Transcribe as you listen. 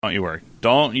Don't you worry.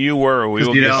 Don't you worry. We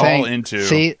will get all into...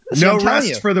 See, no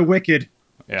rest for the wicked.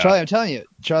 Yeah. Charlie, I'm telling you.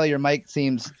 Charlie, your mic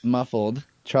seems muffled.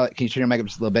 Charlie, can you turn your mic up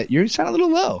just a little bit? You sound a little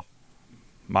low.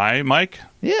 My mic?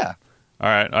 Yeah. All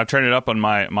right. I turned it up on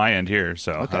my end here,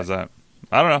 so okay. How's that?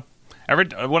 I don't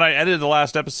know. When I edited the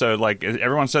last episode, like,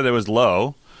 everyone said it was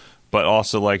low, but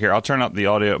also, like, here, I'll turn up the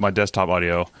audio, my desktop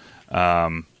audio.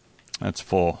 That's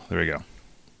full. There we go.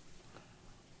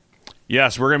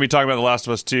 Yes, we're going to be talking about The Last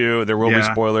of Us 2. There will be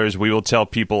spoilers. We will tell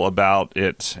people about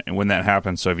it and when that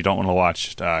happens. So if you don't want to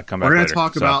watch, come back later. We're going to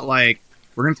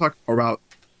talk about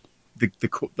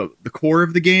the core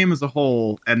of the game as a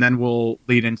whole, and then we'll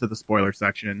lead into the spoiler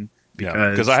section.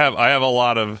 Because I have a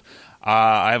lot of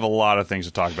things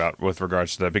to talk about with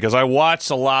regards to that, because I watched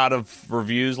a lot of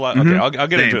reviews. Okay, I'll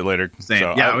get into it later. Same.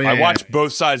 So I watched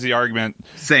both sides of the argument.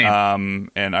 Same.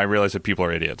 And I realized that people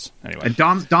are idiots. Anyway, and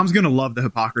Dom's going to love the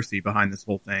hypocrisy behind this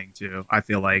whole thing too. I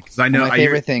feel like, because I know my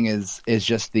favorite thing is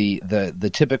just the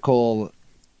typical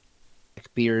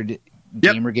beard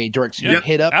Gamergate dorks who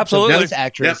hit up the voice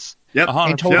actress.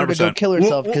 And told her to go kill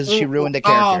herself because she ruined a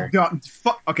character. Oh, God.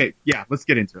 Okay, yeah, let's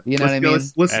get into it. You know what I mean?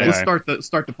 Let's start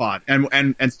the pod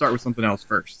and start with something else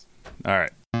first. All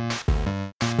right.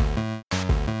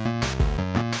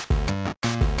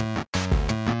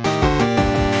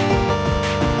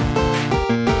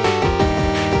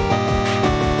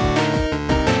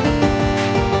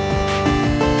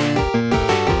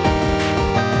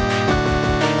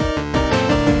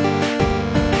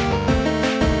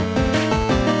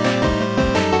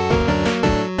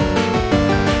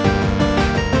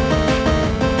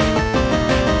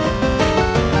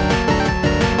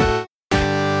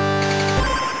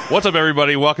 What's up,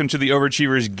 everybody? Welcome to the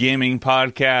Overachievers Gaming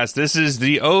Podcast. This is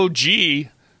the OG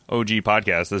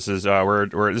podcast. This is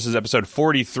this is episode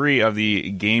 43 of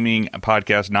the gaming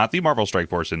podcast, not the Marvel Strike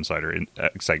Force Insider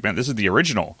segment. This is the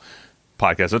original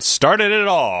podcast that started it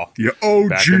all. The OG.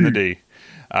 Back in the day.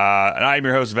 And I'm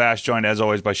your host, Vash, joined as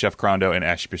always by Chef Crondo and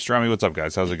Ash Pastrami. What's up,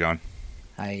 guys? How's it going?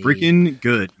 Freaking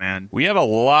good, man. We have a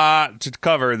lot to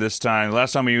cover this time.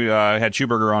 Last time we had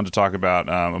Schuberger on to talk about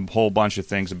a whole bunch of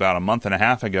things about a month and a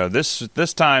half ago.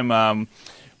 This time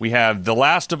we have The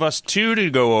Last of Us 2 to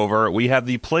go over. We have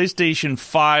the PlayStation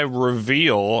 5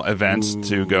 reveal events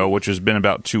to go, which has been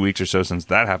about 2 weeks or so since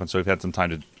that happened. So we've had some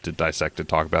time to dissect, to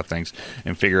talk about things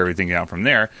and figure everything out from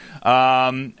there.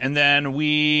 And then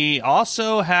we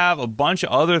also have a bunch of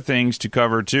other things to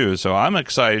cover too. So I'm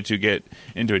excited to get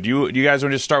into it. Do you guys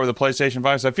want to just start with the PlayStation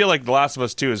 5? So I feel like The Last of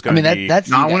Us 2 is going to be...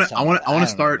 I want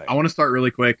to start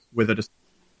really quick with it,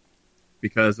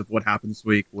 because of what happened this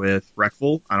week with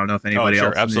Wreckful. I don't know if anybody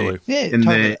else in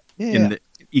the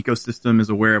ecosystem is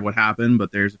aware of what happened,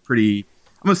 but there's a pretty,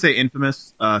 I'm going to say,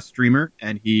 infamous streamer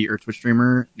Twitch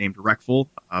streamer named Wreckful,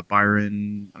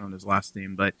 Byron, I don't know his last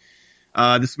name, but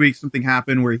this week something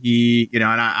happened where he, and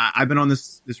I've been on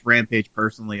this rampage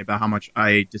personally about how much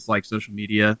I dislike social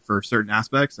media for certain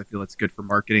aspects. I feel it's good for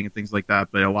marketing and things like that,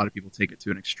 but a lot of people take it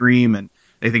to an extreme, and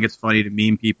they think it's funny to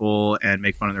meme people and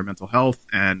make fun of their mental health,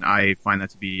 and I find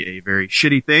that to be a very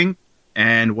shitty thing.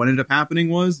 And what ended up happening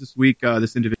was this week,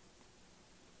 this individual's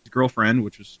girlfriend,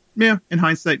 which was, in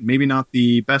hindsight, maybe not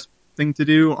the best thing to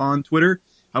do on Twitter.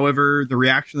 However, the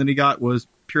reaction that he got was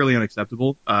purely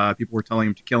unacceptable. People were telling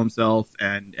him to kill himself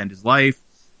and end his life,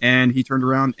 and he turned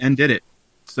around and did it.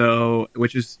 So,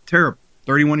 which is terrible.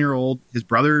 31-year-old, his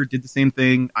brother did the same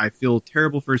thing. I feel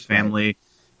terrible for his family.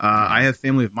 I have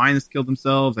family of mine that's killed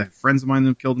themselves. I have friends of mine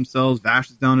that have killed themselves. Vash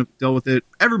has dealt with it.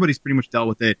 Everybody's pretty much dealt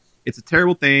with it. It's a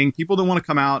terrible thing. People don't want to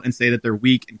come out and say that they're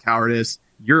weak and cowardice.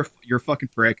 You're a fucking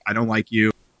prick. I don't like you.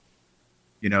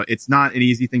 It's not an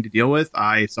easy thing to deal with.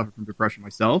 I suffer from depression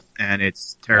myself, and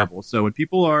it's terrible. Yeah. So when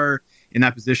people are in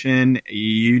that position,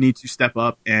 you need to step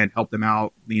up and help them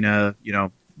out. Lend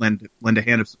a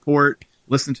hand of support,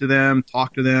 listen to them,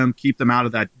 talk to them, keep them out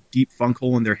of that deep funk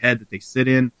hole in their head that they sit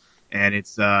in. And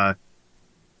it's a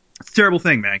terrible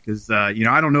thing, man, because, I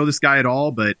don't know this guy at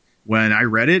all, but when I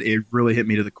read it, it really hit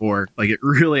me to the core. Like, it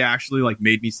really actually,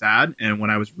 made me sad. And when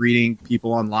I was reading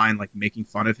people online, making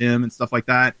fun of him and stuff like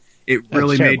that, it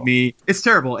really made me... It's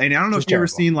terrible. And I don't know if you've ever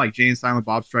seen, Jay and Silent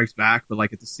Bob Strikes Back, but,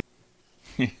 at the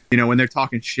scene, when they're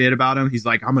talking shit about him, he's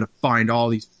like, I'm going to find all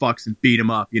these fucks and beat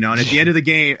them up, And at the end of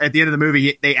the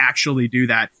movie, they actually do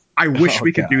that. I wish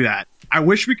we could do that. I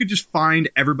wish we could just find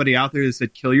everybody out there that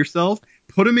said kill yourself,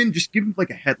 put them in, just give them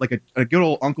a good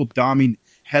old Uncle Dommy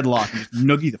headlock and just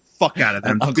noogie the fuck out of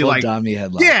them. Just Uncle Dommy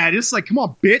headlock. Yeah, just come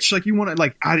on, bitch. You want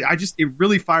to, I just, it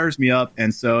really fires me up.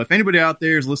 And so if anybody out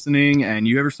there is listening and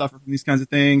you ever suffer from these kinds of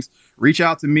things, reach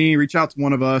out to me, reach out to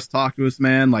one of us, talk to us,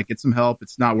 man. Get some help.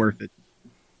 It's not worth it.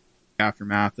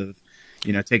 Aftermath of,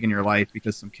 taking your life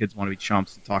because some kids want to be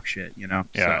chumps and talk shit. Yeah,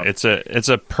 so. It's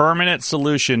a permanent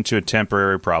solution to a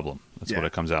temporary problem. That's what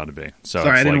it comes out to be. So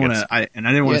sorry, I didn't want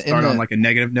to start on like a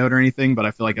negative note or anything, but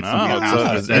I feel like it's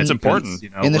something it's important.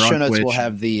 In the show notes, we'll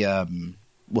have the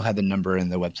number in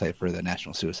the website for the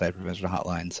National Suicide Prevention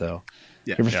Hotline. So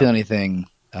if you ever feel anything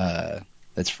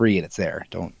that's free and it's there,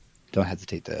 don't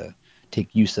hesitate to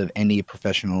take use of any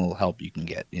professional help you can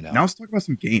get. Now let's talk about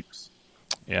some games.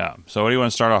 Yeah. So what do you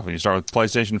want to start off with? You start with the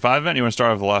PlayStation 5 event? Or you want to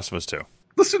start with The Last of Us 2?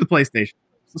 Let's do the PlayStation.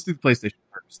 Let's do the PlayStation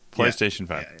first. PlayStation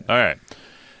 5. Yeah. All right.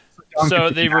 So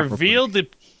they revealed the.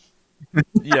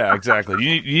 Yeah, exactly.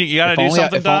 You got to do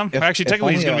something, Dom. Actually,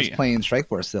 technically, he's going to be playing Strike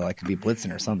Force still. I could be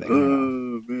blitzing or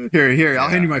something. Here. I'll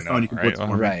hand you my phone. You can blitz for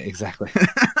me. Right, exactly.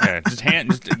 Okay,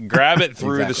 just grab it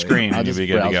through the screen, and you'll be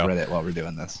good to go. Reddit while we're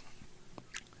doing this.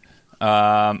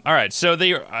 All right, so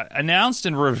they announced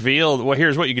and revealed. Well,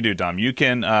 here's what you can do, Dom. You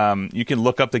can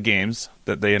look up the games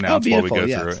that they announced while we go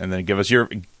through, and then give us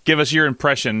your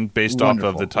impression based off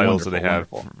of the titles that they have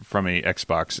from a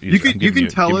Xbox user. You can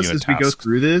tell us as we go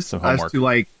through this as to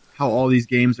like how all these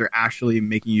games are actually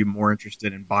making you more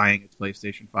interested in buying a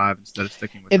PlayStation 5 instead of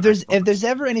sticking with. If there's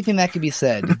ever anything that could be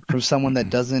said from someone that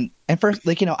doesn't, and first,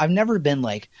 I've never been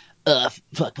like,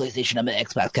 fuck PlayStation, I'm an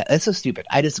Xbox cat. That's so stupid.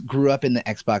 I just grew up in the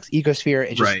Xbox ecosphere.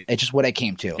 It's just what I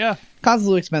came to. Yeah.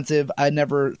 Consoles are expensive. I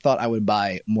never thought I would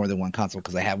buy more than one console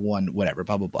because I have one, whatever,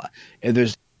 blah, blah, blah. If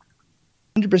there's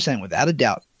 100%, without a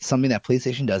doubt, something that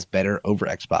PlayStation does better over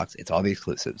Xbox, it's all the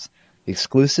exclusives. The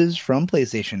exclusives from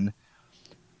PlayStation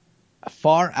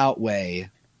far outweigh,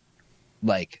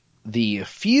 like, the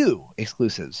few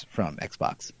exclusives from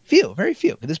Xbox. Very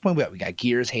few. At this point, we got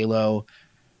Gears, Halo,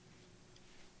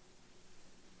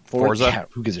 Forza. Yeah,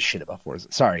 who gives a shit about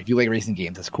Forza? Sorry, if you like racing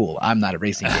games, that's cool. I'm not a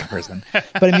racing game person.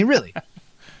 But I mean, really,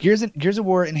 Gears of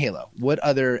War and Halo. What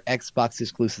other Xbox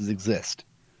exclusives exist?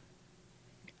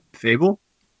 Fable?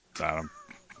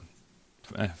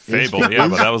 Fable, yeah,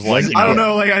 but that was like I don't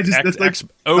know, like I just that's like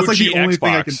the only thing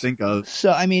I can think of. So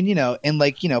I mean, and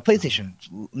PlayStation,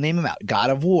 name them out: God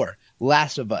of War,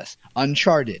 Last of Us,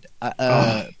 Uncharted.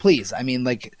 Please, I mean,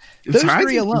 like those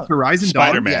three alone. Horizon,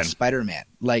 Spider-Man, yeah, Spider-Man.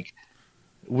 Like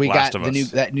we got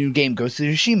that new game, Ghost of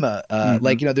Tsushima.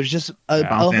 There's just a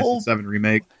whole 7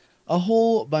 remake, a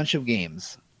whole bunch of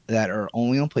games that are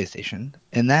only on PlayStation,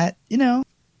 and that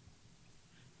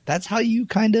that's how you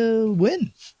kind of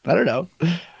win. I don't know.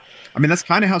 I mean, that's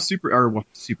kind of how Super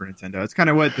Nintendo. It's kind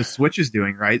of what the Switch is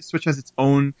doing, right? Switch has its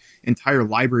own entire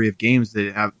library of games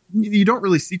that have. You don't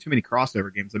really see too many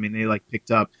crossover games. I mean, they like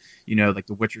picked up, like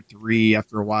The Witcher 3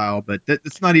 after a while, but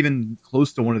that's not even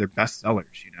close to one of their best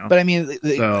sellers, But I mean,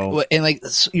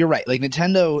 you're right. Like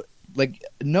Nintendo, like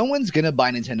no one's gonna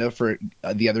buy Nintendo for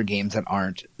the other games that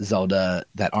aren't Zelda,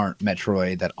 that aren't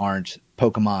Metroid, that aren't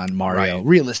Pokemon, Mario. Right.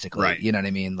 Realistically, right. You know what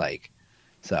I mean? Like,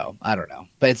 so I don't know,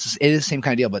 but it is the same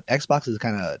kind of deal. But Xbox is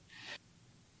kind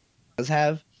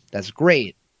of that's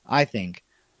great. I think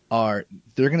they're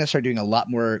going to start doing a lot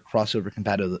more crossover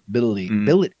compatibility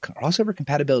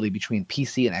between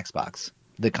PC and Xbox,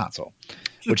 the console,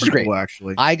 which is great. Cool,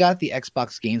 actually, I got the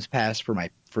Xbox Games Pass for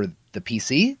the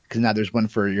PC because now there's one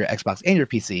for your Xbox and your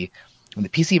PC. And the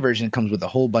PC version comes with a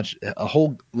whole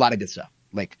lot of good stuff,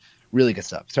 like really good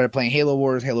stuff. Started playing Halo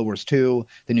Wars 2,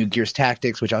 the new Gears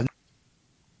Tactics, which I was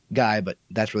guy, but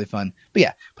that's really fun. But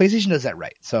yeah, PlayStation does that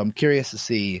right. So I'm curious to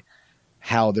see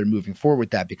how they're moving forward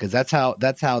with that because that's how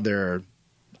they're,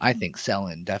 I think,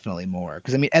 selling definitely more.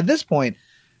 Because I mean, at this point,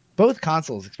 both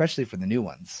consoles, especially for the new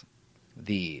ones,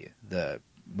 the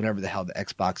whatever the hell the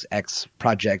Xbox X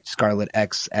Project Scarlet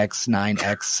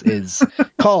X9X is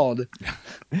called,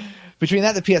 between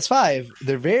that and the PS5,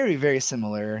 they're very, very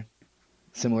similar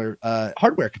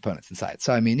hardware components inside.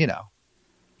 So I mean,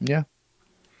 yeah.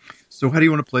 So how do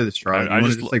you want to play this, Troy? You want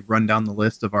to just like run down the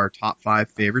list of our top 5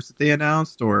 favorites that they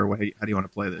announced, or how do you want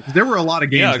to play this? Because there were a lot of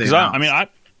games. Yeah, because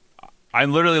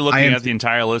I'm literally looking at the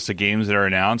entire list of games that are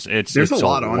announced. There's a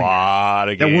lot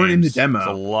of games that weren't in the demo. It's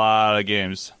a lot of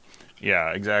games.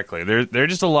 Yeah, exactly. There are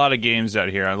just a lot of games out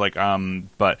here. Let's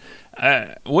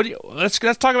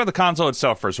talk about the console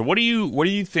itself first. So what do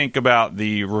you think about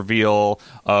the reveal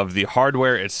of the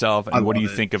hardware itself, and what do you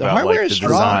think about the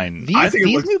design?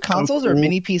 These new consoles are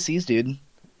mini PCs, dude.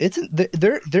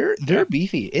 They're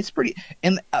beefy. It's pretty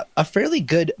and a fairly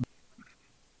good.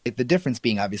 The difference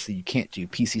being, obviously, you can't do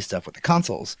PC stuff with the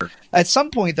consoles. At some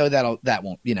point, though, that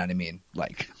won't. You know what I mean?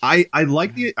 Like, I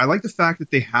like the fact that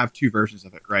they have 2 versions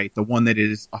of it, right? The one that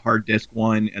is a hard disk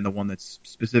one, and the one that's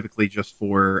specifically just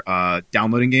for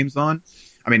downloading games on.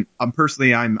 I mean,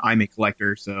 I'm a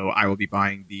collector, so I will be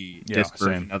buying the disc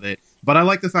version of it. But I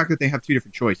like the fact that they have two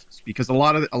different choices, because a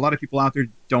lot of people out there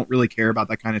don't really care about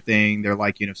that kind of thing. They're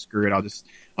like, screw it, I'll just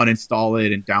uninstall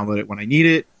it and download it when I need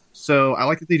it. So I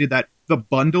like that they did that. The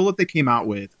bundle that they came out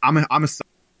with, I want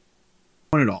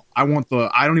it all. I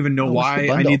don't even know why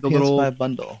I need the PS5 little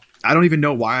bundle. I don't even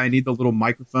know why I need the little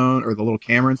microphone or the little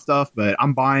camera and stuff, but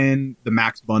I'm buying the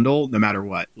Max bundle no matter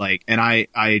what. Like, and I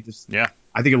think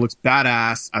it looks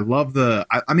badass. I love I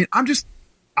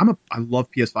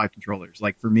love PS5 controllers.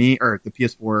 Like for me, or the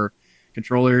PS4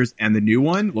 controllers, and the new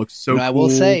one looks so cool. I will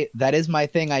say that is my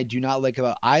thing I do not like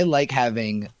about. I like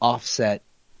having offset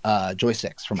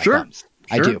joysticks for my thumbs.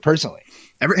 I do personally.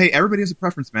 Everybody has a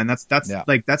preference, man. That's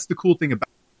the cool thing about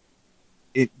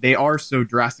it. They are so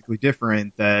drastically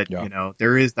different that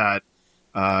there is that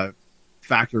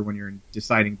factor when you're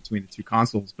deciding between the two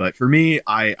consoles. But for me,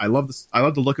 I love this. I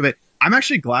love the look of it. I'm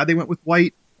actually glad they went with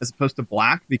white as opposed to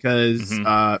black, because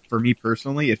for me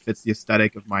personally, it fits the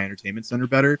aesthetic of my entertainment center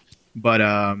better.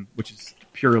 But which is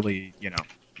purely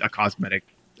a cosmetic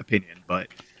opinion. But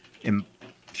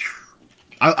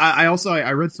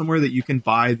I read somewhere that you can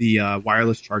buy the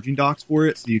wireless charging docks for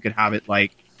it, so you can have it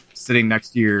like sitting next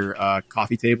to your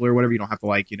coffee table or whatever. You don't have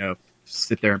to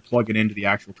sit there and plug it into the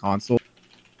actual console.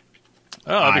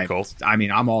 Oh, that'd be cool. I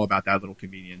mean, I'm all about that little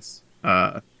convenience.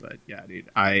 But yeah, dude,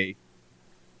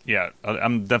 Yeah,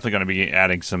 I'm definitely going to be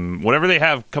adding some whatever they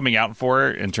have coming out for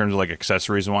it in terms of like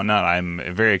accessories and whatnot. I'm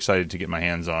very excited to get my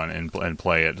hands on and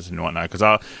play it and whatnot,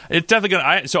 because it's definitely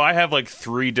going to. So I have like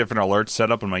 3 different alerts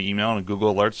set up in my email and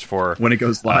Google Alerts for when it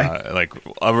goes live, like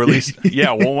a release.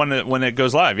 Yeah, well, when it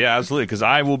goes live, yeah, absolutely. Because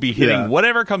I will be hitting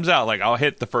whatever comes out. Like I'll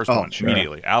hit the first one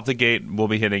immediately out the gate. We'll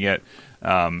be hitting it,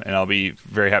 and I'll be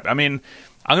very happy. I mean,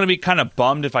 I'm going to be kind of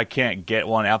bummed if I can't get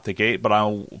one out the gate, but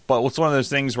it's one of those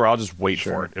things where I'll just wait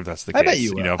for it if that's the case. I bet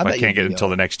you will. If I can't get it until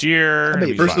the next year.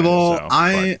 First of all,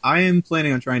 I am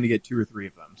planning on trying to get 2 or 3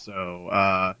 of them. So,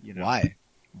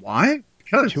 why?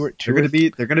 Because they're going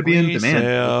to be in demand.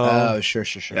 Oh, sure.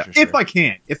 If I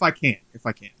can.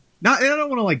 Not, I don't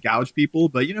want to like gouge people,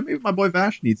 but maybe my boy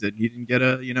Vash needs it. He didn't get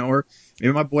a, or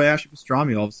maybe my boy Ashley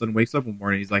Pastrami all of a sudden wakes up one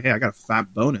morning. He's like, hey, I got a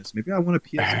fat bonus. Maybe I want a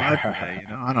PS5 today.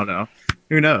 I don't know.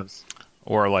 Who knows?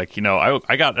 Or like,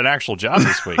 I got an actual job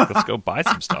this week. Let's go buy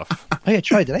some stuff. Oh yeah,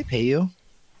 Troy, did I pay you?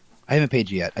 I haven't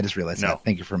paid you yet. I just realized that.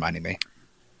 Thank you for reminding me.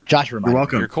 Josh, reminded me. You're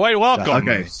welcome. You're quite welcome. Josh.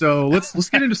 Okay, so let's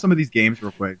get into some of these games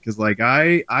real quick, because like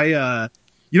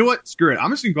you know what? Screw it. I'm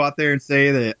just gonna go out there and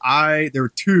say that there were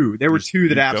two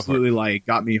that absolutely like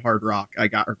got me hard rock. I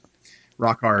got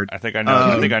rock hard. I think I know.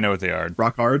 I think I know what they are.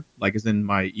 Rock hard, like as in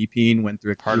my E-peen went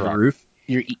through the roof.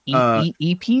 Your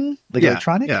E-peen, like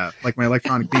electronic? Yeah, like my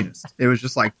electronic penis. It was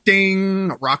just like ding,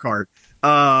 rock hard.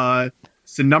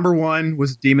 So number 1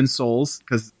 was Demon's Souls,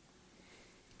 because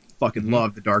fucking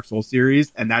love the Dark Souls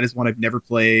series, and that is one I've never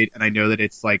played, and I know that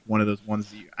it's like one of those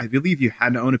ones that I believe you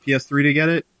had to own a PS3 to get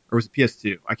it. Or was it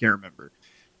PS2? I can't remember.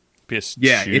 PS2,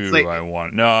 yeah, it's like, I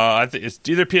want. No, I think it's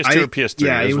either PS2 or PS3.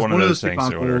 Yeah, it was one of those things.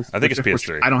 Consoles, I think it's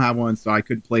PS3. I don't have one, so I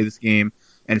couldn't play this game.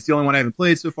 And it's the only one I haven't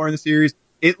played so far in the series.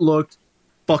 It looked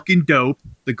fucking dope.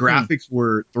 The graphics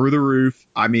were through the roof.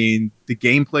 I mean, the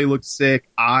gameplay looked sick.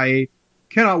 I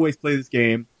cannot wait to play this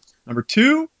game. Number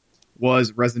 2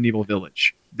 was Resident Evil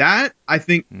Village. That, I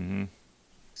think,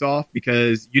 off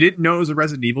because you didn't know it was a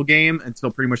Resident Evil game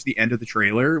until pretty much the end of the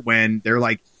trailer, when they're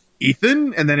like,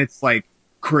 Ethan, and then it's like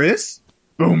Chris,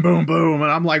 boom, boom, boom,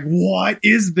 and I'm like, what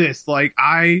is this? Like,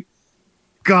 I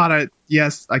can't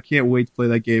wait to play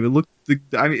that game. It looks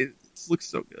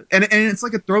so good, and it's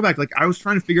like a throwback. Like, I was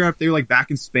trying to figure out if they were like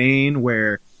back in Spain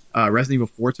where Resident Evil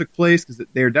 4 took place, because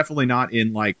they're definitely not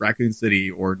in like Raccoon City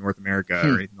or North America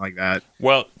or anything like that.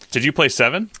 Well, did you play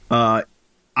 7? I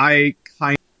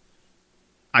kind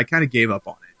of gave up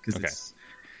on it because it's.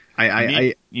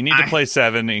 You need to play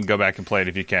 7 and go back and play it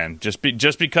if you can. Just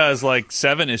because like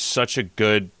 7 is such a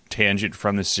good tangent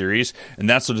from the series, and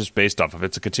that's what it's based off of.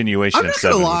 It's a continuation of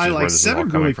 7. I'm not gonna lie, like 7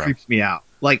 really creeps me out.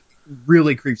 Like,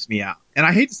 really creeps me out. And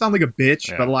I hate to sound like a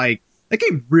bitch, but like that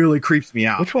game really creeps me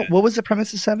out. Which one? What was the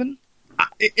premise of 7?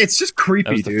 It's just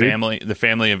creepy, that was the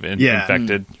family of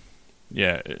infected.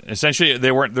 Yeah, essentially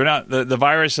they're not the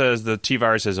virus the T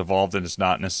virus has evolved, and it's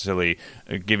not necessarily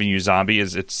giving you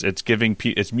zombies. It's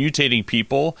mutating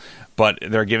people, but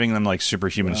they're giving them like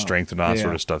superhuman strength and all that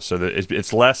sort of stuff. So that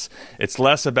it's less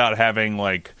about having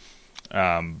like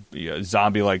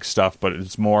zombie-like stuff, but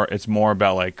it's more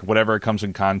about like whatever it comes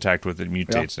in contact with, it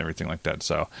mutates and everything like that.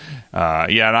 So,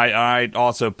 and I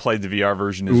also played the VR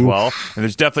version as well, and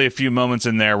there's definitely a few moments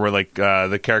in there where like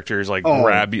the characters like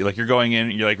grab you, like you're going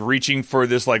in, you're like reaching for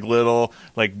this like little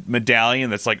like medallion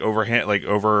that's like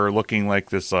overlooking like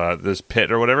this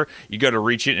pit or whatever. You go to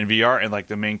reach it in VR, and like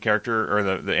the main character or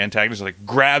the antagonist like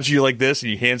grabs you like this,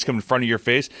 and your hands come in front of your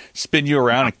face, spin you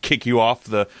around, and kick you off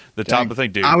the top of the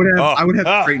thing, dude. I would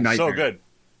have great nightmare. So good.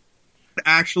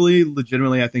 Actually,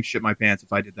 legitimately, I think shit my pants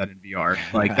if I did that in VR.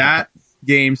 Like that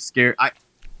game scared. I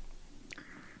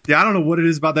don't know what it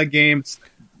is about that game.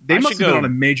 They must have been on a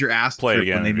major ass trip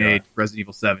when they made Resident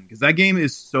Evil 7, because that game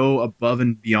is so above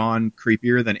and beyond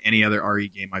creepier than any other RE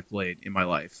game I've played in my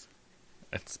life.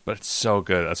 But it's so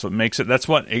good. That's what makes it. That's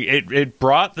what it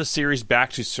brought the series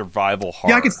back to survival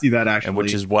horror. Yeah, I can see that actually, and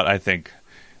which is what I think.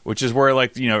 Which is where,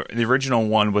 like, the original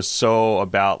one was so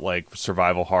about, like,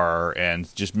 survival horror and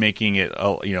just making it,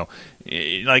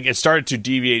 like, it started to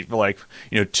deviate for, like,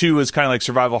 2 is kind of like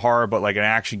survival horror, but, like, an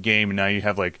action game, and now you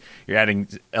have, like, you're adding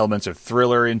elements of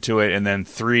thriller into it, and then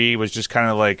 3 was just kind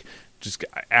of, like, just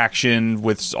action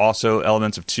with also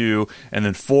elements of 2, and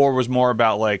then 4 was more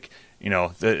about, like,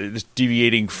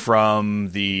 deviating from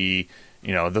the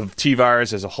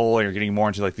T-virus as a whole, and you're getting more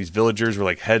into like these villagers where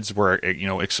like heads were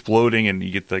exploding, and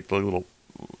you get like the little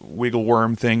wiggle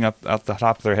worm thing up the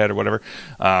top of their head or whatever.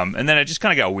 And then it just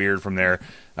kind of got weird from there.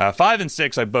 5 and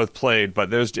 6 I both played,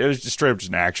 but it was just straight up just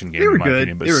an action game in my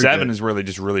opinion. But 7 has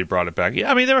really brought it back.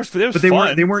 Yeah, I mean they were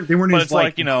fun. They weren't as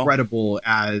like incredible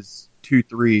as 2,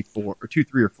 3, 4 or 2,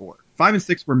 3 or 4. 5 and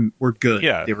 6 were good.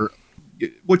 Yeah, they were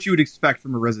what you would expect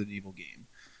from a Resident Evil game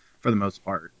for the most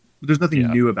part. There's nothing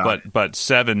new about it. But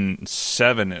 7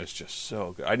 is just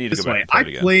so good. I need to go back and play it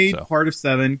again. I played part of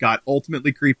 7, got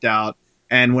ultimately creeped out,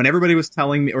 and when everybody was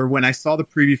telling me, or when I saw the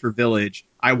preview for Village,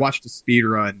 I watched a speed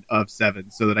run of 7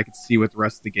 so that I could see what the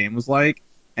rest of the game was like.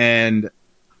 And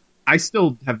I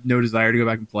still have no desire to go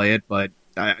back and play it, but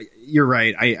you're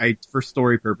right. I for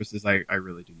story purposes, I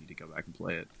really do need to go back and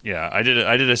play it. Yeah, I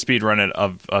did a speed run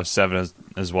of 7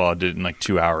 as well. I did it in like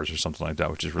 2 hours or something like that,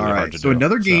 which is really hard to do. So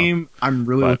another game I'm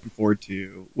really looking forward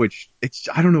to, which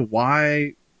I don't know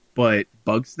why, but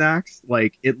Bugsnax,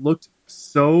 like it looked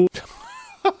so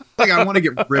like I want to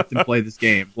get ripped and play this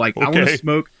game. Like I want to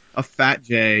smoke a Fat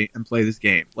J and play this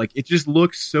game. Like it just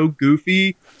looks so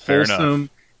goofy, wholesome,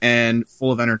 and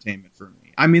full of entertainment for me.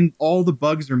 I mean, all the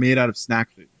bugs are made out of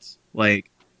snack foods. Like,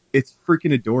 it's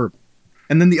freaking adorable.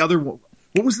 And then the other one,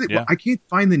 what was it? Yeah. I can't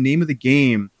find the name of the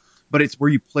game, but it's where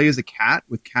you play as a cat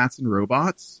with cats and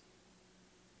robots.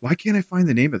 Why can't I find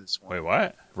the name of this one? Wait,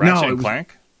 what? Ratchet and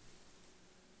Clank?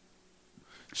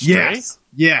 Stray?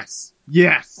 Yes.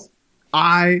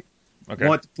 I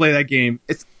want to play that game.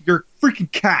 You're a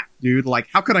freaking cat, dude. Like,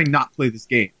 how could I not play this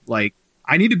game? Like,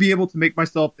 I need to be able to make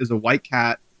myself as a white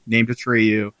cat named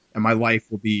Atreyu, and my life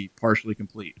will be partially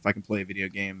complete if I can play a video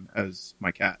game as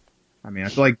my cat. I mean, I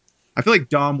feel like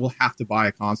Dom will have to buy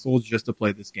a console just to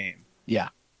play this game. Yeah,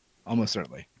 almost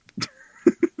certainly.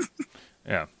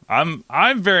 Yeah,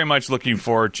 I'm very much looking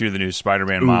forward to the new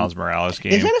Spider-Man Miles Morales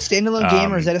game. Is that a standalone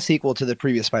game or is that a sequel to the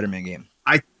previous Spider-Man game?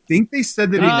 I think they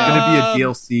said that it's going to be a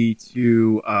DLC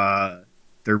to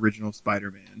the original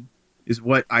Spider-Man, is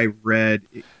what I read,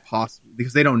 possibly,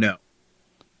 because they don't know.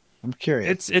 I'm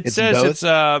curious. It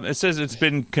says it's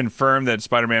been confirmed that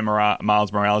Spider-Man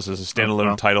Miles Morales is a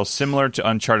standalone title similar to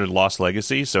Uncharted Lost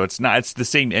Legacy. So it's the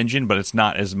same engine, but it's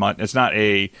not as much. It's not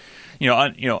a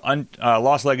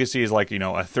Lost Legacy is like a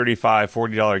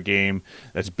 $35-$40 game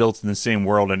that's built in the same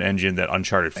world and engine that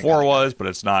Uncharted 4 was, but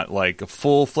it's not like a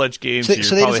full-fledged game. So they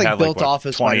just like built off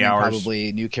of Spider-Man,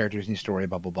 probably new characters, new story,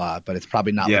 blah blah blah. But it's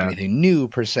probably not like anything new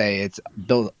per se. It's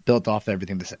built off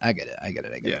everything. I get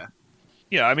it. Yeah.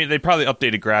 Yeah, I mean, they probably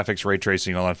updated graphics, ray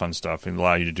tracing, all that fun stuff, and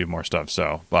allow you to do more stuff.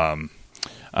 So, so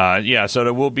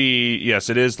it will be, yes,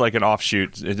 it is like an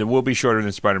offshoot. It will be shorter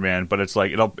than Spider-Man, but it's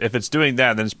like, if it's doing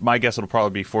that, then my guess it'll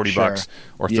probably be $40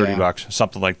 or $30,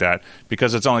 something like that,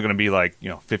 because it's only going to be like,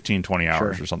 15, 20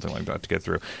 hours or something like that to get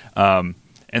through. And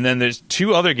then there's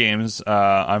 2 other games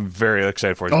I'm very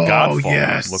excited for.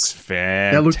 Godfall looks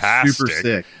fantastic. That looks super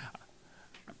sick.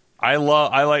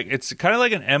 It's kind of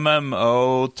like an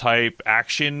MMO type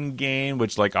action game,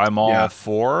 which like I'm all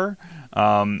for.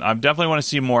 I definitely want to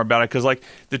see more about it, because like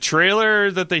the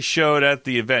trailer that they showed at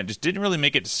the event just didn't really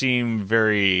make it seem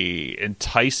very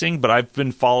enticing, but I've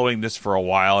been following this for a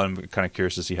while and I'm kind of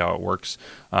curious to see how it works.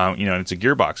 And it's a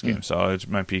Gearbox game, so it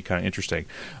might be kind of interesting.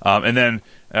 And then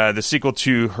the sequel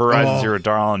to Horizon Zero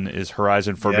Dawn is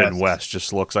Horizon Forbidden West.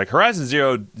 Just looks like Horizon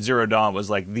Zero Dawn was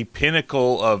like the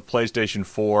pinnacle of PlayStation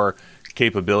 4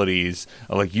 capabilities,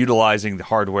 like utilizing the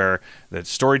hardware. The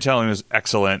storytelling was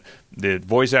excellent. The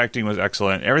voice acting was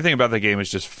excellent. Everything about the game is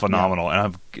just phenomenal,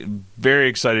 and I'm very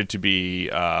excited to be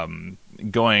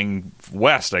going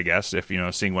west, I guess, if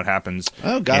seeing what happens.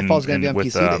 Oh, Godfall's going to be on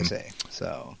PC, they say.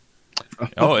 So.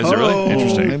 Oh, is it really?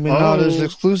 Interesting. Maybe not as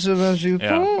exclusive as you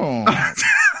thought.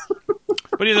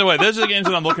 But either way, those are the games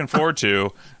that I'm looking forward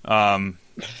to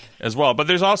as well. But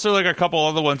there's also like a couple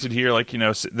other ones in here, like the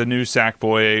new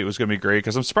Sackboy was going to be great,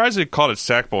 because I'm surprised they called it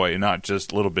Sackboy and not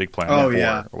just Little Big Planet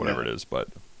 4 or whatever it is. But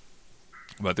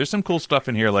there's some cool stuff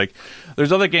in here. Like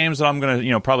there's other games that I'm going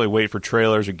to probably wait for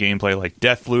trailers or gameplay, like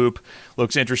Deathloop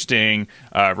looks interesting.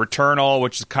 Returnal,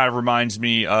 which kind of reminds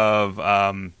me of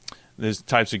there's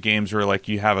types of games where like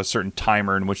you have a certain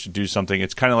timer in which to do something.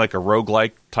 It's kind of like a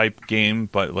roguelike type game,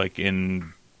 but like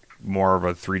in more of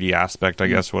a 3D aspect, I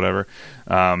guess, whatever.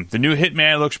 The new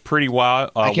Hitman looks pretty wild.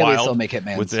 I can't wait till make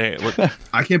Hitmans.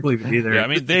 I can't believe it either. Yeah, I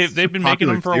mean, they've been making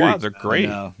them for a while. They're great.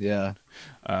 Yeah.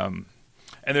 And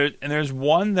there's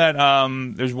one that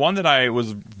I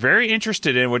was very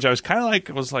interested in, which I was kind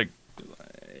of was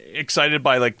excited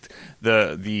by, like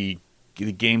the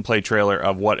gameplay trailer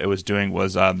of what it was doing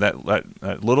was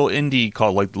that little indie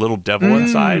called like Little Devil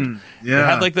Inside. Yeah, it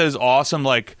had like those awesome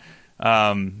like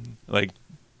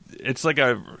it's like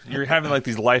you're having like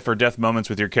these life or death moments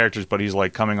with your characters, but he's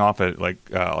like coming off it like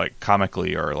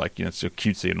comically or like so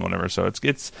cutesy and whatever. So it's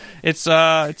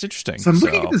interesting. So I'm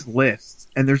looking at this list,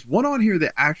 and there's one on here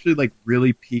that actually like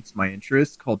really piques my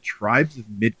interest called Tribes of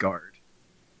Midgard.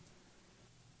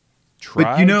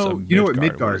 But you know what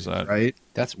Midgard is, right?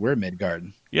 That's where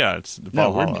Midgard. Yeah, it's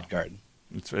Valhalla. No, we're Midgard.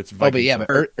 It's but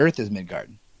Earth is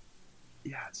Midgard.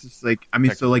 Yeah, it's just like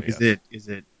so like is it?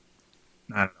 I don't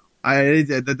know.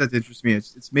 That interests me.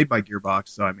 It's made by Gearbox,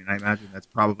 so I mean I imagine that's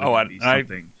probably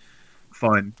something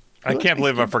fun. I can't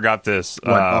believe I forgot this.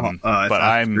 But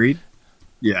I'm. Creed?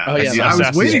 Yeah. Oh yeah. I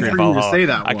was waiting for you to say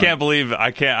that one. I can't believe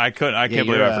I believe I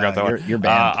forgot that one. You're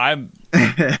banned.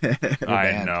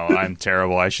 I know I'm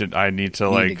terrible. I need to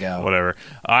whatever.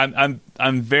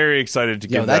 I'm very excited to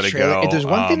give that a go. If there's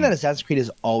one thing that Assassin's Creed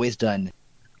has always done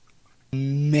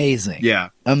amazing. Yeah.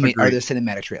 Are there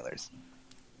cinematic trailers?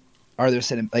 Are there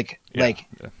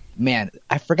man,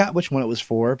 I forgot which one it was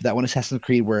for, but that one Assassin's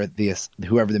Creed where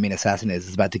whoever the main assassin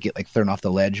is about to get like thrown off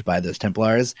the ledge by those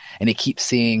Templars, and he keeps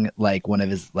seeing like one of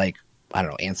his like I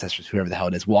don't know ancestors, whoever the hell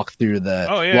it is, walk through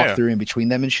in between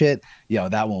them and shit.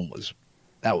 That was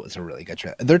a really good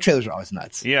trailer. Their trailers are always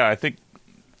nuts. Yeah, I think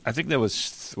that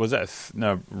was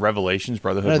that Revelations,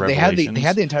 Brotherhood. They had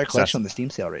the entire collection on the Steam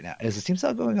sale right now. Is the Steam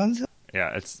sale going on still?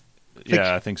 Yeah,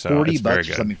 I think so. $40 or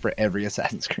something for every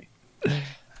Assassin's Creed.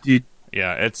 Dude.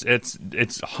 Yeah, it's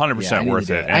 100% worth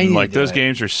it, and like those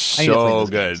games are so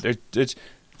good.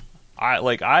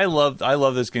 I love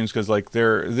those games because like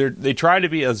they try to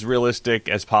be as realistic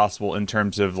as possible in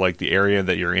terms of like the area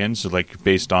that you're in. So like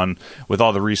based on with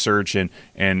all the research and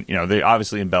they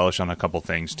obviously embellish on a couple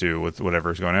things too with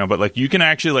whatever's going on. But like you can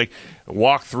actually like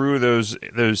walk through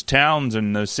those towns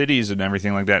and those cities and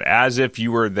everything like that as if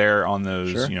you were there on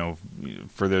those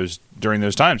for those during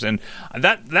those times. And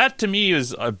that to me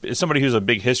is somebody who's a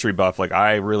big history buff. Like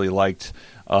I really liked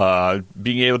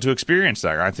being able to experience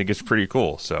that. I think it's pretty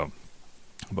cool. So.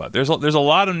 But there's a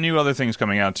lot of new other things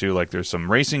coming out too. Like there's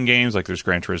some racing games, like there's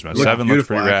Gran Turismo 7 looks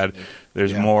pretty rad.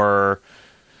 There's more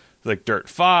like Dirt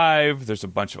 5. There's a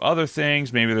bunch of other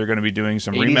things. Maybe they're going to be doing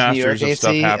some remasters of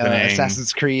stuff happening.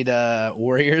 Assassin's Creed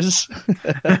Warriors.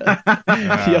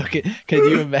 Can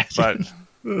you imagine?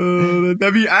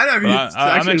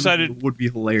 I'm excited. Would be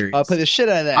hilarious. I'll play the shit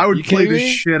out of that. I would play the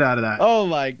shit out of that. Oh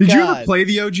my god! Did you ever play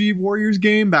the OG Warriors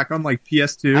game back on like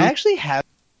PS2? I actually have.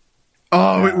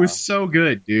 Oh, it was so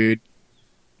good, dude.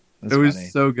 That's funny.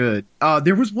 Was so good.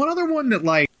 There was one other one that,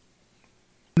 like,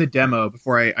 in the demo,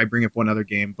 before I bring up one other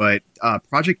game, but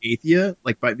Project Athia,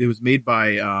 it was made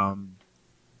by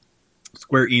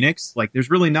Square Enix. Like, there's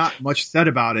really not much said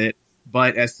about it,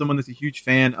 but as someone that's a huge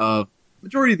fan of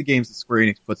majority of the games that Square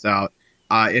Enix puts out,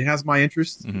 it has my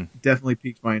interest. Mm-hmm. Definitely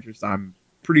piqued my interest. I'm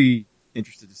pretty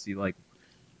interested to see, like,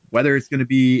 whether it's going to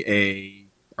be a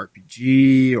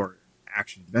RPG or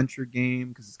action adventure game,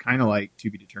 because it's kind of like to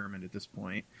be determined at this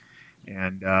point.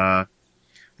 And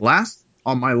last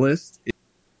on my list is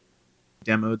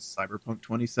demoed Cyberpunk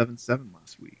 2077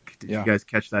 last week. Did you guys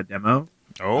catch that demo?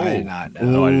 Oh, I did not know.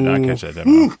 No, I did not catch that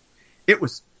demo. It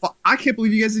was I can't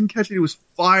believe you guys didn't catch it. It was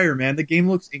fire, man. The game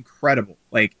looks incredible.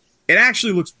 Like, it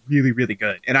actually looks really, really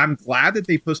good. And I'm glad that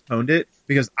they postponed it,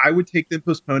 because I would take them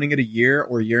postponing it a year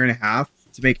or a year and a half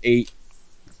to make a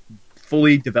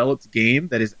fully developed game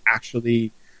that is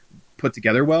actually put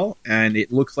together well, and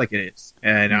it looks like it is,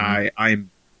 and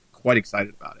I'm quite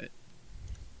excited about it.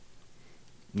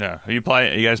 Yeah, are you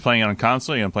guys playing it on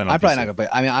console? Or are you playing on I'm PC? probably not gonna play.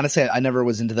 I mean, honestly, I never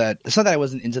was into that. It's not that I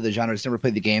wasn't into the genre; I just never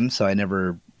played the game, so I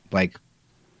never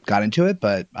got into it.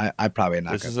 But I probably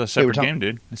not. This is a separate game,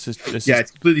 dude.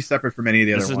 It's completely separate from any of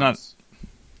the other ones.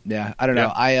 Yeah, I don't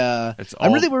know.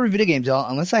 I'm really weird with video games,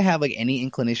 y'all. Unless I have any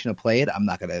inclination to play it, I'm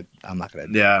not gonna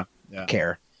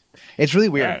care. It's really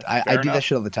weird. Yeah, I do that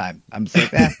shit all the time. I'm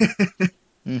just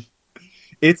like,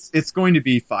 It's going to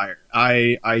be fire.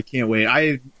 I can't wait.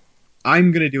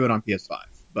 I'm gonna do it on PS5,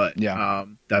 but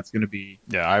that's gonna be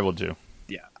I will do.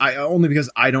 Yeah, only because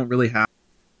I don't really have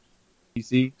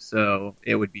PC, so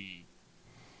it would be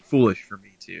foolish for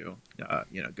me to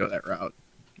go that route.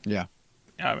 Yeah.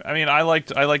 I mean, I like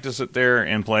to sit there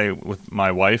and play with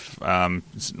my wife.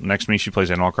 Next to me, she plays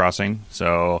Animal Crossing,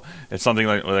 so it's something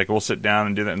like we'll sit down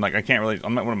and do that. And I can't really.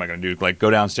 What am I going to do?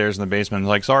 Go downstairs in the basement?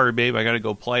 And sorry, babe, I got to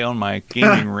go play on my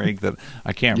gaming rig that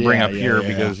I can't bring up here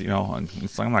because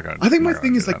it's I'm not going to. I think my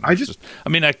thing is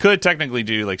I could technically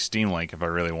do Steam Link if I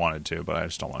really wanted to, but I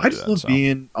just don't want to. I just love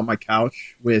being on my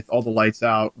couch with all the lights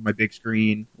out, on my big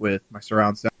screen with my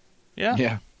surround sound.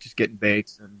 Yeah. Just getting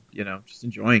baked and just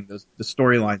enjoying the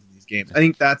storylines in these games. I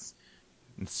think that's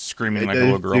screaming like a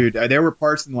little girl. Dude, there were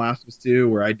parts in The Last of Us 2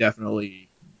 where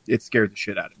it scared the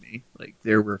shit out of me.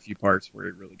 There were a few parts where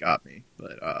it really got me,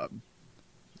 but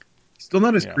still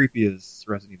not as creepy as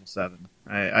Resident Evil 7.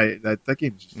 That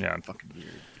game is just fucking weird.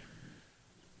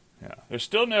 Yeah,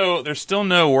 there's still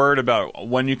no word about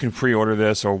when you can pre-order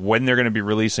this or when they're going to be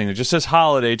releasing. It just says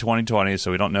holiday 2020, so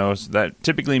we don't know. So that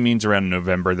typically means around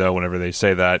November, though, whenever they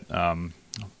say that.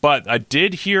 But I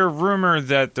did hear a rumor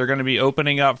that they're going to be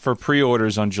opening up for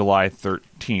pre-orders on July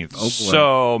 13th. Oh, boy.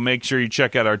 So make sure you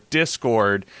check out our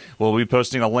Discord. We'll be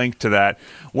posting a link to that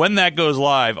when that goes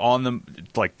live on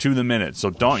to the minute.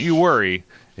 So don't you worry.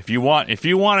 If you want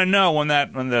to know when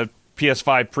the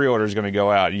PS5 pre-order is going to go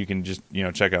out, you can just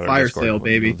check out our fire Discord, sale,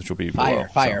 baby. Which will be fire.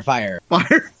 Fuego. Fire.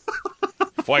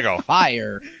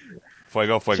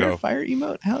 Fuego. Is there a fire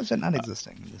emote? How is that not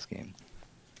existing in this game?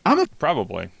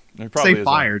 Probably. Say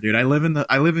fire, dude. I live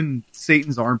in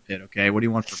Satan's armpit. Okay, what do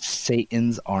you want from me?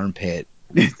 Satan's armpit.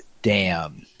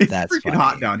 Damn, that's freaking funny.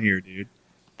 hot down here, dude.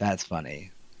 That's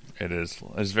funny. It is.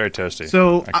 It's very toasty.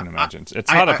 So I can imagine. It's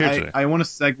hot up here today. I want to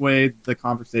segue the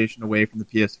conversation away from the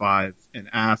PS5 and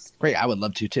ask. Great, I would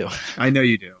love to too. I know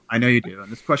you do.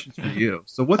 And this question's for you.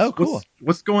 So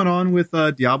what's going on with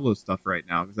Diablo stuff right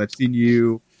now? Because I've seen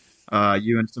you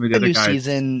and some of the other guys.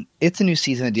 It's a new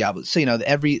season of Diablo. So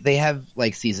they have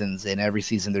seasons, and every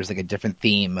season there's a different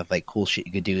theme of cool shit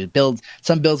you could do. Builds.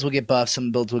 Some builds will get buffed. Some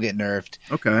builds will get nerfed.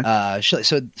 Okay.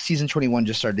 So season 21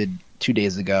 just started 2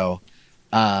 days ago.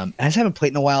 I just haven't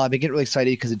played in a while. I've been getting really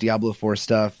excited because of Diablo 4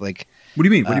 stuff. What do you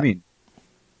mean? What do you mean?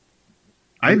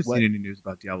 I haven't seen any news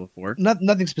about Diablo 4.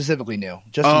 Nothing specifically new.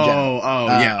 Just in general.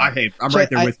 Yeah. I'm right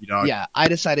there with you, dog. Yeah, I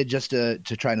decided just to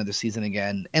try another season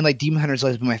again. And Demon Hunter's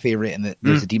always been my favorite. And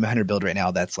there's a Demon Hunter build right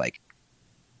now that's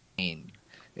and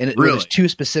there's two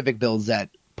specific builds that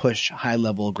push high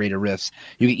level greater rifts.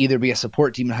 You can either be a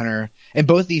support Demon Hunter, and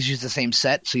both these use the same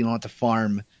set, so you don't have to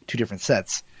farm two different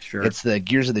sets. Sure. It's the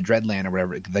Gears of the Dreadland or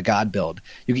whatever, the God build.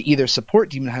 You can either support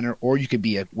Demon Hunter or you could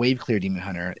be a wave clear Demon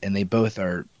Hunter, and they both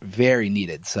are very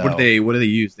needed. So what do they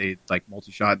use? They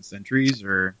multi-shot and sentries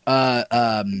or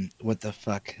what the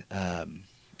fuck?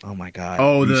 Oh my god.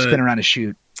 Oh, you spin around to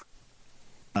shoot.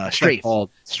 Strafe.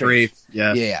 Strafe.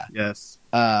 Yes. Yeah. Yes.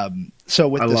 So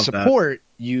with the support,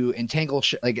 you entangle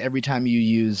every time you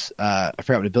use I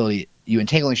forgot what ability, you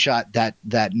entangling shot that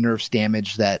nerfs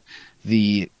damage that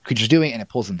the creature's doing, and it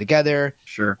pulls them together.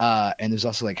 Sure. And there's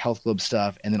also hhealth globe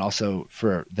stuff, and then also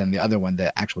for the other one,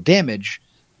 the actual damage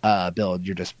build,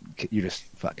 you're just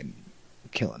fucking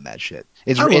killing that shit.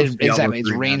 It's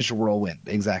ranged whirlwind.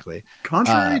 Exactly.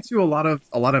 Contrary to a lot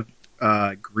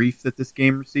of grief that this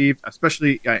game received,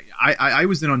 especially I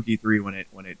was in on D3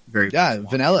 when it very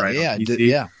vanilla, right, yeah,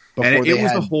 yeah. Before and it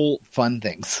was a whole fun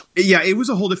things. Yeah, it was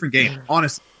a whole different game,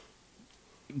 honestly.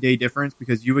 Day difference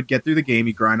because you would get through the game,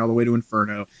 you grind all the way to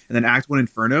Inferno, and then Act 1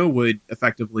 Inferno would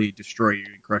effectively destroy you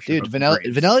and crush you. Dude, Vanilla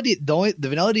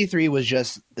D3 was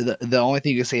just the only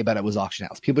thing you could say about it was auction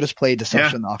house. People just played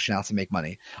Deception in the auction house and make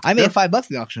money. I made $5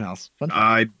 in the auction house. Fun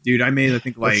fact. Dude, I made I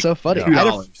think it's so funny.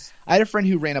 $2. I had a friend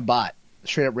who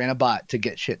straight up ran a bot to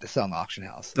get shit to sell in the auction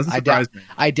house. Doesn't surprise me.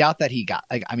 I doubt that he got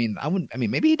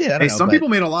maybe he did. I don't know. Some people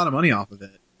made a lot of money off of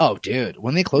it. Oh, dude,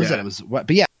 when they closed it was what?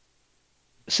 But yeah.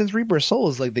 Since Reaper of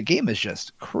Souls, the game is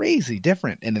just crazy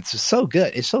different, and it's just so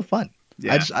good. It's so fun.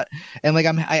 Yeah.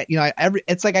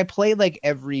 It's like I play like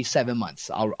every 7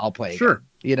 months. I'll play. Sure. Again.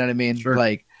 You know what I mean? Sure.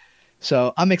 Like,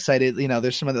 so I'm excited. You know,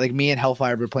 there's some other, like me and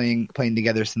Hellfire were playing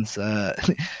together since start of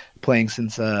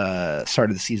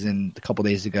the season a couple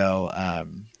days ago.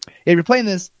 If you're playing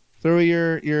this, throw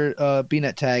your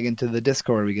BNet tag into the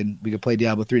Discord. We can play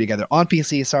Diablo 3 together on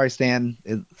PC. Sorry, Stan.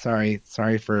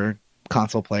 Sorry for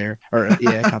console player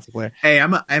console player. Hey,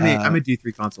 I'm a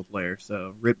D3 console player,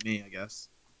 so rip me, I guess.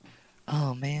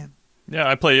 Oh man. Yeah,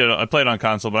 I played it on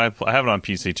console, but I have it on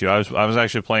PC too. I was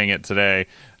actually playing it today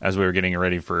as we were getting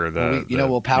ready for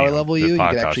we'll power level you. You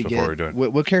could actually get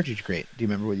what character did you create? Do you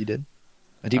remember what you did?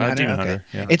 A Demon Hunter. Demon okay. Hunter,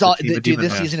 yeah. It's all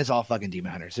this season is all fucking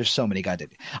Demon Hunters. There's so many goddamn.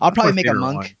 I'll probably make a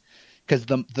monk because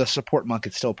the support monk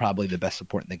is still probably the best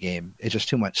support in the game. It's just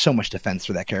so much defense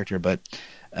for that character. But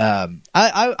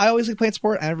I always like playing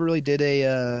support. I never really did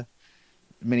a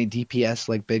many DPS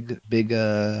like big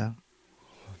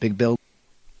build.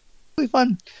 Really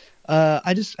fun.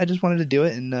 I just wanted to do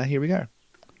it, and here we are.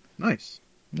 Nice.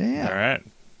 Yeah.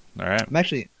 All right. I'm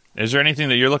actually. Is there anything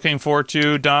that you're looking forward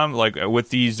to, Dom? Like with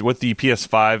the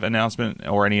PS5 announcement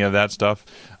or any of that stuff?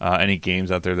 Any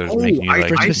games out there that's making you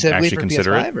actually consider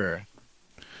PS5 it?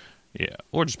 Yeah,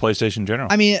 or just PlayStation in general.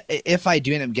 I mean, if I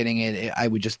do end up getting it, I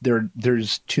would just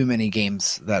there's too many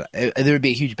games that there would be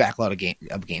a huge backlog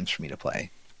of games for me to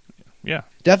play. Yeah,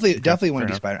 definitely want to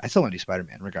do Spider. I still want to do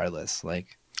Spider-Man regardless.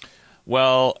 Like,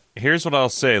 well, here's what I'll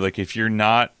say: like, if you're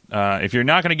not going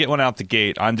to get one out the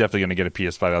gate, I'm definitely going to get a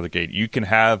PS5 out the gate. You can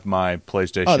have my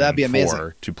PlayStation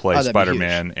 4 to play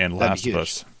Spider-Man and Last of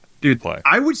Us. Dude,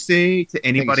 I would say to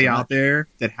anybody out there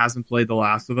that hasn't played The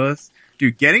Last of Us,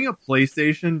 dude, getting a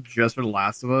PlayStation just for The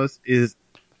Last of Us is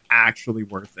actually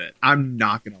worth it. I'm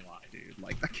not gonna lie, dude.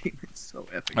 Like, that game is so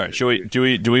epic. All right,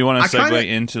 do we want to segue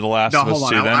into The Last of Us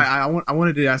 2 then? I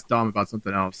wanted to ask Dom about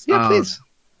something else. Yeah, please.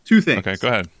 Two things. Okay, go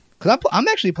ahead. Because I'm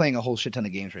actually playing a whole shit ton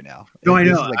of games right now. No, I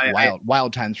know. This is like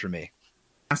wild times for me.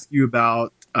 Ask you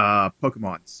about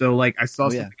Pokemon. So, like, I saw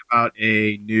something about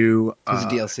a new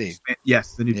DLC.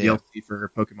 Yes, the new DLC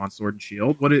for Pokemon Sword and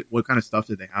Shield. What kind of stuff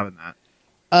did they have in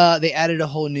that? They added a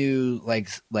whole new like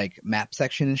map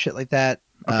section and shit like that.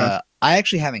 Okay. I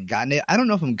actually haven't gotten it. I don't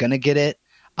know if I'm gonna get it.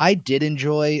 I did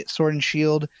enjoy Sword and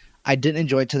Shield. I didn't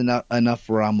enjoy it enough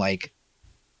where I'm like,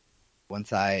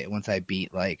 once I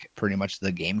beat like pretty much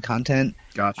the game content.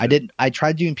 Gotcha. I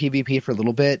tried doing PvP for a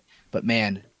little bit, but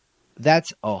man,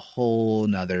 that's a whole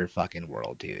nother fucking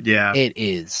world, dude. Yeah, it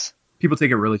is. People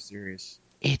take it really serious.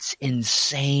 It's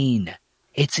insane.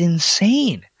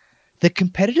 The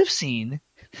competitive scene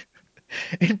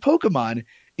in Pokemon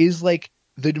is like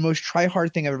the most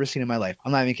try-hard thing I've ever seen in my life.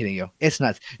 I'm not even kidding you. It's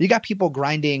nuts. You got people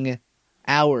grinding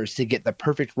hours to get the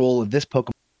perfect roll of this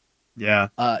Pokemon. Yeah.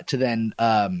 To then,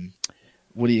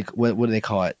 what do they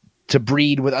call it? To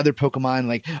breed with other Pokemon.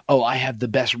 Like, oh, I have the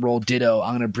best roll Ditto.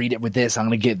 I'm going to breed it with this. I'm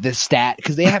going to get this stat.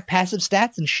 Because they have passive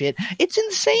stats and shit. It's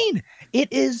insane.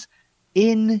 It's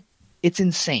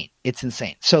insane. It's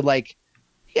insane. So, like,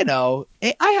 you know,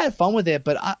 I had fun with it,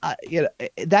 but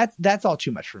that's all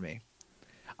too much for me.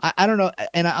 I don't know,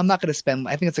 and I'm not going to spend.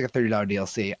 I think it's like a $30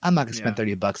 DLC. I'm not going to spend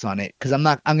 $30 on it because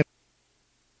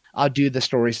I'll do the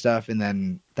story stuff, and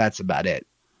then that's about it.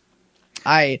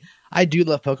 I do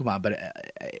love Pokemon, but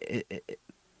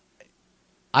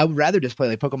I would rather just play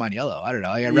like Pokemon Yellow. I don't know.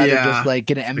 I'd rather just like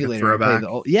get an emulator and play the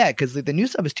old. Yeah, because the new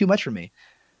stuff is too much for me.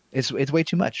 It's way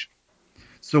too much.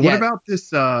 So what about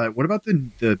this? What about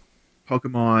the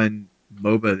Pokemon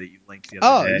MOBA that you linked the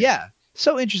other day? Oh yeah,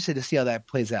 so interested to see how that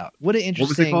plays out. What an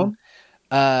interesting. What was it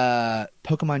called?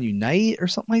 Pokemon Unite or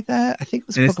something like that. I think it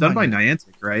was. And Pokemon it's done by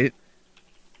Niantic, right?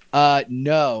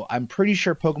 No, I'm pretty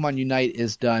sure Pokemon Unite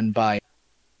is done by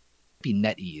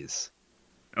NetEase.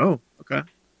 Oh, okay.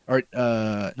 Or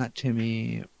not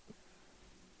Timmy.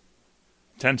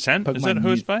 Tencent? Pokemon is that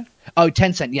who it's by? Oh,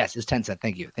 Tencent. Yes, it's Tencent.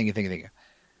 Thank you.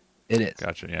 It is.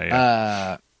 Gotcha.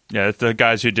 Yeah. Yeah, it's the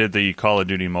guys who did the Call of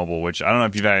Duty Mobile, which I don't know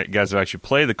if you guys have actually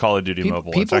played the Call of Duty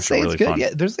Mobile. People it's actually say it's really good. fun. Yeah,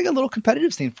 there's like a little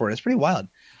competitive scene for it. It's pretty wild.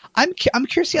 I'm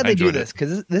curious to see how they do this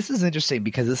because this is interesting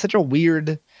because it's such a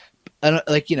weird.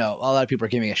 Like, you know, a lot of people are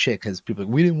giving a shit because people are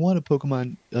like, we didn't want a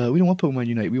Pokemon. We don't want Pokemon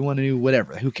Unite. We want to do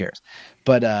whatever. Who cares?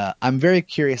 But I'm very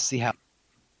curious to see how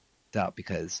it's out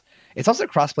because it's also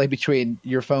crossplay between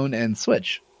your phone and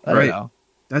Switch. I don't know.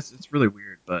 It's really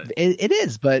weird, but it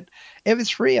is. But if it's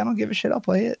free, I don't give a shit. I'll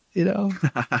play it. You know,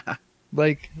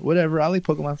 like whatever. I like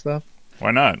Pokemon stuff.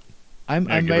 Why not? I'm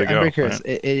very curious.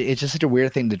 Right? It's just such a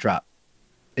weird thing to drop.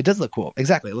 It does look cool.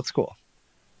 Exactly, it looks cool.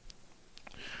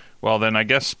 Well, then I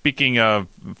guess speaking of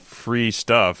free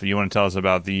stuff, you want to tell us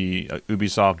about the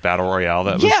Ubisoft Battle Royale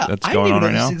that's going on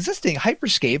right now? It's existing.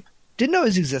 Hyperscape didn't know it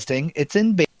was existing. It's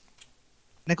in beta,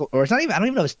 or it's not even. I don't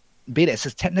even know it's beta. It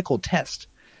says technical test.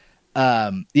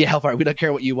 Hellfire, we don't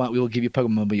care what you want. We will give you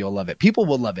Pokemon, but you'll love it. People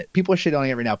will love it. People are shitting on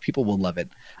it right now. People will love it.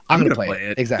 I'm going to play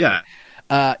it. Exactly.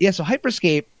 Yeah. So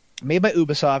Hyperscape, made by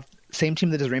Ubisoft, same team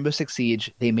that does Rainbow Six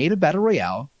Siege. They made a battle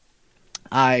royale.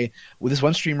 With this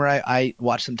one streamer I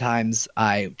watch sometimes,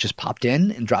 I just popped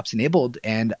in and drops enabled,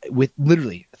 and with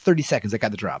literally 30 seconds, I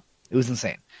got the drop. It was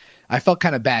insane. I felt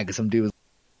kind of bad because some dude was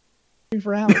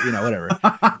for out, whatever.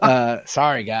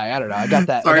 Sorry, guy. I don't know. I got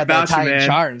that Italian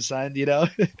charm, son.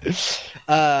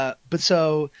 But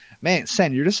so, man,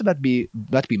 Sen, you're just about to be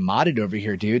modded over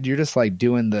here, dude. You're just like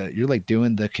doing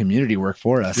the community work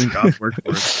for us. Doing God's work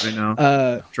for us right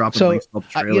now. Dropping links up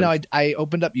trailers. I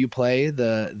opened up UPlay,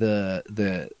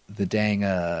 the dang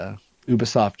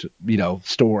Ubisoft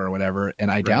store or whatever,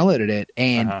 and I downloaded it,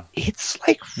 and it's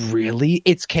like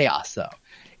it's chaos though.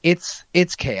 It's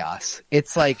chaos.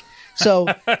 It's like. So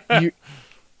you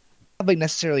have like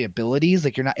necessarily abilities,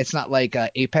 like it's not like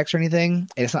Apex or anything,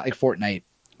 and it's not like Fortnite.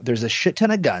 There's a shit ton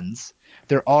of guns.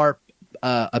 There are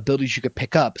abilities you could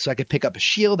pick up. So I could pick up a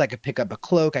shield, I could pick up a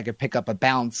cloak, I could pick up a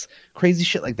bounce, crazy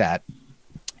shit like that.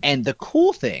 And the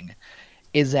cool thing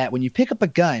is that when you pick up a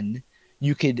gun,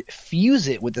 you could fuse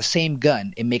it with the same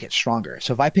gun and make it stronger.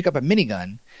 So if I pick up a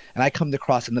minigun and I come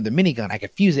across another minigun, I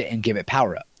could fuse it and give it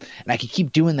power up. And I could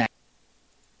keep doing that.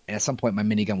 And at some point, my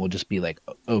minigun will just be like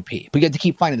OP. But you have to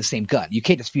keep finding the same gun. You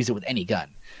can't just fuse it with any gun.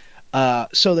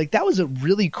 So like that was a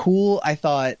really cool, I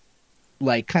thought,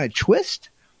 like kind of twist.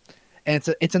 And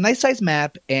it's a nice size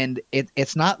map, and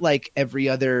it's not like every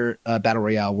other battle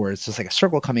royale where it's just like a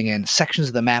circle coming in. Sections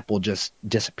of the map will just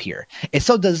disappear. It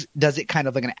still does it kind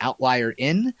of like an outlier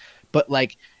in, but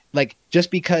like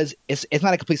just because it's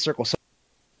not a complete circle. So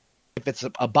if it's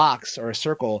a box or a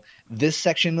circle, this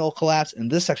section will collapse and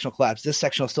this section will collapse. This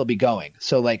section will still be going.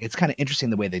 So like, it's kind of interesting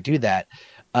the way they do that.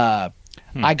 I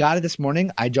got it this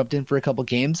morning. I jumped in for a couple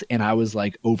games and I was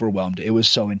like overwhelmed. It was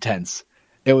so intense.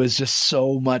 It was just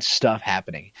so much stuff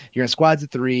happening. You're in squads of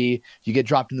 3. You get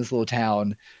dropped in this little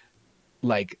town.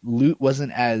 Like loot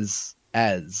wasn't as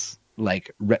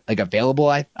like available.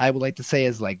 I would like to say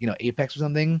as like, Apex or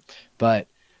something, but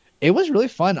it was really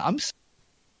fun. I'm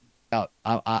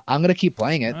going to keep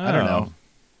playing it. I don't know.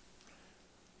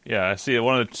 Yeah, I see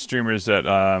one of the streamers that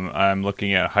I'm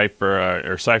looking at,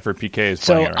 or Cypher PK is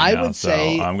playing it right now.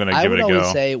 I'm going to give it a go. I would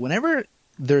always say whenever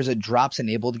there's a drops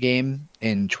enabled game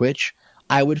in Twitch,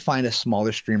 I would find a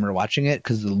smaller streamer watching it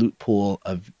because the loot pool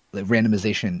of the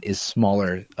randomization is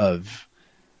smaller of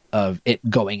it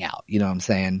going out. You know what I'm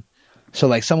saying? So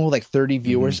like someone with like 30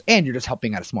 viewers, and you're just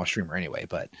helping out a small streamer anyway,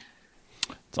 but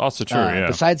it's also true. Yeah.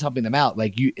 Besides helping them out,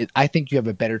 like I think you have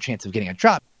a better chance of getting a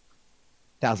drop.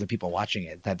 1,000 people watching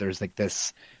it, that there's like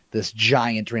this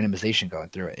giant randomization going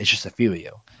through it. It's just a few of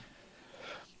you.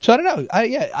 So I don't know.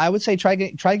 I would say try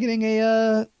getting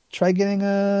a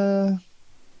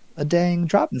dang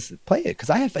drop and play it, because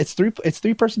it's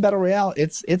 3-person battle royale.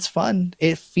 It's fun.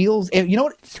 It feels you know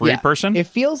what 3-person. It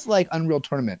feels like Unreal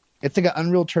Tournament. It's like an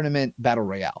Unreal Tournament battle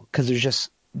royale because there's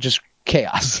just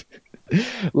chaos.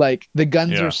 Like the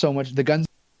guns are so much. The guns,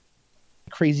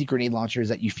 crazy grenade launchers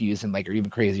that you fuse and like are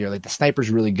even crazier. Like the sniper's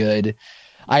really good.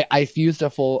 I fused a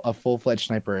full-fledged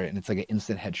sniper and it's like an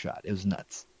instant headshot. It was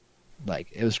nuts. Like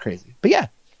it was crazy. But yeah,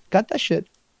 got that shit.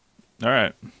 All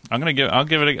right, I'll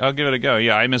give it a go.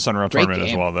 Yeah, I miss Unreal Tournament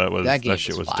as well. That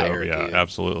shit was fire, dope. Yeah, dude.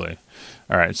 Absolutely.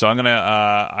 All right, so I'm gonna.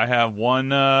 I have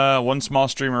one small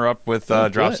streamer up with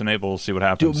drops enabled. We'll see what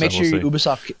happens. Make sure your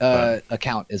Ubisoft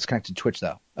account is connected to Twitch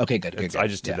though. Okay, good. I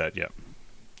just did that. Yeah.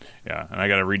 Yeah, and I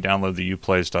got to re-download the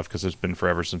Uplay stuff because it's been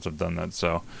forever since I've done that.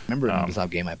 So remember an Ubisoft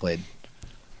game I played?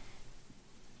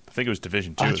 I think it was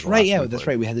Division 2. That's right. Yeah, that's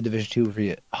right. We had the Division 2 for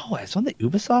you. Oh, it's on the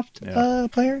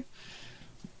Ubisoft player.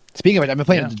 Speaking of it, I've been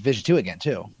playing Division 2 again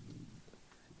too.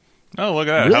 Oh, look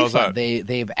at that! Really How's fun. that?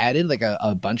 They've added like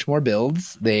a bunch more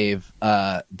builds. They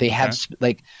have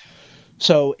like,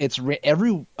 so it's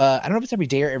every I don't know if it's every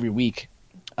day or every week,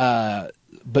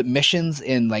 but missions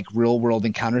in like real world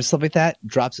encounters, stuff like that,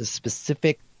 drops a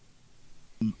specific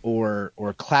or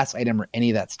class item or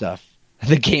any of that stuff.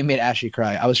 The game made Ashley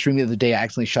cry. I was streaming the other day. I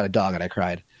accidentally shot a dog and I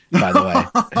cried. By the way.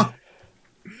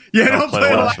 Yeah, don't play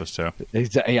The Last of Us 2.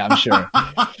 Yeah, I'm sure.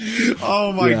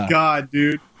 Oh my god,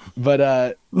 dude!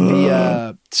 But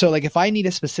so like if I need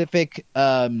a specific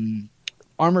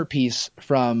armor piece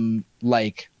from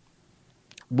like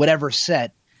whatever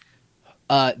set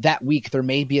that week, there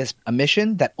may be a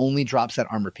mission that only drops that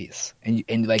armor piece,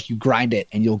 and like you grind it,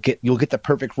 and you'll get the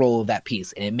perfect roll of that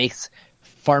piece, and it makes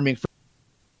farming for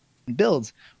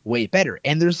builds way better.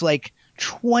 And there's like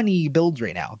 20 builds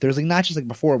right now. There's like not just like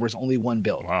before where it's only one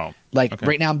build. Wow. Like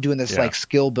right now I'm doing this like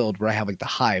skill build where I have like the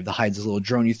hive. The hive's this little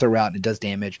drone you throw out and it does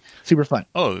damage. Super fun.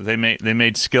 Oh, they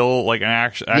made skill like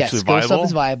actually skill viable? Stuff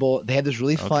is viable. They had this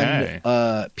really fun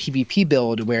PvP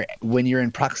build where when you're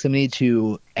in proximity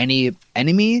to any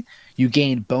enemy, you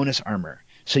gain bonus armor.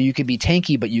 So you could be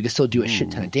tanky, but you can still do a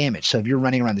shit ton of damage. So if you're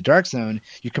running around the dark zone,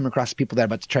 you come across people that are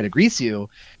about to try to grease you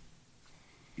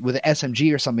with an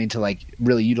SMG or something to like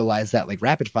really utilize that like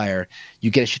rapid fire. You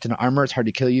get a shit ton of armor. It's hard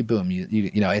to kill you. Boom. You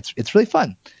know, it's really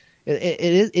fun.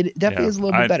 It definitely is a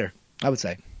little bit better, I would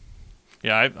say.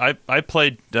 Yeah, I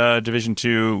played Division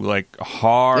 2 like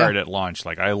hard at launch.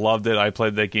 Like I loved it. I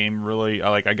played that game really.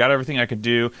 I got everything I could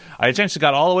do. I essentially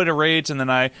got all the way to raids, and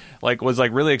then I was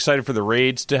really excited for the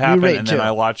raids to happen. And then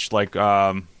I watched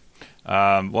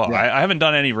I haven't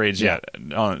done any raids yet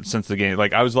since the game.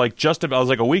 Like I was like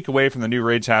a week away from the new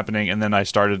raids happening, and then I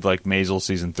started like Maisel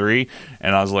season 3,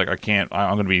 and I was like,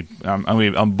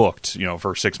 I'm booked,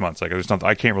 for 6 months. Like there's nothing,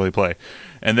 I can't really play.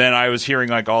 And then I was hearing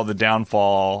like all the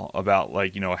downfall about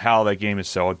like how that game is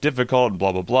so difficult and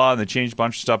blah blah blah, and they changed a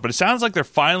bunch of stuff. But it sounds like they're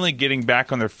finally getting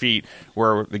back on their feet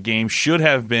where the game should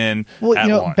have been. Well, at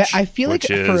launch, I feel like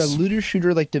for a looter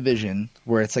shooter like Division,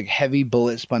 where it's like heavy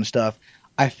bullet sponge stuff,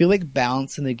 I feel like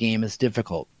balance in the game is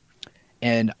difficult,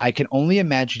 and I can only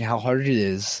imagine how hard it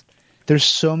is. There's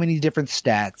so many different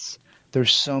stats.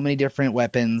 There's so many different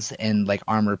weapons and like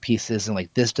armor pieces, and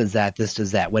like this does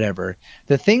that, whatever.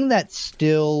 The thing that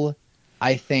still,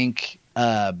 I think,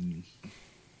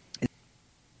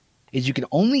 is you can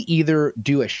only either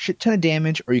do a shit ton of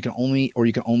damage, or you can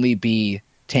only be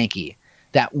tanky.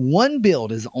 That one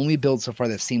build is the only build so far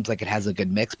that seems like it has a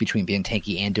good mix between being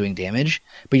tanky and doing damage.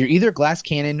 But you're either glass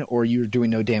cannon or you're doing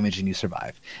no damage and you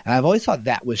survive. And I've always thought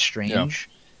that was strange.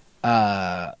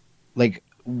 Yeah.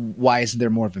 Why isn't there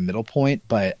more of a middle point?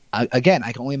 But again,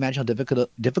 I can only imagine how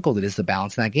difficult it is to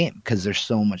balance in that game, because there's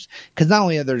so much. Because not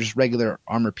only are there just regular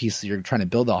armor pieces you're trying to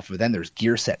build off of, then there's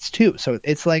gear sets too. So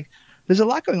it's like there's a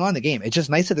lot going on in the game. It's just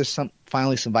nice that there's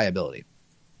finally some viability.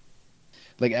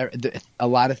 Like a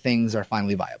lot of things are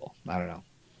finally viable. I don't know,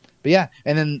 but yeah,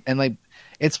 and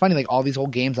it's funny, like all these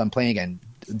old games I'm playing again,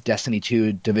 Destiny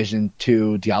 2, Division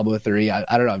 2, Diablo 3. I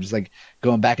don't know. I'm just like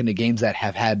going back into games that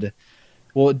have had.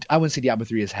 Well, I wouldn't say Diablo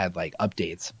 3 has had like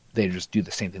updates. They just do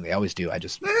the same thing they always do. It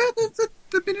does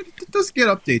get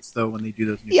updates though when they do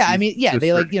those.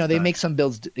 They they make some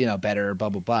builds better, blah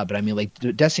blah blah. But I mean, like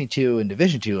Destiny 2 and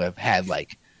Division 2 have had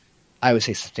like, I would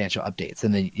say, substantial updates,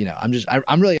 and then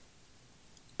I'm really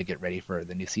to get ready for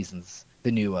the new seasons,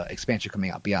 the new expansion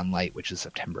coming out, Beyond Light, which is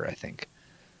September, I think.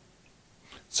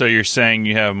 So you're saying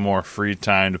you have more free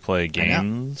time to play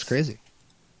games? It's crazy.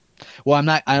 Well,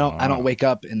 I don't wake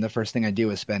up and the first thing I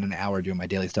do is spend an hour doing my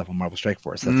daily stuff on Marvel Strike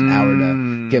Force. That's an hour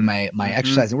to get my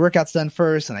exercise and workouts done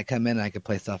first, and I come in and I can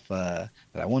play stuff that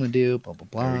I want to do. Blah blah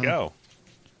blah. There we go.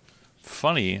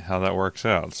 Funny how that works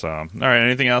out. So, all right.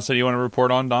 Anything else that you want to report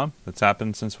on, Dom? That's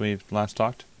happened since we last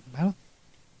talked?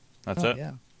 That's it.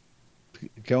 Yeah.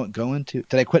 Going to.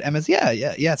 Did I quit MS?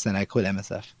 Yes. And I quit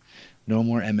MSF. No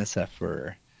more MSF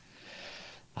for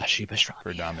Sheep Pastrami.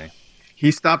 For Dami. He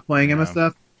stopped playing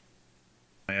MSF.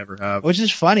 I ever have, which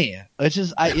is funny.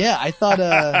 I thought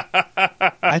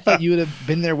I thought you would have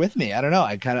been there with me. I don't know.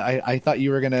 I thought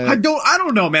you were gonna. I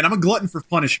don't know, man. I'm a glutton for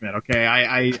punishment. Okay,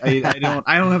 I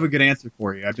don't have a good answer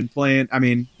for you. I've been playing. I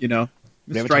mean,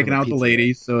 striking out the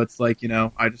ladies, so it's like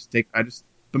I just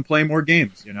been playing more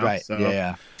games. Right? So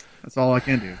yeah. That's all I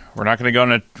can do. We're not going to go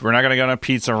on a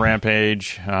pizza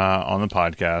rampage on the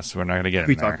podcast. We're not going to get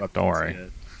in there. Don't worry.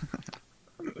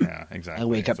 Yeah, exactly. I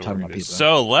wake up talking about pizza.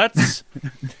 So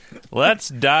let's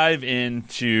dive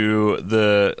into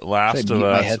the Last of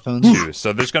Us 2.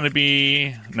 So there's going to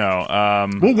be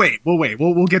We'll wait.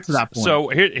 We'll get to that point. So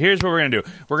here's what we're going to do.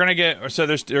 We're going to get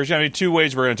there's going to be two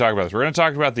ways we're going to talk about this. We're going to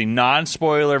talk about the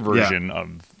non-spoiler version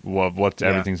of what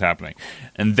everything's happening,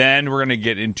 and then we're going to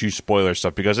get into spoiler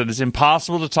stuff, because it is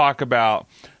impossible to talk about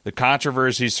the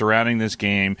controversy surrounding this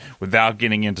game without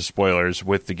getting into spoilers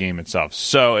with the game itself.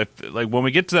 So when we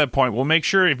get to that point, we'll make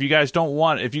sure if you guys don't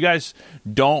want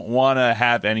to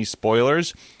have any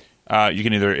spoilers, you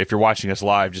can either, if you're watching us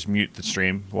live, just mute the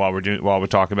stream while we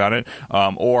talk about it,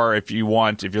 or if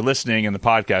you're listening in the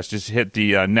podcast, just hit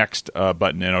the next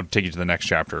button and it'll take you to the next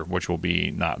chapter, which will be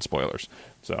not spoilers.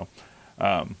 So.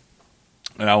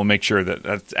 And I will make sure that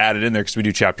that's added in there, because we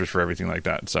do chapters for everything like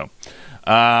that. So,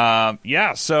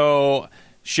 So,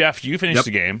 Chef, you finished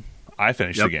the game. I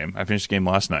finished the game. I finished the game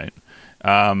last night.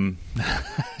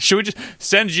 Should we just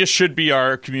Sen just should be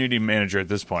our community manager at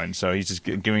this point? So he's just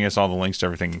giving us all the links to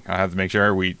everything. I have to make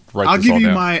sure we write. I'll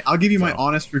give you my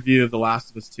honest review of The Last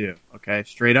of Us 2. Okay,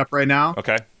 straight up right now.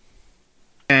 Okay.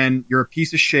 And you're a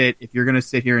piece of shit if you're going to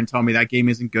sit here and tell me that game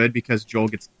isn't good because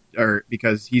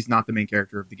because he's not the main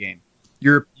character of the game.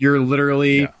 You're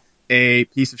literally a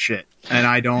piece of shit, and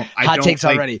I don't. Hot takes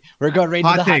already. We're going right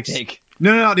into the hot take.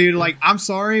 No, dude. Like, I'm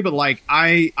sorry, but like,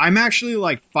 I'm actually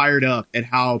like fired up at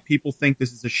how people think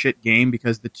this is a shit game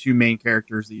because the two main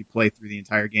characters that you play through the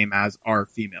entire game as are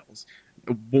females.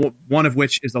 One of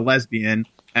which is a lesbian,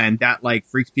 and that like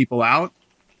freaks people out.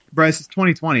 Bryce, it's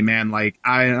 2020, man. Like,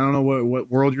 I don't know what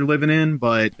world you're living in,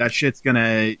 but that shit's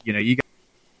gonna, you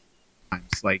got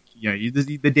like,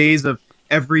 the days of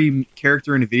every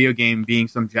character in a video game being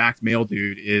some jacked male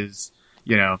dude is,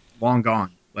 long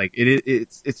gone. Like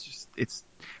it's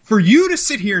for you to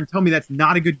sit here and tell me that's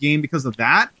not a good game because of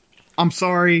that. I'm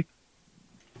sorry.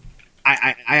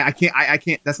 I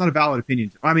can't. That's not a valid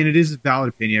opinion. I mean, it is a valid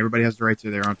opinion. Everybody has the right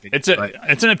to their own opinion. It's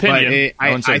an opinion.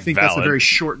 I think valid. That's a very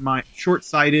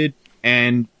short-sighted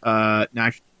and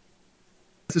it's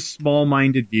a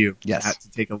small-minded view. Yes.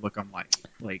 To take a look on life.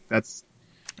 Like that's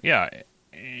and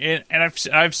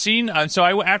I've seen.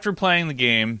 So after playing the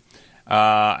game. And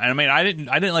I mean, I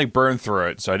didn't like burn through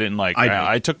it, so I didn't like.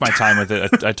 I took my time with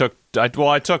it. I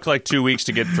took like 2 weeks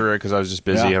to get through it because I was just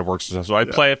busy at work and stuff. So I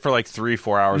play it for like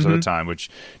 3-4 hours at a time, which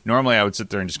normally I would sit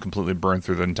there and just completely burn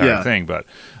through the entire thing. But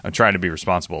I'm trying to be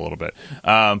responsible a little bit.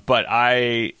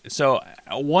 So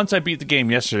once I beat the game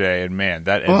yesterday, and man,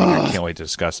 that ending, I can't wait to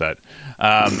discuss that.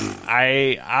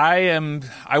 I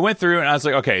went through and I was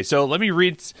like, okay, so let me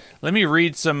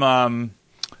read some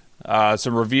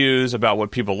reviews about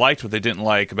what people liked, what they didn't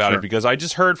like about it, because I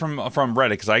just heard from Reddit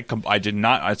because I did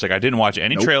not. It's like I didn't watch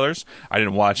any trailers, I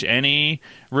didn't watch any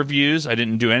reviews, I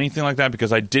didn't do anything like that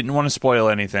because I didn't want to spoil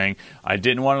anything. I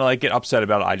didn't want to like get upset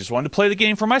about it. I just wanted to play the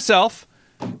game for myself,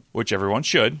 which everyone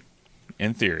should,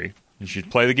 in theory. You should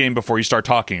play the game before you start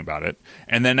talking about it,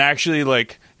 and then actually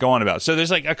like go on about it. So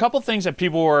there's like a couple things that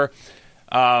people were.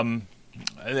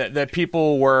 That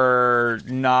people were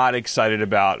not excited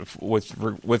about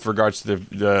with regards to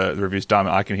the reviews. Dom,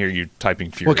 I can hear you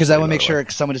typing furiously. Well, because I want to make sure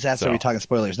someone just asked, are we talking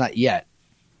spoilers? Not yet.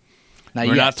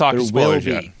 We're not talking spoilers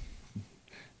yet.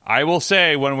 I will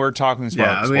say when we're talking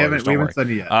spoilers. Yeah, we haven't said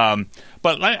it yet.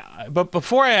 But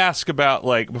before I ask about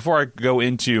before I go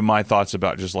into my thoughts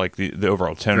about just like the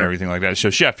overall tone and everything like that. So,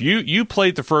 Chef, you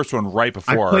played the first one right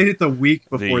before. I played it the week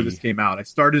before this came out. I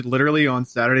started literally on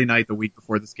Saturday night the week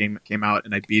before this game came out,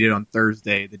 and I beat it on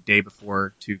Thursday the day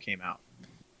before 2 came out.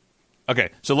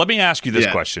 Okay, so let me ask you this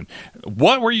question: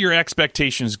 what were your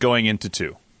expectations going into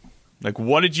 2? Like,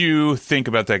 what did you think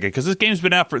about that game? Because this game's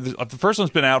been out the first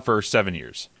one's been out for 7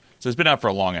 years, so it's been out for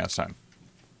a long ass time.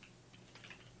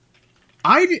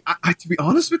 I to be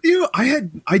honest with you, I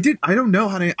don't know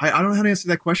how to answer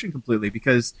that question completely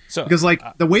because like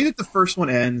the way that the first one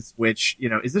ends, which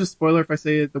is it a spoiler if I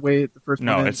say it the way the first one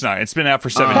ends? No, it's not. It's been out for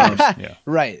 7 years. Yeah,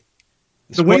 right.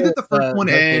 The way that the first one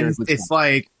ends, it's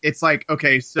like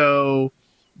okay, so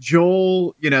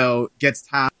Joel, gets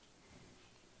tasked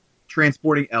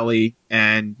transporting Ellie,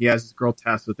 and he has this girl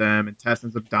Tess with them, and Tess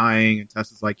ends up dying, and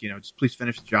Tess is like, just please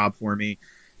finish the job for me.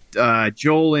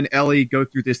 Joel and Ellie go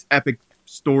through this epic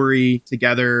story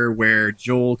together where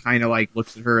Joel kind of like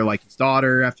looks at her like his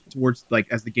daughter as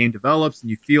the game develops, and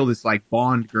you feel this like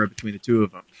bond grow between the two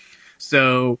of them.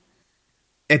 So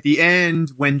at the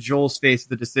end, when Joel's faced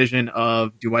the decision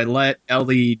of, do I let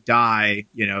Ellie die,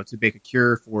 to make a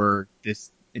cure for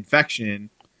this infection,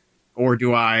 or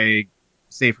do I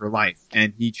save her life?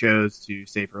 And he chose to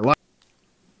save her life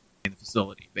in the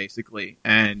facility, basically,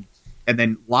 and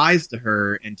then lies to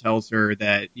her and tells her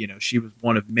that she was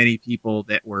one of many people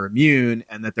that were immune,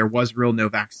 and that there was no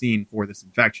vaccine for this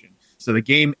infection. So the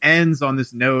game ends on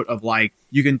this note of like,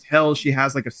 you can tell she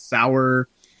has like a sour,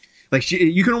 like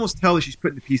you can almost tell that she's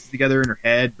putting the pieces together in her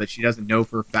head, but she doesn't know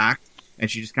for a fact,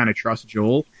 and she just kind of trusts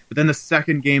Joel. But then the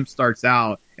second game starts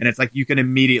out, and it's like you can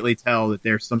immediately tell that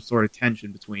there's some sort of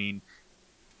tension between.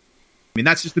 I mean,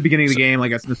 that's just the beginning of the game.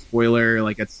 Like, that's no spoiler.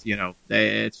 Like, it's,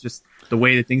 it's just the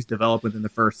way that things develop within the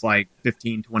first,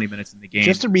 15, 20 minutes in the game.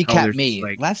 Just to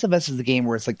recap Last of Us is the game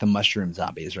where it's like the mushroom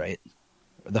zombies, right?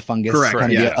 The fungus, correct?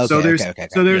 Kind of yeah. Okay,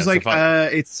 so there's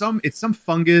it's some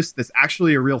fungus that's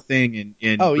actually a real thing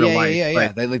in real life.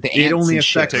 Yeah. Like the ants it only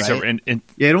affects shit, right?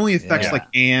 it only affects like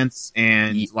ants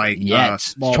and like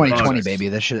small 2020 bugs. Baby.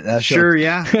 That shit. Sure,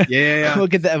 yeah.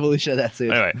 Look at the evolution of that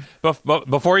too. Anyway,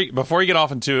 before you get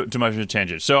off into too much of a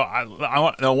tangent, so I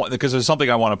want because there's something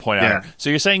I want to point out. So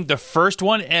you're saying the first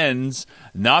one ends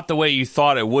not the way you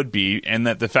thought it would be, and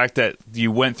that the fact that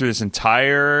you went through this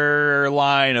entire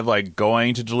line of like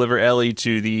going to deliver Ellie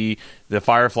to the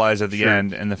Fireflies at the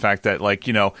end, and the fact that like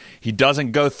he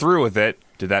doesn't go through with it,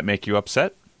 did that make you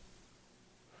upset?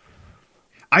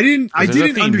 I didn't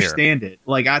understand it.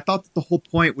 Like I thought that the whole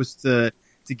point was to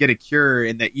get a cure,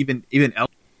 and that even Ellie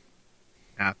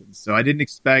happens. So I didn't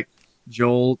expect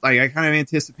Joel. Like I kind of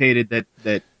anticipated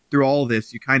that through all of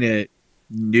this, you kind of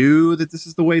knew that this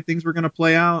is the way things were going to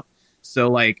play out. So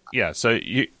like so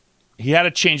he had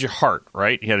a change of heart,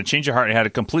 right? He had a change of heart.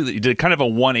 He did kind of a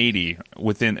 180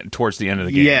 towards the end of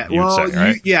the game.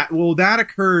 Yeah, well, that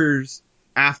occurs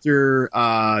after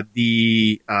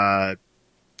the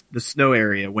snow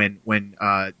area when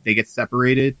they get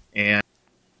separated and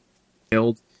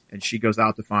killed, and she goes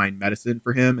out to find medicine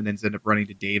for him, and then ends up running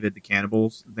to David, the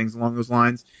cannibals, and things along those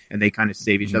lines, and they kind of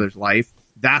save each other's life.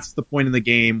 That's the point in the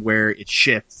game where it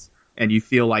shifts, and you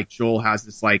feel like Joel has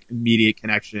this like immediate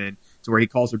connection to where he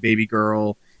calls her baby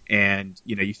girl, and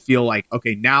you feel like,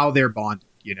 okay, now they're bonded.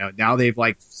 Now they've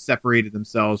like separated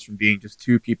themselves from being just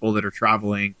two people that are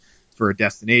traveling for a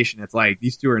destination. It's like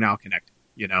these two are now connected.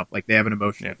 Like they have an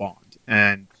emotional bond,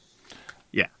 and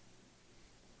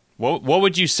What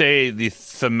would you say the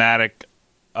thematic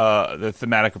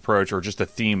approach, or just the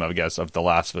theme, I guess, of The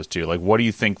Last of Us 2? Like, what do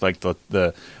you think? Like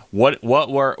what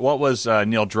was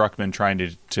Neil Druckmann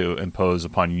trying to impose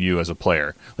upon you as a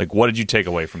player? Like, what did you take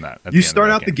away from that? You start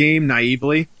out the game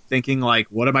naively, thinking like,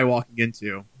 what am I walking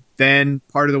into? Then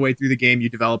part of the way through the game, you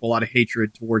develop a lot of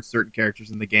hatred towards certain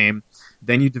characters in the game.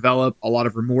 Then you develop a lot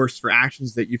of remorse for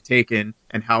actions that you've taken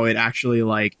and how it actually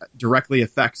like directly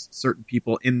affects certain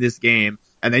people in this game.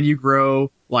 And then you grow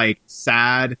like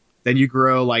sad. Then you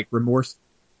grow like remorse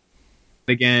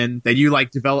again. Then you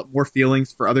like develop more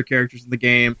feelings for other characters in the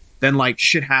game. Then like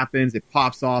shit happens, it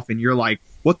pops off, and you're like,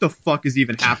 what the fuck is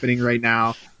even happening right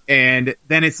now? And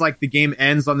then it's like the game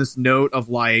ends on this note of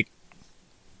like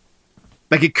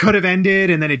it could have ended,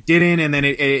 and then it didn't, and then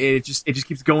it just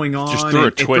keeps going on. Just threw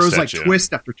a twist, it throws like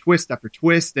twist after twist after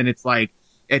twist, and it's like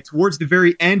towards the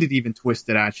very end it even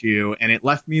twisted at you, and it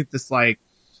left me with this like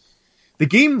the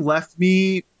game left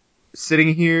me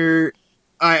sitting here.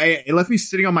 It left me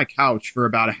sitting on my couch for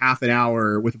about a half an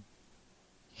hour with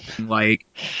like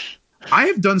I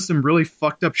have done some really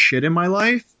fucked up shit in my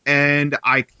life, and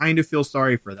I kind of feel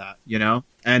sorry for that,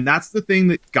 And that's the thing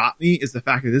that got me, is the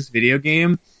fact that this video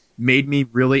game made me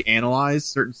really analyze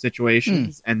certain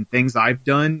situations and things I've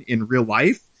done in real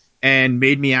life, and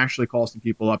made me actually call some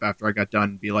people up after I got done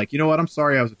and be like, you know what, I'm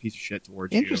sorry I was a piece of shit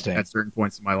towards you at certain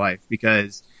points in my life,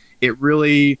 because it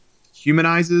really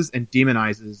humanizes and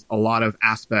demonizes a lot of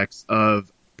aspects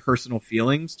of personal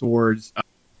feelings towards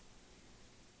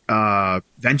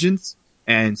vengeance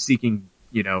and seeking,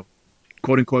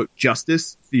 quote unquote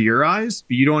justice through your eyes,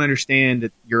 but you don't understand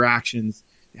that your actions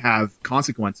have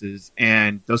consequences,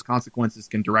 and those consequences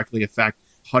can directly affect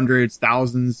hundreds,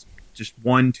 thousands, just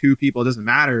 1-2 people. It doesn't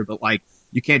matter, but like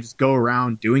you can't just go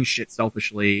around doing shit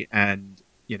selfishly, and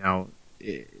I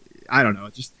don't know.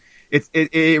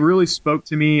 It really spoke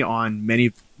to me on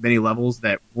many levels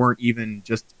that weren't even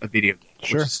just a video game.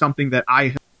 Sure. Which is something that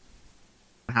I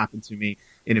happened to me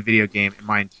in a video game in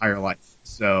my entire life.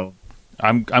 So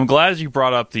I'm glad you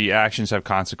brought up the actions have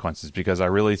consequences, because I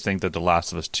really think that The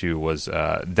Last of Us 2 was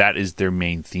that is their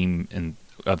main theme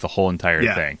of the whole entire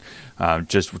thing.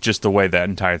 Just the way that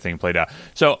entire thing played out.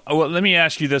 So let me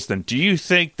ask you this then: do you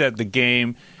think that the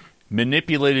game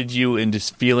manipulated you into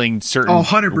feeling certain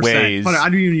 100%. ways? I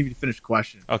didn't even need to finish the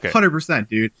question. Okay, 100%,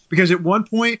 dude. Because at one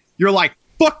point you're like,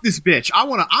 "Fuck this bitch!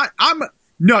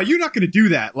 No, you're not going to do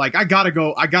that. Like, I gotta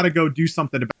go do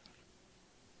something about."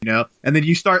 And then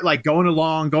you start like going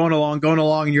along,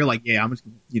 and you're like, yeah, I'm just,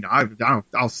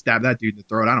 I'll stab that dude in the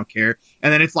throat. I don't care.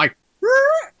 And then it's like,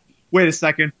 wait a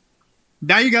second.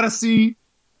 Now you got to see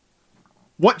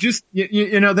what just, then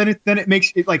it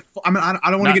makes it like, I mean,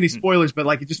 I don't want to get any spoilers, but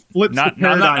like it just flips the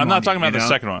paradigm. I'm not talking about the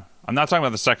second one. I'm not talking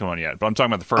about the second one yet, but I'm talking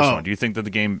about the first one. Do you think that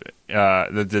the game,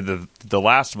 the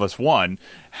Last of Us 1,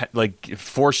 like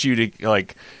forced you to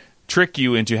like trick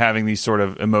you into having these sort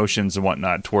of emotions and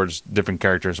whatnot towards different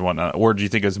characters and whatnot, or do you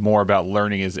think it's more about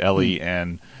learning as Ellie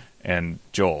and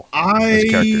Joel as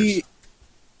characters?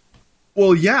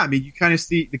 Well, yeah, I mean, you kind of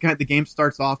see the game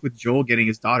starts off with Joel getting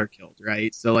his daughter killed,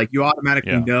 right? So like you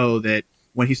automatically know that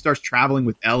when he starts traveling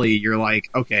with Ellie, you're like,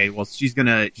 okay, well she's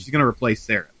gonna replace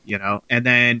Sarah, you know, and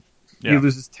then he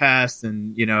loses Tess,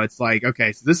 and you know it's like,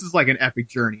 okay, so this is like an epic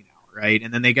journey now, right?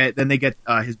 And then they get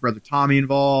his brother Tommy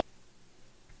involved.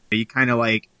 You kind of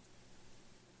like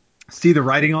see the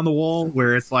writing on the wall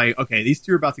where it's like, okay, these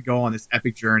two are about to go on this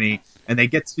epic journey, and they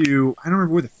get to, I don't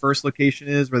remember where the first location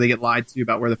is where they get lied to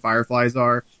about where the Fireflies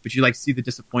are, but you like see the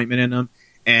disappointment in them,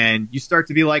 and you start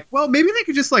to be like, well, maybe they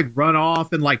could just like run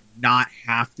off and like not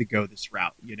have to go this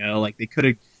route, you know, like they could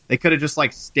have just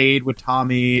like stayed with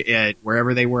Tommy at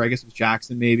wherever they were, I guess it was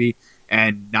Jackson maybe,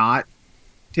 and not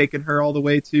taken her all the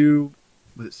way to,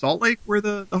 was it Salt Lake where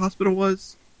the hospital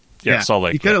was? Yeah, Salt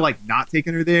Lake. He could have like not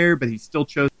taken her there, but he still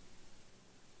chose.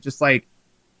 Just like,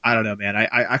 I don't know, man.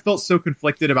 I felt so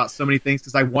conflicted about so many things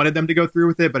because I wanted them to go through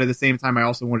with it, but at the same time, I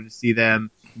also wanted to see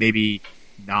them maybe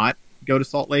not go to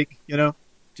Salt Lake, you know?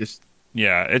 Just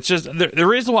yeah, it's just the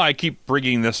reason why I keep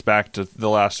bringing this back to The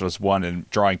Last of Us 1 and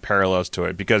drawing parallels to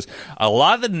it, because a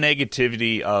lot of the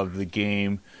negativity of the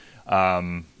game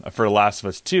for The Last of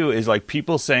Us 2 is like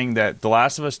people saying that The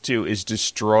Last of Us 2 is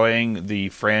destroying the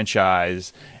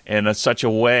franchise in such a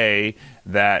way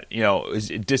that, you know, is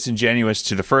disingenuous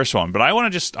to the first one. But I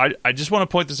just want to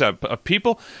point this out.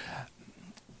 People,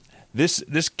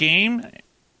 this game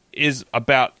is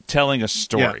about telling a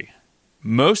story. Yeah.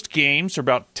 Most games are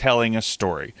about telling a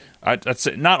story. I'd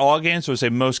say not all games, but I would say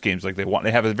most games. Like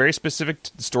they have a very specific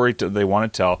story they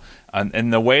want to tell,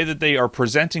 and the way that they are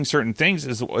presenting certain things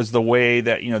is the way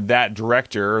that, you know, that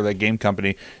director or that game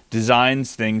company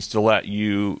designs things to let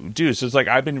you do. So it's like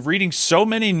I've been reading so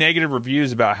many negative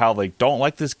reviews about how they don't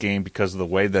like this game because of the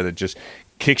way that it just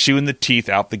kicks you in the teeth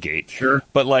out the gate. Sure,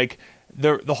 but like.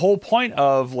 The whole point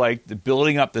of like the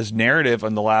building up this narrative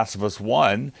on The Last of Us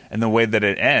 1 and the way that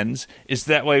it ends is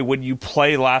that way when you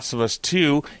play Last of Us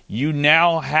 2, you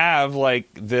now have like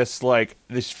this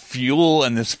fuel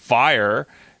and this fire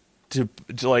to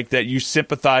like that you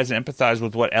sympathize and empathize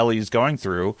with what Ellie is going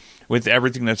through with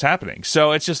everything that's happening.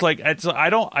 So it's just like I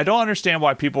don't understand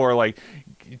why people are like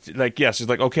yes, it's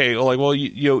like okay, like well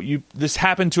you this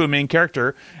happened to a main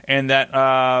character and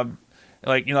that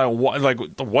like, you know,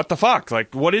 what the fuck?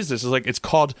 Like, what is this? It's like, it's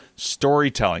called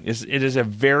storytelling. It is a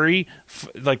very,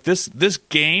 like, this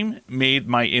game made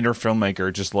my inner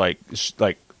filmmaker just like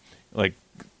I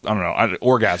don't know,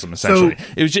 orgasm, essentially.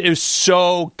 So, it was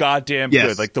so goddamn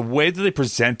good. Like, the way that they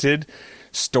presented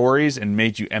stories and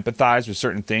made you empathize with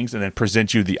certain things and then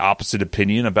present you the opposite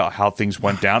opinion about how things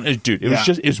went down. Dude, it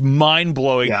was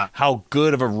mind-blowing how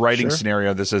good of a writing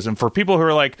scenario this is. And for people who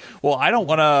are like, well, I don't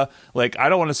want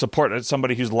to support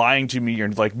somebody who's lying to me or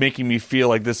like making me feel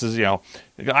like this is, you know,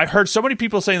 I've heard so many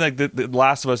people saying like the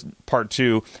Last of Us Part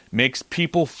 2 makes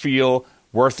people feel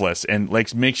worthless and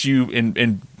like makes you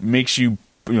you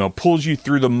know, pulls you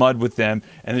through the mud with them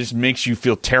and it just makes you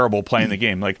feel terrible playing the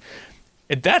game. Like,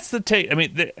 if that's the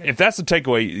if that's the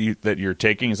takeaway that you're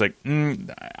taking, is like,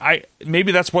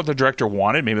 maybe that's what the director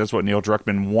wanted. Maybe that's what Neil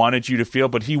Druckmann wanted you to feel,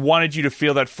 but he wanted you to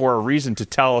feel that for a reason to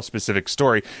tell a specific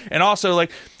story. And also,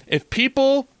 like, if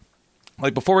people,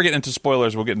 like, before we get into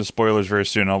spoilers, we'll get into spoilers very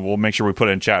soon. We'll make sure we put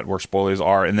it in chat where spoilers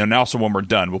are, and then also when we're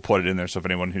done, we'll put it in there. So if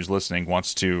anyone who's listening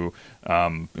wants to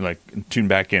tune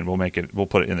back in, we'll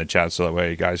put it in the chat so that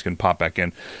way you guys can pop back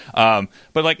in. But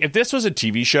like, if this was a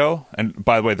TV show, and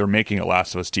by the way, they're making a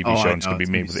Last of Us TV show, and it's going to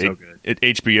be made with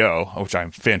HBO, which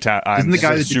I'm fantastic. Isn't the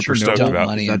guy that super stoked about?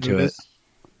 Money into it.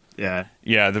 Yeah.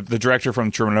 The director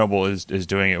from Chernobyl is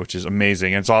doing it, which is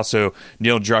amazing. And it's also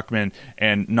Neil Druckmann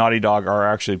and Naughty Dog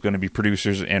are actually going to be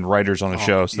producers and writers on the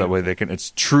show, so that way they can.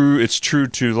 It's true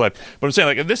to life. But I'm saying,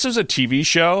 like, if this is a TV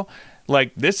show,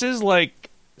 like, this is like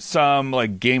some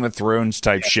like Game of Thrones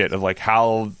type shit of like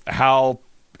how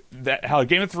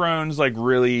Game of Thrones like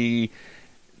really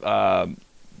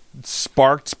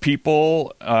sparked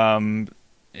people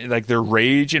like their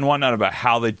rage and whatnot about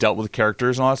how they dealt with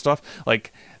characters and all that stuff.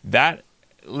 Like that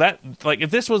like if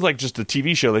this was like just a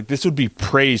TV show, like this would be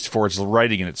praised for its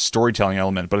writing and its storytelling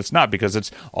element, but it's not, because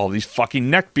it's all these fucking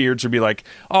neckbeards would be like,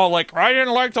 oh, like, I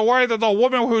didn't like the way that the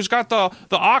woman who's got the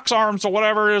ox arms or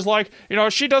whatever is like, you know,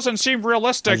 she doesn't seem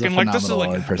realistic, and like this is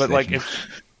like, but like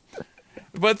if,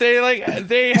 but they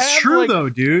have, it's true like, though,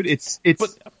 dude. It's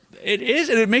but it is,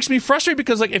 and it makes me frustrated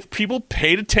because like if people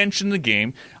paid attention to the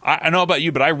game, I know about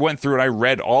you, but I went through and I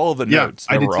read all of the notes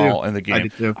that were all in the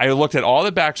game. I looked at all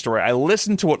the backstory. I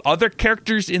listened to what other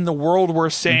characters in the world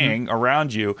were saying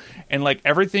around you, and like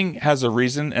everything has a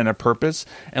reason and a purpose.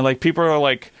 And like people are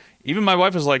like, even my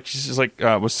wife was like,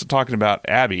 was talking about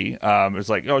Abby. It's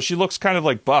like, oh, she looks kind of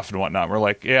like buff and whatnot. We're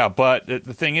like, yeah, but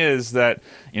the thing is that,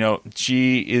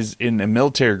 she is in a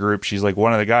military group. She's like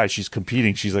one of the guys. She's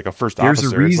competing. She's like a first officer.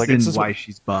 There's a reason why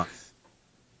she's buff.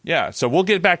 Yeah, so we'll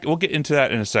get into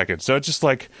that in a second. So it's just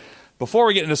like, before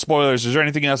we get into spoilers, is there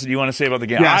anything else that you want to say about the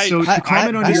game? Yeah, so the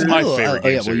comment on this is my favorite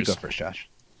game well, series. You go first, Josh.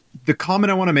 The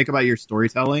comment I want to make about your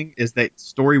storytelling is that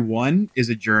story 1 is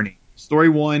a journey. Story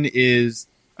 1 is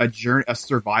a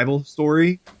survival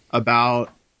story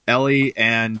about Ellie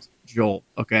and Joel.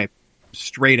 Okay,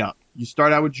 straight up. You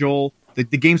start out with Joel. The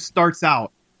game starts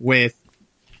out with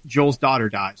Joel's daughter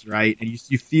dies, right? And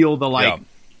you feel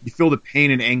you feel the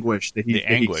pain and anguish that he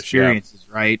experiences,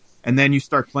 right? And then you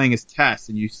start playing as Tess,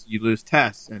 and you lose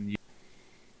Tess, and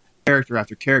character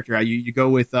after character. You go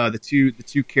with the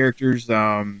two characters,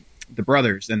 the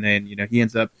brothers, and then he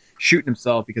ends up shooting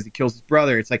himself because he kills his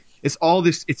brother. It's like it's all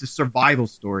this. It's a survival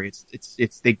story.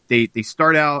 They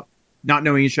start out not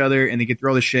knowing each other, and they get through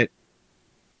all this shit.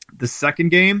 The second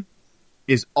game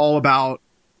is all about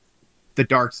the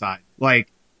dark side.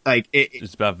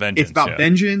 It's about vengeance. It's about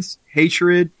vengeance,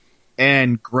 hatred,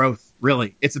 and growth.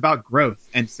 Really, it's about growth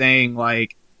and saying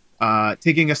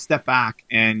taking a step back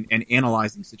and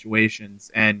analyzing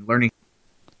situations and learning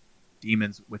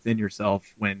demons within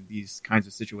yourself when these kinds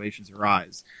of situations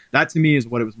arise. That to me is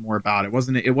what it was more about.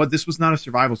 This was not a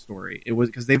survival story. It was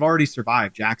because they've already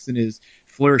survived. Jackson is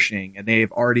flourishing and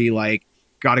they've already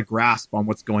got a grasp on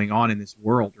what's going on in this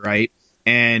world, right?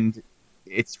 And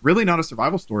it's really not a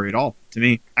survival story at all to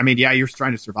me. I mean, yeah, you're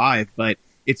trying to survive, but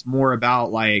it's more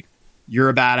about you're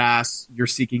a badass, you're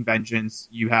seeking vengeance,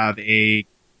 you have a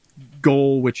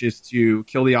goal which is to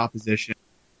kill the opposition.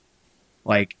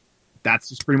 That's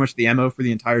just pretty much the MO for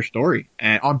the entire story,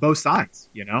 and on both sides,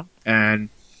 and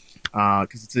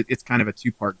because it's kind of a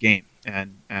 2-part game,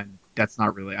 and that's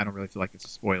not really, I don't really feel like it's a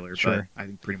spoiler, sure. But I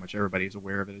think pretty much everybody is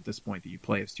aware of it at this point that you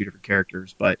play as 2 different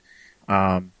characters, but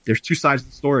there's 2 sides of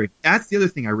the story. That's the other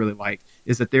thing I really like,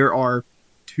 is that there are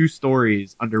 2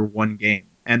 stories under one game,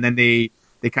 and then they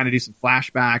kind of do some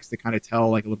flashbacks. They kind of tell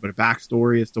a little bit of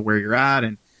backstory as to where you're at,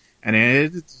 and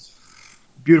it's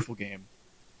a beautiful game.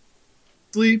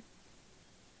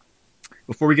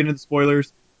 Before we get into the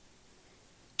spoilers,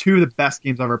 2 of the best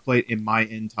games I've ever played in my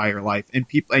entire life, and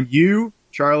you,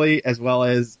 Charlie, as well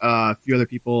as a few other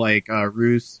people like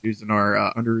Roos, who's in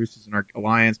our Roos, who's in our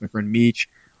alliance, my friend Meech.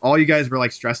 All you guys were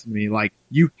stressing to me,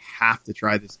 you have to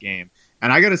try this game.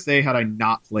 And I gotta say, had I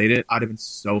not played it, I'd have been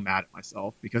so mad at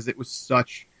myself because it was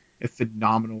such a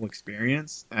phenomenal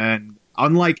experience, and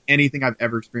unlike anything I've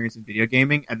ever experienced in video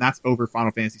gaming, and that's over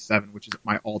Final Fantasy VII, which is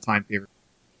my all-time favorite.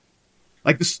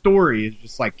 The story is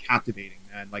just captivating,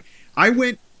 man. I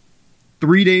went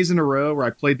 3 days in a row where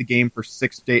I played the game for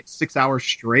 6 hours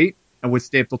straight and would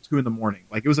stay up till 2 a.m.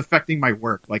 It was affecting my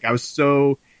work. I was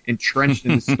so entrenched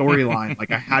in the storyline.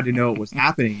 I had to know what was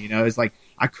happening. It's I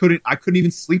couldn't even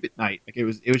sleep at night. It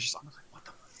was just, I was what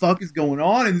the fuck is going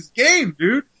on in this game,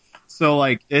 dude? So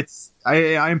it's,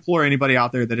 I implore anybody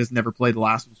out there that has never played The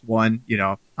Last of Us 1,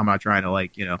 I'm not trying to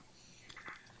make you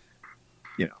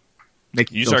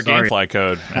use our GameFly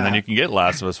code, and then you can get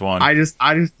Last of Us 1. I just,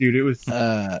 dude, it was,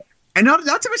 and not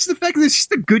to mention the fact that it's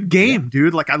just a good game,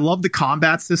 dude. I love the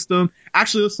combat system.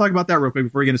 Actually, let's talk about that real quick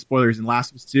before we get into spoilers. In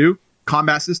Last of Us 2,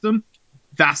 combat system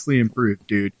vastly improved,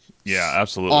 dude. Yeah,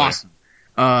 absolutely. Awesome.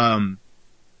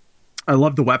 I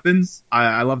love the weapons.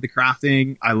 I love the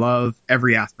crafting. I love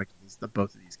every aspect of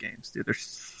both of these games, dude. They're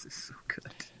so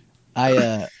good.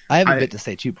 I have a bit to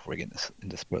say too before we get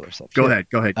into spoilers. Go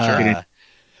ahead.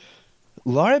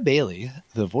 Laura Bailey,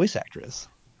 the voice actress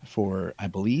for, I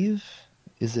believe,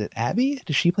 is it Abby?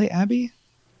 Does she play Abby?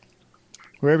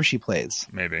 Wherever she plays.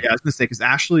 Maybe. Yeah, I was going to say, because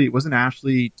wasn't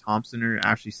Ashley Thompson or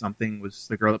Ashley something was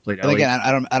the girl that played Ellie? Again,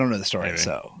 I don't know the story,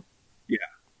 so. Yeah.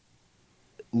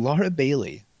 Laura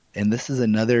Bailey, and this is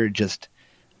another just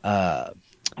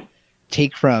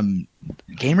take from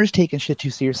gamers taking shit too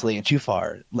seriously and too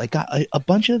far. Got a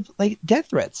bunch of death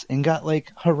threats and got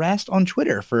harassed on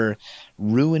Twitter for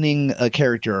ruining a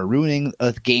character or ruining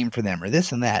a game for them or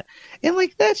this and that. And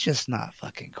that's just not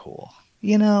fucking cool,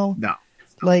 No.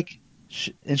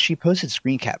 And she posted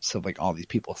screen caps of all these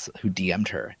people who DM'd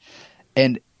her,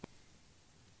 and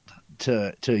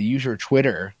to use your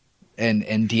Twitter and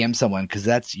DM someone, because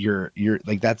that's you're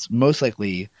that's most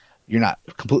likely you're not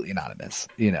completely anonymous,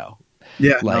 Yeah.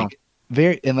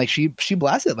 Very, and she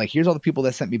blasted here's all the people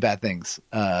that sent me bad things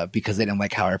because they didn't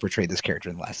like how I portrayed this character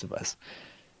in The Last of Us.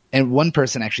 And one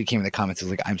person actually came in the comments and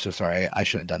was I'm so sorry, I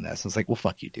shouldn't have done this. I was well,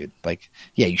 fuck you, dude.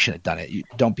 Yeah, you shouldn't have done it. You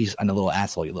don't be a little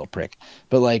asshole, you little prick.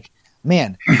 But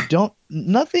Man,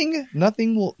 nothing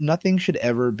should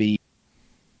ever be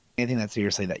anything that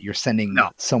seriously that you're sending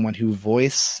someone who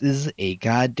voices a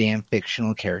goddamn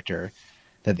fictional character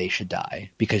that they should die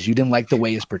because you didn't like the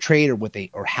way it's portrayed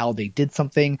or how they did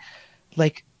something.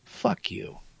 Like, fuck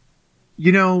you.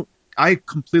 You know, I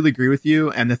completely agree with you.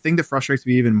 And the thing that frustrates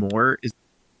me even more is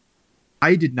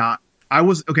again, not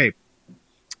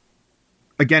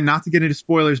to get into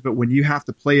spoilers, but when you have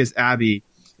to play as Abby,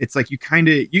 it's like you kind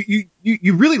of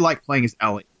you really like playing as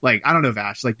Ellie. Like, I don't know,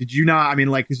 Vash. Like, did you not? I mean,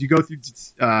 like, because you go through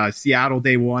Seattle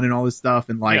day one and all this stuff,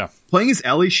 and like playing as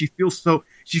Ellie, she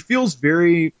feels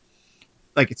very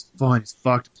like it's fun as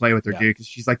fuck to play with her, dude. Because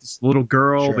she's like this little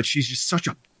girl, but she's just such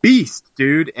a beast,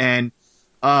 dude. And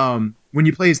when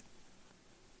you play as,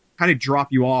 kind of drop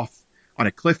you off on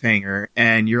a cliffhanger,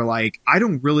 and you're like, I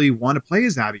don't really want to play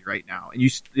as Abby right now, and you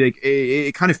like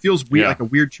it kind of feels weird, like a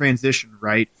weird transition,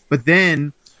 right? But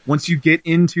then once you get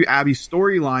into Abby's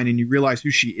storyline and you realize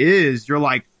who she is, you're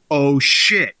like, oh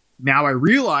shit, now I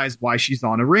realize why she's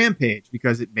on a rampage,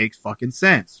 because it makes fucking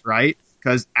sense, right?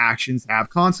 Because actions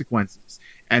have consequences,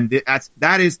 and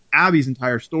that is Abby's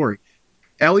entire story.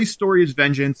 Ellie's story is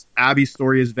vengeance, Abby's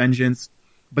story is vengeance,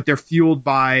 but they're fueled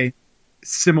by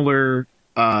similar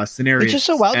scenarios. It's just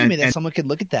so wild to me that someone could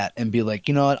look at that and be like,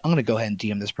 you know what, I'm going to go ahead and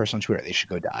DM this person on Twitter. They should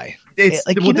go die. That's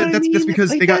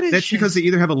because because they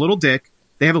either have a little dick,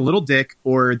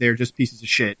 or they're just pieces of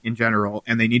shit in general,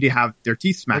 and they need to have their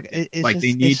teeth smacked.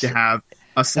 They need to have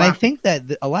a slap. And I think that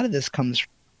a lot of this comes,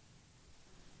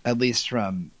 at least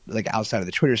from like outside of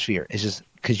the Twitter sphere, is just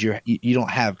because you don't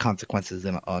have consequences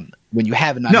on when you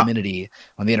have anonymity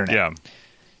on the internet. Yeah,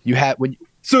 you have when.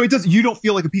 So it does. You don't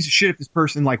feel like a piece of shit if this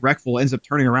person like Wreckful ends up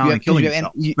turning around and killing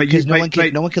himself. Because no one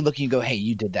can look at you and go, "Hey,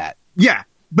 you did that." Yeah,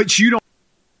 but you don't.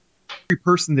 Every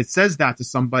person that says that to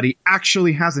somebody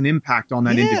actually has an impact on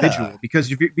that individual because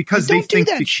they think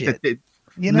that shit.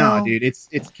 No, dude, it's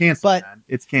canceled. Man.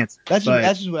 It's canceled. That's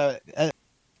just an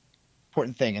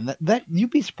important thing, and that you'd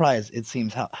be surprised. It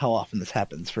seems how often this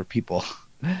happens for people.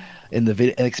 In the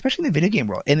video, especially in the video game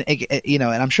world, and and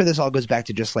I'm sure this all goes back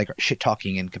to just like shit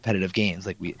talking in competitive games.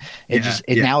 Like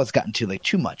now it's gotten to like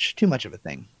too much of a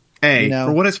thing. Hey,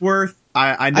 for what it's worth,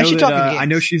 I know that I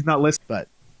know she's not listening, but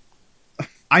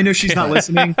I know she's not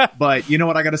listening. But you know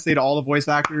what I got to say to all the voice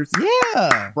actors?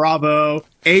 Yeah, bravo,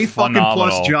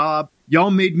 fucking+ job. Y'all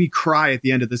made me cry at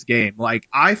the end of this game. Like,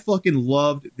 I fucking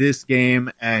loved this game,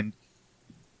 and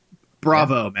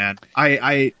bravo, man.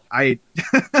 I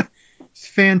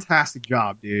fantastic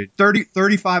job, dude.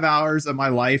 35 hours of my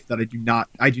life that I do not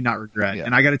regret.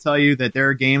 And I got to tell you that there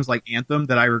are games like Anthem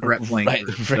that I regret playing.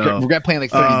 Regret playing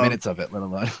like 30 minutes of it, let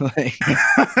alone like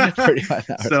 35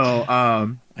 hours. So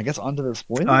I guess onto the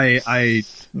spoilers. I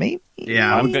maybe.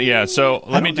 Yeah. So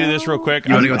let me do this real quick.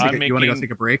 You want to go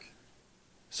take a break?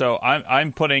 So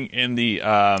I'm putting in the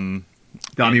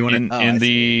Dom, you want in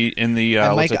the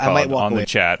what's it called on the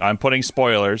chat? I'm putting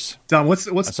spoilers. Dom, what's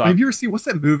have you ever seen what's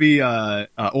that movie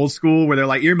Old School where they're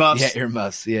like earmuffs? Yeah,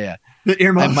 earmuffs. Yeah, the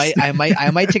earmuffs.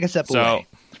 I might take a step away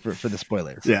for the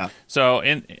spoilers. Yeah. So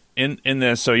in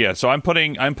this, so I'm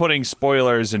putting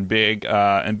spoilers in big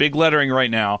lettering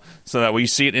right now, so that we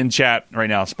see it in chat right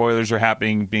now. Spoilers are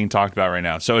being talked about right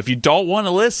now. So if you don't want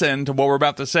to listen to what we're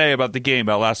about to say about the game,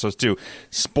 about Last of Us 2,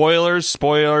 spoilers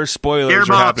Earmuffs.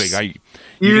 are happening.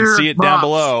 You can see it down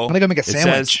below. I'm gonna go make a sandwich.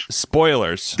 It says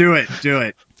spoilers. Do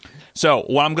it. So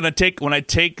what I'm gonna take when I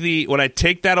take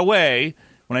that away,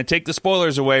 when I take the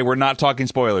spoilers away, we're not talking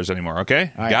spoilers anymore.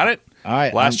 Okay, Got it. All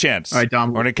right, last chance. All right,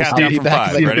 Dom. We're gonna count down from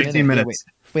 5. Ready? 15 minutes.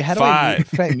 Wait, how do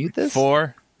 5, can I mute this?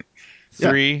 4,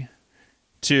 3,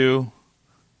 2,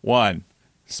 1.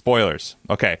 Spoilers.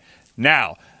 Okay.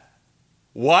 Now,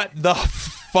 what the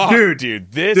fuck,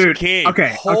 dude? This game.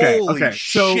 Okay. Holy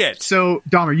shit. So,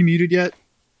 Dom, are you muted yet?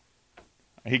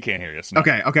 He can't hear us. No.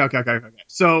 Okay.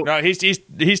 So no,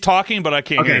 he's talking, but I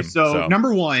can't hear him. So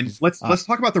number one, let's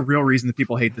talk about the real reason that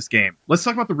people hate this game.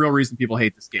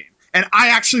 And I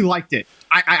actually liked it.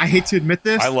 I hate to admit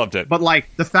this. I loved it. But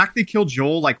like the fact they killed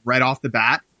Joel like right off the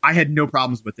bat, I had no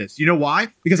problems with this. You know why?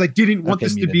 Because I didn't want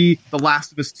this to be The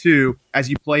Last of Us 2 as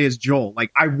you play as Joel.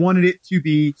 Like, I wanted it to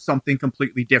be something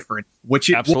completely different,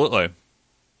 which it absolutely.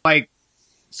 Like,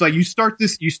 so you start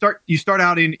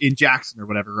out in Jackson or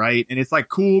whatever, right? And it's like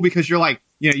cool because you're like,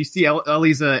 you see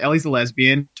Ellie's a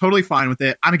lesbian, totally fine with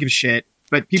it. I don't give a shit.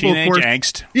 But people, teenage of course,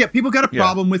 angst. Yeah, people got a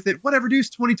problem with it. Whatever, dude. It's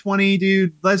 2020,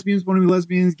 dude. Lesbians want to be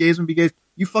lesbians. Gays want to be gays.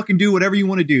 You fucking do whatever you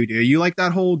want to do, dude. You like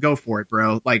that whole, go for it,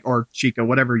 bro. Like, or Chica,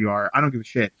 whatever you are. I don't give a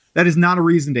shit. That is not a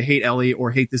reason to hate Ellie or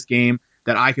hate this game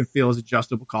that I can feel is a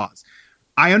justifiable cause.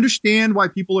 I understand why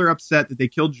people are upset that they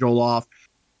killed Joel off.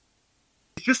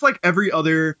 It's just like every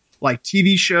other like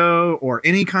TV show or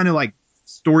any kind of like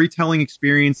storytelling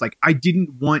experience. Like, I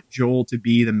didn't want Joel to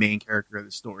be the main character of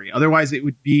the story. Otherwise, it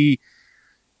would be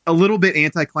a little bit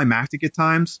anticlimactic at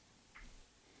times.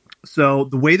 So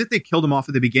the way that they killed him off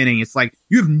at the beginning, it's like,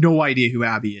 you have no idea who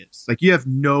Abby is. Like, you have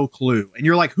no clue. And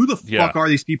you're like, who the fuck are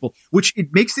these people? Which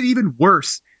it makes it even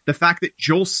worse. The fact that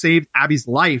Joel saved Abby's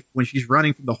life when she's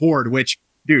running from the Horde, which,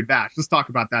 dude, Vash, let's talk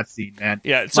about that scene, man.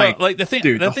 Yeah, so like the thing,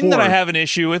 dude, the thing that I have an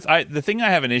issue with, the thing I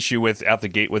have an issue with out the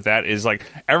gate with that is like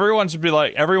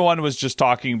everyone was just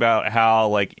talking about how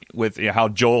like with how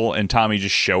Joel and Tommy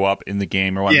just show up in the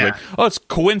game or whatever. Like, oh, it's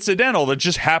coincidental that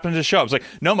just happened to show up. It's like,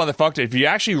 no, motherfucker. If you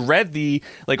actually read the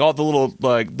like all the little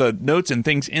like the notes and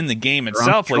things in the game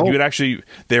itself, like you would actually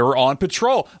they were on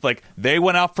patrol. Like they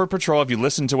went out for patrol. If you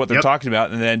listen to what they're talking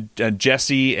about, and then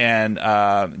Jesse and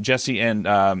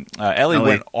Ellie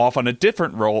went off on a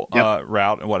different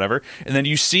route and whatever, and then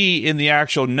you see in the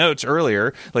actual notes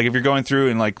earlier, like if you're going through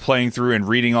and like playing through and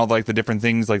reading all like the different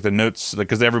things, like the notes,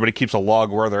 because everybody keeps a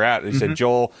log where they're at. They said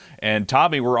Joel and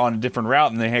Tommy were on a different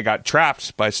route and they had got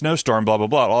trapped by a snowstorm, blah blah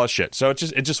blah, all that shit. So it's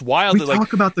just wild. We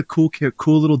talk about the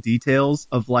cool little details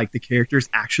of like the characters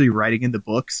actually writing in the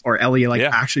books, or Ellie like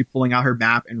actually pulling out her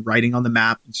map and writing on the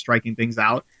map and striking things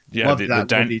out. Love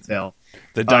that detail.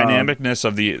 The dynamicness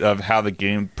of how the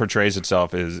game portrays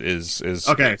itself is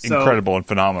incredible and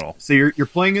phenomenal. So you're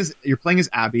playing as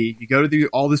Abby. You go to do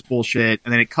all this bullshit,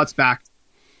 and then it cuts back.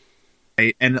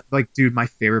 Right? And like, dude, my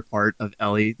favorite part of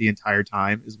Ellie the entire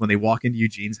time is when they walk into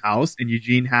Eugene's house, and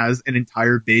Eugene has an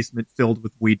entire basement filled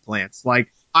with weed plants.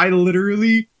 Like, I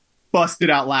literally busted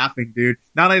out laughing, dude.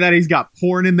 Not only that, he's got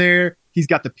porn in there. He's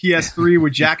got the PS3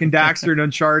 with Jack and Daxter and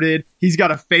Uncharted. He's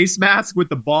got a face mask with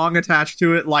the bong attached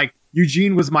to it. Like,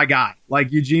 Eugene was my guy.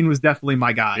 Like, Eugene was definitely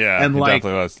my guy. Yeah, and like,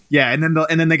 definitely was. Yeah, and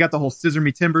then they got the whole Scissor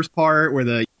Me Timbers part where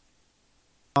the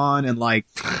on and like,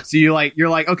 so you're like,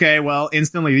 okay, well,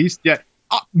 instantly these. Yeah,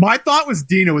 my thought was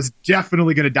Dina was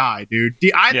definitely gonna die, dude.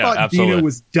 I thought absolutely. Dina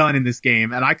was done in this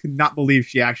game, and I could not believe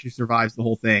she actually survives the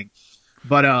whole thing.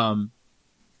 But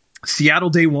Seattle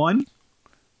Day One.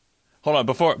 Hold on,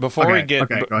 before we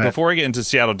get into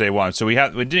Seattle Day One, so we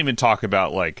didn't even talk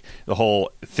about like the whole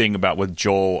thing about with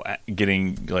Joel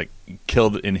getting like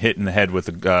killed and hit in the head with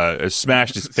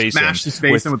smashed his face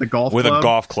in with a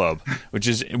golf club, which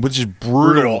is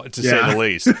brutal to say the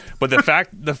least. But the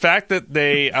fact that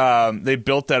they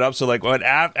built that up, so like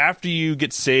after you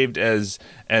get saved as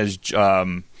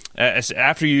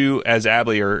after you as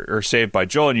Abby are saved by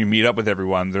Joel and you meet up with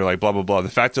everyone, they're like blah blah blah. The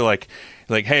fact they're like,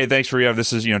 hey, thanks for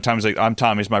this is Tommy's like, I'm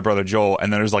Tommy's my brother Joel,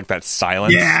 and then there's like that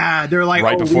silence. Yeah, they're like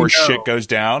right before shit goes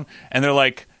down, and they're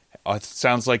like, oh, it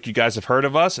sounds like you guys have heard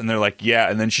of us, and they're like, yeah,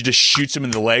 and then she just shoots him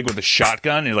in the leg with a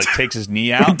shotgun and like takes his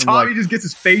knee out. And Tommy just gets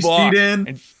his face beat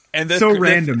in. And so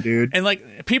random, dude. And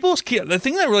like the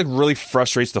thing that really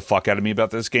frustrates the fuck out of me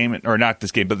about this game, or not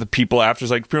this game, but the people after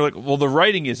is like, people are like, well, the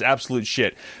writing is absolute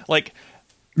shit. Like,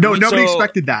 nobody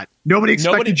expected that. Nobody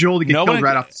expected Joel to get killed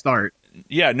right off the start.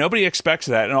 Yeah, nobody expects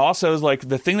that. And also is like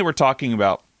the thing that we're talking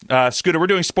about. Scooter, we're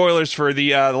doing spoilers for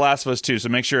the Last of Us 2, so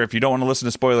make sure if you don't want to listen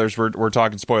to spoilers, we're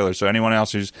talking spoilers. So anyone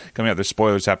else who's coming out, there's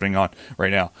spoilers happening on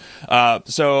right now.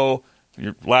 So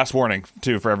your last warning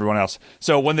too for everyone else.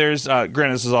 So when there's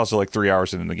granted, this is also like 3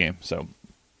 hours into the game, so.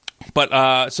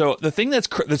 But so the thing that's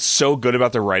so good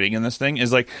about the writing in this thing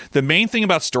is like the main thing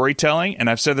about storytelling, and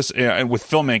I've said this with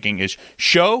filmmaking, is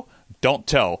show, don't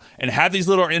tell, and have these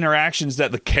little interactions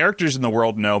that the characters in the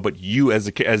world know, but you as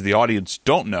the audience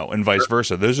don't know, and vice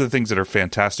versa. Those are the things that are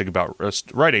fantastic about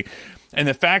writing, and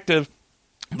the fact of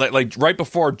like right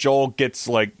before Joel gets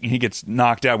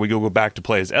knocked out, we go back to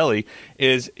play as Ellie.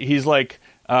 He's like.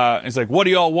 It's like, what do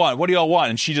y'all want? What do y'all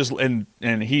want? And she just and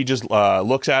he just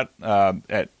looks at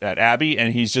Abby,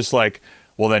 and he's just like,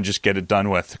 well, then just get it done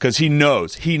with, because he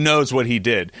knows what he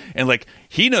did, and like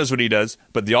he knows what he does,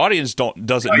 but the audience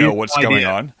doesn't know what's going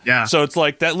on. Yeah. So it's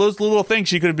like those little things.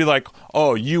 She could be like,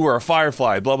 oh, you were a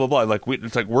Firefly, blah blah blah. Like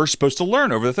it's like we're supposed to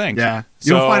learn over the things. Yeah.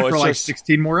 You'll find for like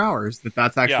 16 more hours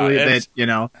that's actually Yeah,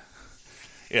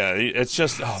 it's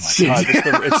just, oh my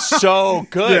god, it's so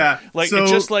good. Yeah. Like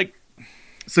it's just like.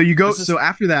 So you go. So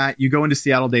after that, you go into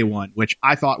Seattle Day One, which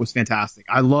I thought was fantastic.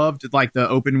 I loved like the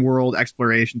open world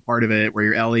exploration part of it, where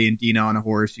you're Ellie and Dina on a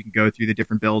horse. You can go through the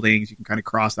different buildings. You can kind of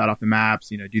cross that off the maps.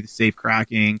 Do the safe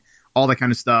cracking, all that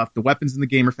kind of stuff. The weapons in the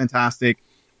game are fantastic.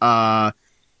 And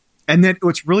then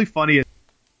what's really funny is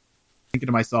thinking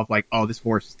to myself like, oh, this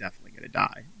horse is definitely going to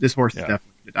die. This horse is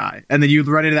definitely going to die. And then you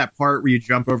run into that part where you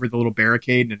jump over the little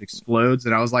barricade and it explodes.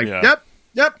 And I was like, yep,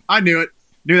 I knew it.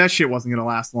 Knew that shit wasn't going to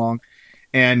last long.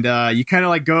 And you kind of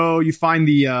like go, you find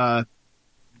the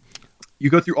you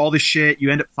go through all this shit.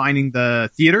 You end up finding the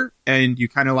theater, and you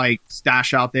kind of like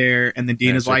stash out there. And then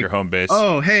Dina's like, your home base.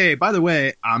 "Oh, hey, by the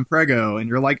way, I'm Prego," and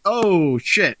you're like, "Oh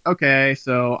shit, okay,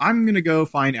 so I'm gonna go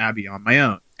find Abby on my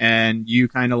own." And you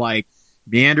kind of like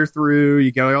meander through.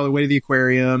 You go all the way to the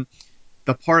aquarium.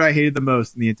 The part I hated the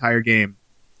most in the entire game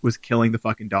was killing the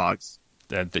fucking dogs.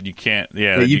 That you can't,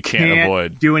 that you can't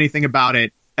avoid. Do anything about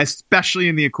it, especially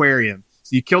in the aquarium.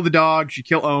 So you kill the dogs, you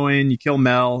kill Owen, you kill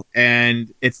Mel,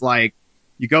 and it's like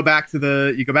you go back to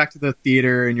the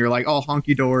theater, and you're like, oh,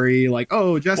 honky dory, like,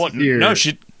 oh, Jesse's here. No,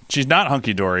 she's not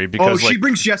hunky dory because she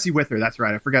brings Jesse with her. That's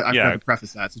right. I forgot to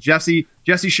preface that. So Jesse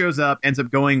shows up, ends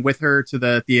up going with her to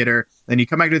the theater. Then you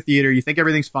come back to the theater, you think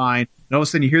everything's fine, and all of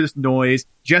a sudden you hear this noise.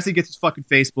 Jesse gets his fucking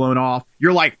face blown off.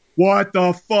 You're like, what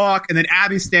the fuck? And then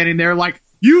Abby's standing there like,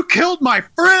 you killed my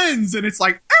friends, and it's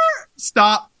like,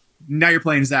 stop. Now you're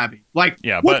playing as Abby. Like,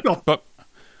 but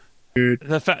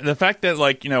the fact that,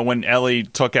 like, when Ellie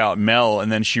took out Mel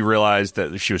and then she realized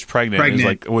that she was pregnant.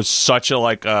 It was such a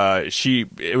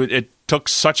it took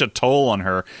such a toll on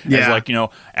her. As like,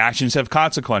 actions have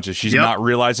consequences. She's not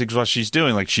realizing what she's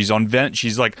doing. Like, she's on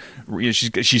she's like,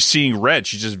 she's seeing red.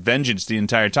 She's just vengeance the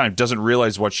entire time. Doesn't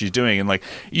realize what she's doing. And like,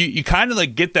 you kind of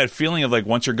like get that feeling of like,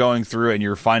 once you're going through and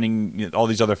you're finding all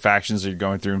these other factions that you're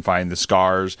going through and finding the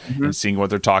scars and seeing what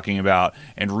they're talking about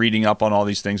and reading up on all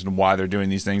these things and why they're doing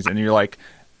these things. And you're like,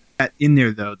 in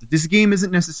there though, this game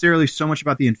isn't necessarily so much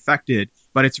about the infected,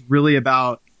 but it's really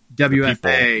about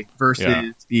WFA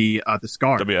versus the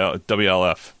SCAR.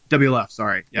 WLF. WLF,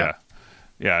 sorry. Yeah.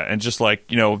 And just like,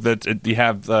 that you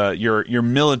have your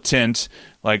militant,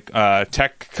 like,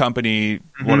 tech company,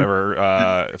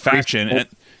 whatever, faction,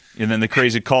 and then the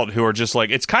crazy cult who are just like,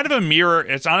 it's kind of a mirror.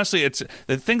 It's honestly, it's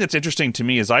the thing that's interesting to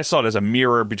me is I saw it as a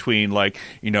mirror between, like,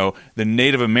 the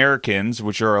Native Americans,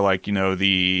 which are like,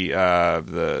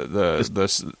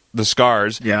 the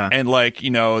scars, and like,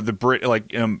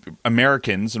 the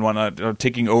Americans and whatnot are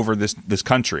taking over this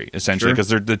country essentially, because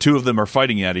the two of them are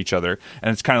fighting at each other,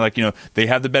 and it's kind of like, they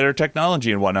have the better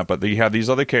technology and whatnot, but you have these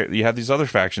other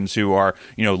factions who are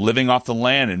living off the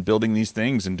land and building these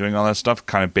things and doing all that stuff,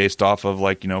 kind of based off of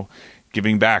like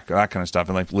giving back, that kind of stuff,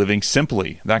 and like living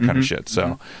simply, that kind of shit.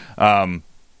 So,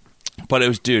 but it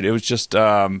was just.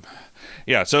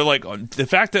 So like the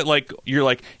fact that like you're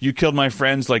like, you killed my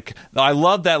friends, like I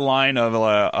love that line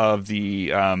of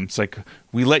the it's like,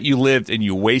 we let you live and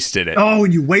you wasted it. Oh,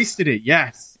 and you wasted it,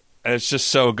 yes. And it's just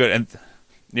so good.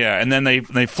 And then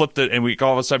they flipped it, and we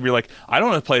all of a sudden you're like, I don't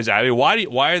want to play as Abby.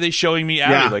 Why are they showing me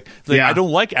Abby? I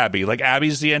don't like Abby. Like,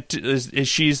 Abby's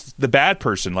she's the bad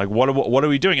person. Like, what are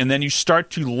we doing? And then you start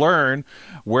to learn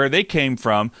where they came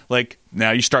from. Like,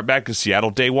 now you start back to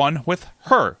Seattle day one with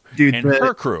her and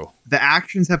her crew. The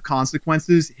actions have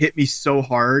consequences hit me so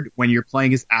hard when you're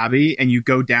playing as Abby and you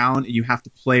go down and you have to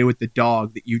play with the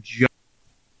dog that you just.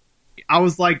 I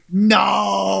was like,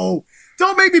 no.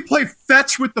 Don't make me play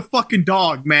fetch with the fucking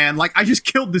dog, man. Like, I just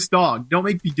killed this dog. Don't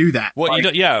make me do that. Well,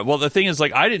 well, the thing is,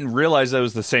 like, I didn't realize that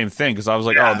was the same thing, because I was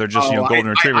like, they're just, golden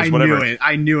retrievers, whatever.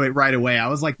 I knew it right away. I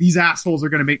was like, these assholes are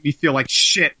going to make me feel like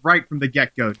shit right from the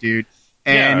get-go, dude.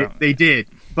 And they did.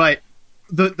 But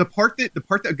the part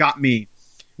that got me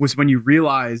was when you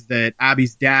realize that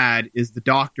Abby's dad is the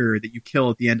doctor that you kill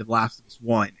at the end of Last of Us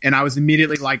 1. And I was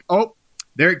immediately like, oh,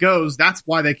 there it goes. That's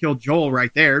why they killed Joel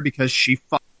right there, because she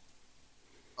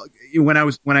when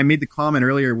I made the comment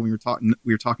earlier when we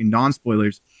were talking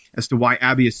non-spoilers as to why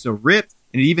Abby is so ripped,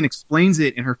 and it even explains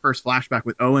it in her first flashback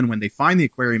with Owen when they find the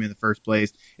aquarium in the first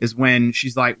place, is when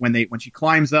she's like, when she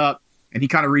climbs up and he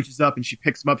kind of reaches up and she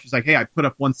picks him up, she's like, hey, I put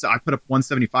up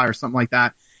 175 or something like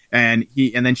that, and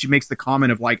then she makes the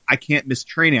comment of like, I can't miss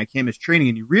training,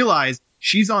 and you realize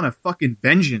she's on a fucking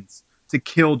vengeance to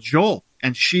kill Joel,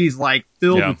 and she's like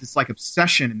filled with this like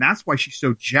obsession, and that's why she's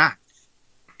so jacked.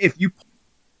 If you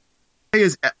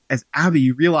as Abby,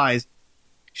 you realize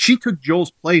she took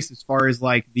Joel's place as far as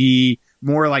like the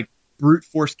more like brute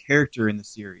force character in the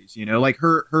series, like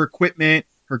her equipment,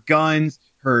 her guns,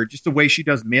 her just the way she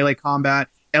does melee combat.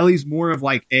 Ellie's more of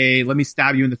like a let me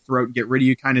stab you in the throat and get rid of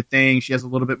you kind of thing. She has a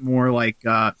little bit more like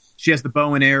she has the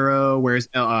bow and arrow, whereas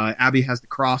Abby has the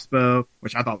crossbow,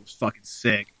 which I thought was fucking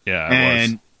sick. Yeah,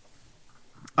 it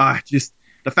was. Just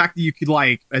the fact that you could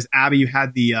like as Abby, you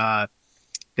had the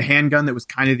handgun that was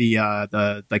kind of the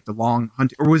long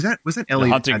hunting, or was that Ellie?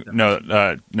 The hunting?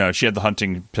 No, she had the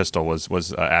hunting pistol.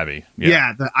 Was Abby?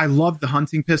 I love the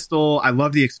hunting pistol. I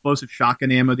love the explosive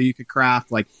shotgun ammo that you could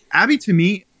craft. Like Abby to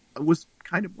me was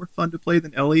kind of more fun to play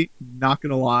than Ellie. Not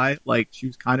gonna lie, like she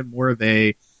was kind of more of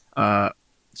a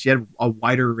a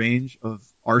wider range of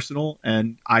arsenal,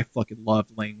 and I fucking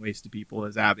loved laying waste to people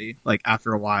as Abby, like,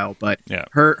 after a while. But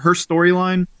her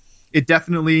storyline, it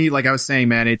definitely, like I was saying,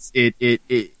 man,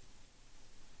 it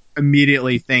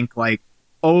immediately think like,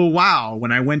 oh wow,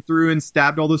 when I went through and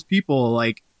stabbed all those people,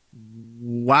 like,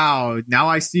 wow, now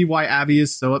I see why Abby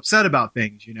is so upset about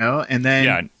things, you know? And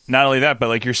then not only that, but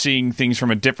like you're seeing things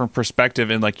from a different perspective,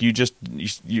 and like you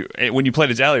when you played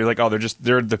as Ellie, you're like, oh,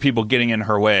 they're the people getting in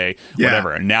her way,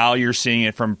 whatever. And now you're seeing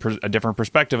it from a different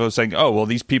perspective of saying, oh, well,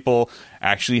 these people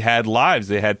actually had lives,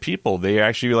 they had people, they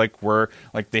actually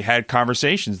they had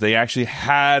conversations, they actually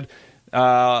had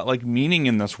like meaning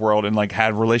in this world, and like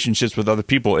had relationships with other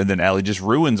people, and then Ellie just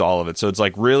ruins all of it. So it's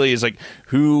like, really, is like,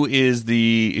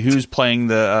 who's playing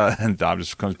the and Dom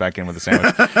just comes back in with the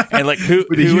sandwich and like who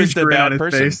is the bad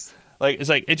person? Face. Like, it's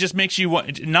like, it just makes you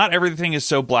want. Not everything is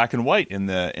so black and white in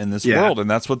this world, and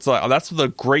that's what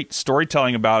the great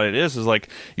storytelling about it is like,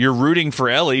 you're rooting for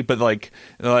Ellie, but like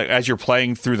as you're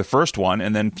playing through the first one,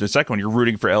 and then the second one, you're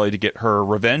rooting for Ellie to get her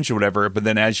revenge or whatever. But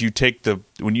then as you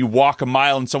when you walk a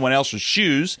mile in someone else's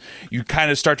shoes, you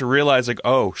kind of start to realize like,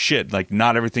 oh shit, like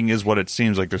not everything is what it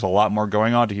seems. Like there's a lot more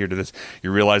going on to this.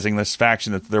 You're realizing this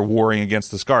faction that they're warring against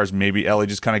the Scars. Maybe Ellie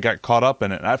just kind of got caught up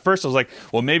in it. And at first I was like,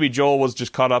 well, maybe Joel was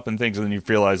just caught up in things. And then you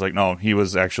realize like, no, he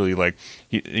was actually like,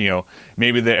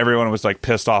 maybe everyone was like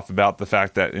pissed off about the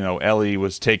fact that, Ellie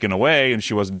was taken away and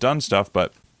she wasn't done stuff,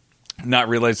 but not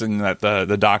realizing that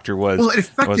the doctor was, well, it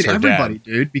affected everybody,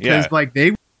 dude, because like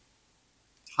entire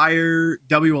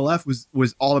WLF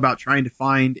was all about trying to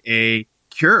find a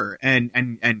cure and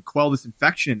quell this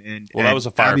infection. And that was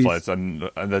the Fireflies and the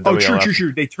WLF.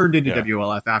 True. They turned into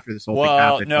WLF after this whole thing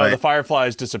happened. No, the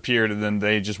Fireflies disappeared, and then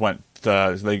they just went.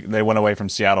 They went away from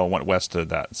Seattle and went west to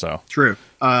that. So true.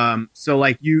 So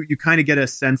like you kind of get a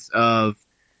sense of,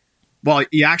 well,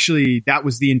 that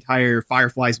was the entire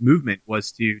Fireflies movement,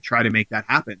 was to try to make that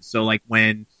happen. So like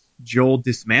when Joel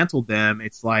dismantled them,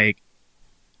 it's like,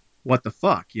 what the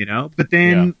fuck, But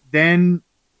then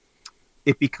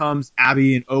it becomes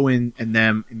Abby and Owen and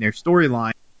them in their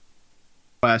storyline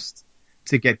quest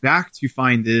to get back to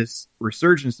find this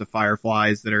resurgence of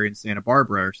Fireflies that are in Santa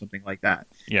Barbara or something like that.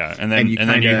 Yeah, and then you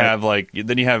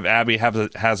have Abby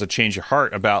has a change of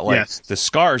heart about like the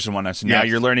Scars and whatnot. So now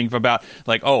you're learning about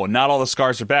like, oh, not all the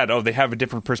Scars are bad. Oh, they have a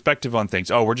different perspective on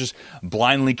things. Oh, we're just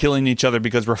blindly killing each other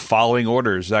because we're following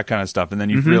orders, that kind of stuff. And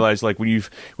then you realize like when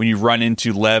you run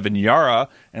into Lev and Yara,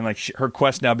 and like her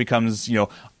quest now becomes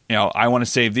I want to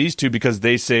save these two because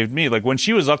they saved me. Like when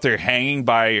she was up there hanging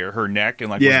by her neck and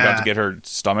like was about to get her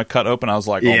stomach cut open, I was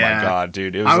like, oh my god,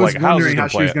 dude! It was, like, wondering how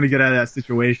she was going to get out of that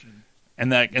situation.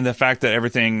 And the fact that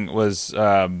everything was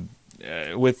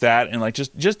with that, and like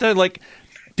just that, like,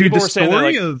 dude, the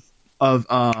story of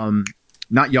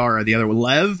not Yara, the other one,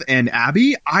 Lev and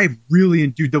Abby, I really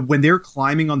enjoyed when they're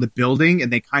climbing on the building and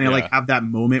they kind of like have that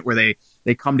moment where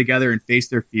they come together and face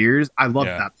their fears. I loved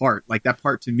that part. Like that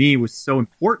part to me was so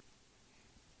important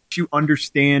to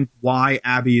understand why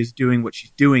Abby is doing what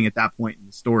she's doing at that point in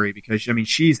the story, because I mean,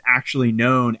 she's actually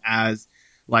known as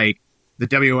like the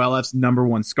WLF's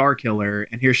 #1 Scar killer,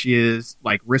 and here she is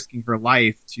like risking her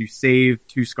life to save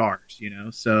 2 Scars,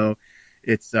 So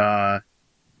it's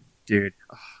dude.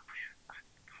 Oh,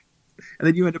 and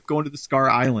then you end up going to the Scar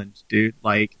Island, dude.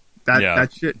 Like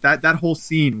that shit, that whole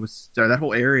scene was, that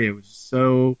whole area was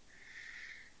so,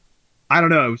 I don't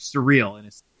know, it was surreal. And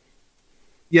it's,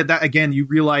 that again, you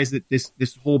realize that this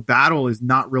whole battle is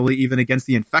not really even against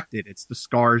the infected. It's the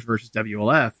Scars versus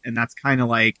WLF. And that's kind of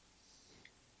like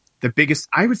the biggest,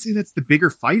 I would say that's the bigger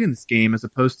fight in this game as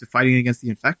opposed to fighting against the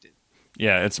infected.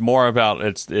 Yeah, it's more about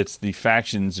it's the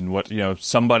factions and what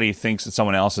somebody thinks that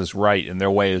someone else is right and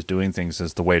their way of doing things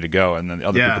is the way to go, and then the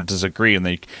other people disagree and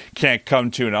they can't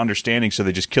come to an understanding, so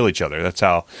they just kill each other. That's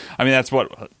how. I mean, that's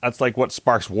like what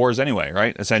sparks wars anyway,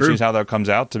 right? Essentially, is how that comes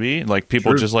out to be. Like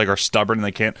people just like are stubborn and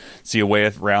they can't see a way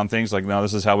around things. Like, no,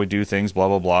 this is how we do things, blah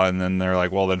blah blah, and then they're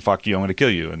like, well, then fuck you, I'm going to kill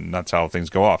you, and that's how things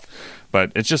go off.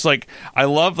 But it's just like, I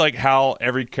love like how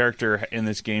every character in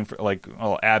this game, like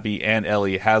Abby and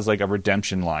Ellie, has like a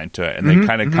redemption line to it, and they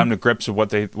kind of come to grips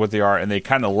with what they are, and they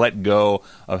kind of let go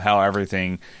of how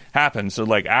everything happens. So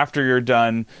like after you're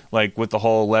done like with the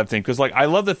whole Lev thing, because like I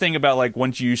love the thing about like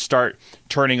once you start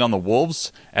turning on the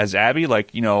wolves as Abby,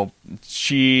 like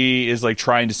she is like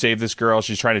trying to save this girl,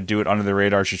 she's trying to do it under the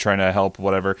radar, she's trying to help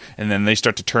whatever, and then they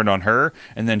start to turn on her,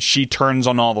 and then she turns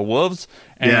on all the wolves.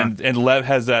 And Lev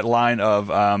has that line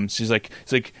of she's like,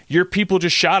 your people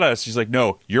just shot us. She's like,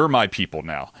 no, you're my people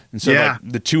now. And so like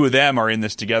the two of them are in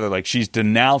this together. Like she's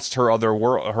denounced her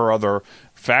other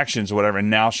factions or whatever, and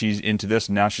now she's into this,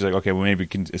 and now she's like, okay, well, maybe we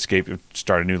can escape and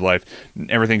start a new life.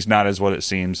 Everything's not as what it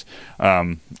seems,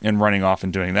 and running off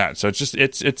and doing that. So it's just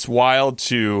it's wild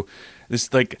to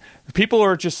this, like, people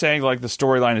are just saying like the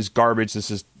storyline is garbage,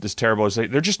 this is terrible. It's like,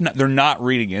 they're not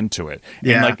reading into it.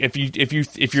 Yeah. And like if you're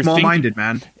small-minded,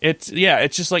 man, it's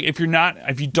just like if you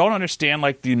don't understand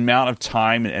like the amount of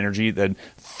time and energy that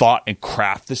thought and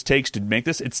craft this takes to make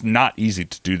this, it's not easy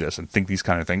to do this and think these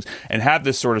kind of things and have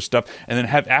this sort of stuff and then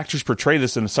have actors portray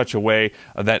this in such a way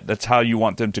that that's how you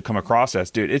want them to come across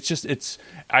as. Dude, it's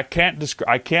I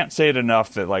can't say it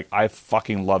enough that like I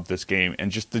fucking love this game,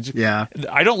 and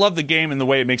I don't love the game in the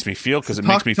way it makes me feel, because it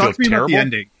makes me feel terrible. About the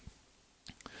ending.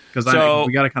 Because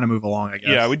we got to kind of move along, I guess.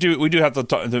 Yeah, we do have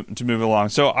to move along.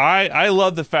 So I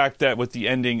love the fact that with the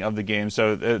ending of the game,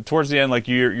 so towards the end, like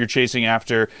you're chasing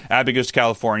after Abby goes to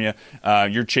California.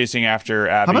 You're chasing after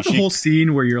Abby. How about the whole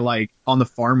scene where you're like on the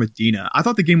farm with Dina? I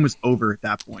thought the game was over at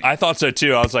that point. I thought so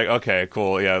too. I was like, okay,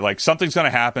 cool, yeah, like something's gonna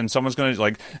happen. Someone's gonna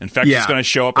like infected's gonna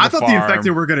show up. I thought the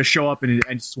infected were gonna show up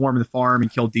and swarm the farm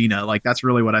and kill Dina. Like that's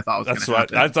really what I thought was gonna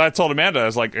happen. I told Amanda, I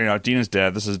was like, Dina's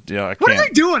dead. This is what are they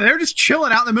doing? They're just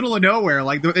chilling out in the middle of nowhere.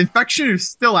 Like the infection is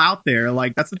still out there.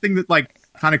 Like that's the thing that like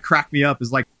kind of cracked me up,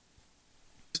 is like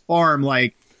this farm,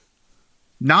 like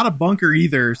not a bunker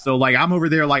either. So like I'm over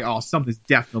there like, oh, something's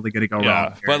definitely going to go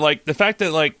wrong here. But like the fact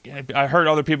that like I heard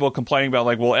other people complaining about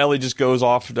like, well, Ellie just goes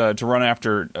off to go run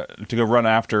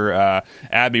after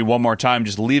Abby one more time,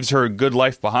 just leaves her good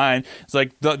life behind. It's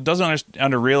like doesn't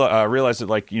realize that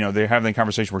like they're having the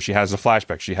conversation where she has the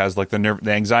flashback, she has like the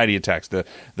anxiety attacks, the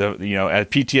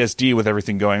PTSD with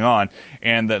everything going on,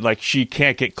 and that like she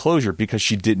can't get closure because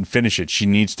she didn't finish it. She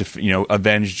needs to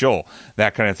avenge Joel,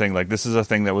 that kind of thing. Like this is a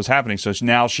thing that was happening. So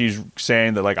now she's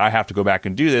saying that like I have to go back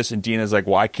and do this, and Dina's like,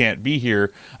 well, I can't be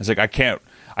here. I was like, I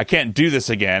can't do this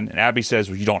again. And Abby says,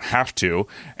 well, you don't have to.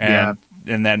 And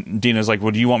then Dina's like,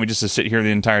 well, do you want me just to sit here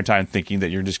the entire time thinking that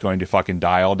you're just going to fucking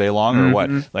die all day long or what?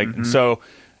 Like so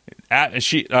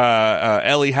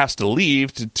Ellie has to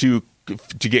leave to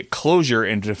get closure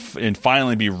and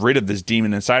finally be rid of this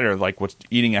demon inside her, like what's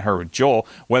eating at her with Joel,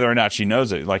 whether or not she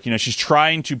knows it. Like she's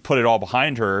trying to put it all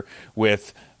behind her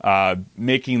with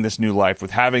making this new life, with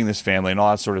having this family and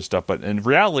all that sort of stuff, but in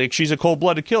reality she's a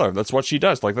cold-blooded killer. That's what she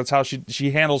does. Like that's how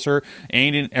she handles her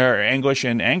anguish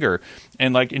and anger,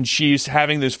 and she's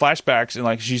having those flashbacks and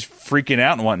like she's freaking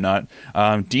out and whatnot.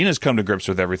 Dina's come to grips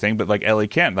with everything, but like Ellie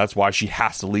can't. That's why she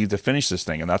has to leave to finish this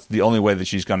thing, and that's the only way that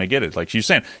she's going to get it. Like she's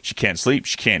saying, she can't sleep,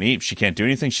 she can't eat, she can't do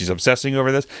anything. She's obsessing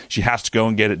over this. She has to go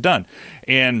and get it done.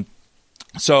 And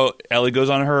so Ellie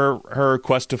goes on her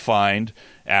quest to find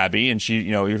Abby, and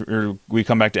she, we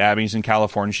come back to Abby's in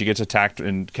California. She gets attacked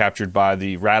and captured by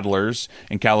the Rattlers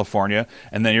in California,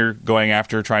 and then you're going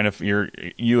after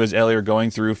you as Ellie are going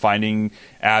through finding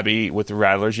Abby with the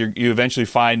Rattlers. You eventually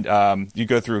find you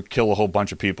go through, kill a whole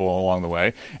bunch of people along the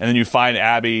way, and then you find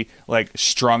Abby like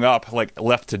strung up, like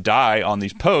left to die on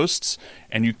these posts,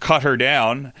 and you cut her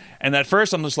down. And at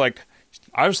first I'm just like,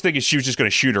 I was thinking she was just going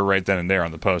to shoot her right then and there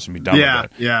on the post and be done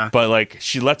with it. Yeah. But like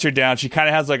she lets her down. She kind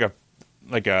of has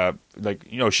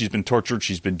she's been tortured.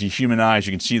 She's been dehumanized.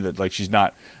 You can see that like she's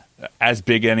not as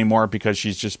big anymore because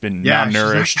she's just been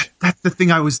malnourished. That's the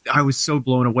thing I was so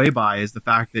blown away by, is the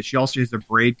fact that she also has her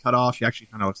braid cut off. She actually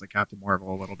kind of looks like Captain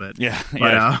Marvel a little bit. Yeah.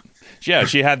 But,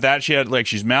 she had that. She had like,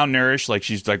 she's malnourished, like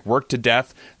she's like worked to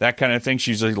death, that kind of thing.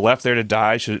 She's like left there to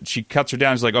die. She cuts her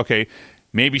down. She's like, okay,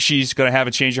 maybe she's going to have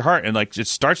a change of heart. And like it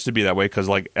starts to be that way because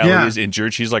like Ellie is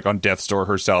injured. She's like on death's door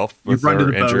herself with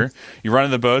her injury. You run to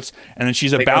the boats, and then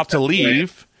she's about to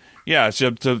leave. Yeah,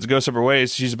 to go separate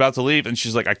ways. She's about to leave, and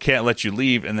she's like, I can't let you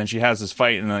leave. And then she has this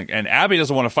fight, and Abby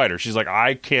doesn't want to fight her. She's like,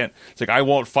 I can't. It's like, I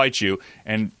won't fight you.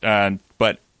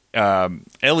 But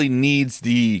Ellie needs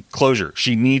the closure.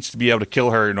 She needs to be able to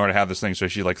kill her in order to have this thing. So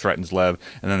she like threatens Lev,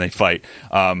 and then they fight.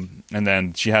 And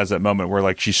then she has that moment where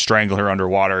like she strangles her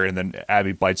underwater, and then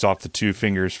Abby bites off the two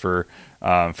fingers for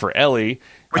Ellie,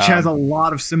 which has a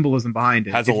lot of symbolism behind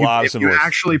it. Has a lot of symbolism. If you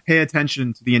actually pay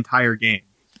attention to the entire game.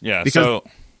 Yeah, because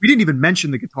we didn't even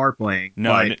mention the guitar playing.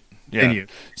 No. Yeah.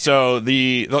 So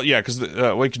because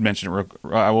we could mention it.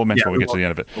 I will mention when we get to the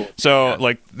end of it. So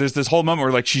like, there's this whole moment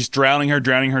where like she's drowning her,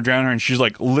 and she's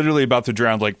like literally about to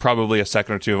drown, like probably a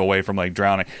second or two away from like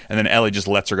drowning, and then Ellie just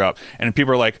lets her go up, and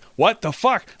people are like, "What the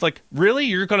fuck? Like, really?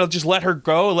 You're gonna just let her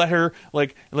go? Let her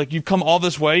like you've come all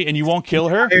this way and you won't kill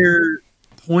her?" The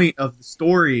point of the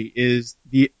story is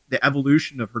the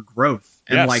evolution of her growth,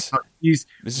 and like how she's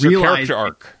this is her character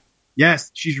arc.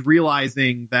 Yes, she's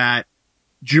realizing that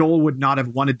Joel would not have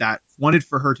wanted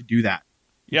for her to do that.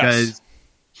 Yes. Because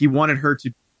he wanted her to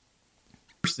be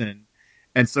a person,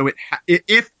 And so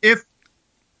if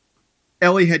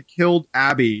Ellie had killed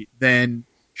Abby, then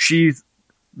she's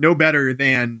no better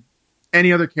than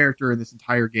any other character in this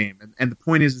entire game. And the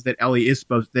point is that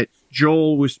that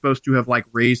Joel was supposed to have like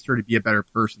raised her to be a better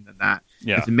person than that,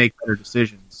 and to make better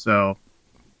decisions. So.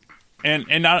 And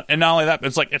not only that,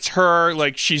 it's like it's her,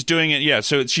 like she's doing it. Yeah,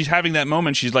 so she's having that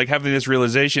moment. She's like having this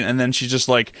realization, and then she's just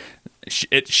like,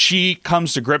 she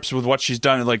comes to grips with what she's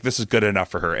done, and like this is good enough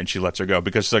for her, and she lets her go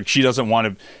because like she doesn't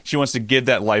want to. She wants to give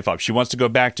that life up. She wants to go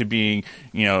back to being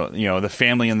the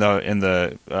family in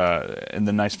the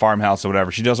nice farmhouse or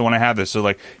whatever. She doesn't want to have this, so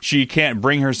like she can't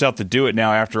bring herself to do it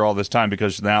now after all this time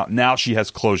because now she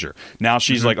has closure. Now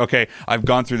she's like, okay, I've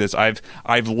gone through this. I've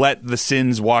let the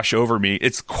sins wash over me.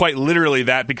 It's quite literally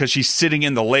that because she's sitting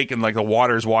in the lake and like the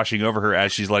water is washing over her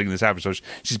as she's letting this happen. So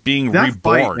she's being reborn.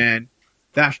 Fight, man.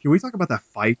 Dash, can we talk about that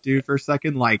fight, dude, for a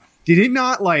second? Like, did it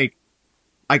not, like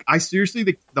I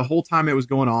seriously, the whole time it was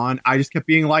going on, I just kept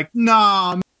being like,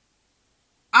 nah,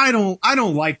 I don't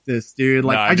like this, dude.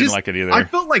 Like, no, I didn't like it either. I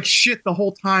felt like shit the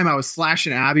whole time I was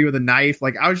slashing Abby with a knife.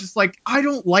 Like, I was just like, I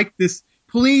don't like this.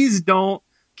 Please don't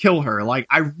kill her. Like,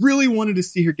 I really wanted to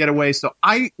see her get away, so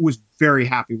I was very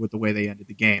happy with the way they ended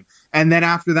the game. And then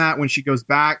after that, when she goes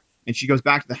back, and she goes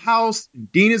back to the house,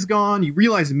 and Dean is gone. You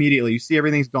realize immediately, you see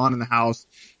everything's gone in the house.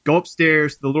 Go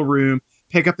upstairs to the little room,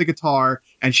 pick up the guitar,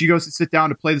 and she goes to sit down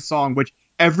to play the song, which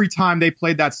every time they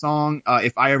played that song,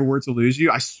 If I Ever Were to Lose You,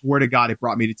 I swear to God, it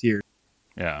brought me to tears.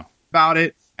 Yeah. About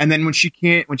it. And then when she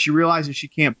realizes she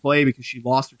can't play because she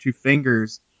lost her 2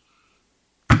 fingers.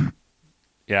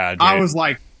 Yeah, dude. I was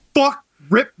like, fuck,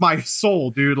 rip my soul,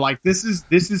 dude. Like, this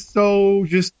is so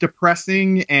just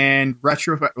depressing and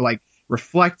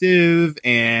reflective,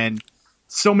 and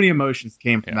so many emotions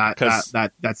came from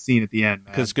that scene at the end,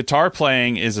 man. Because guitar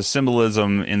playing is a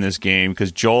symbolism in this game,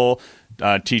 because Joel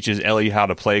teaches Ellie how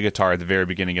to play guitar at the very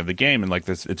beginning of the game, and like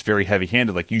this, it's very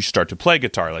heavy-handed. Like you start to play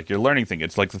guitar, like you're learning things.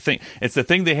 It's like the thing. It's the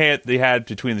thing they had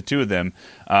between the two of them.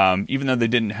 Even though they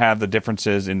didn't have the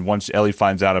differences, and once Ellie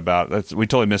finds out about, we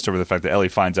totally missed over the fact that Ellie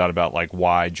finds out about like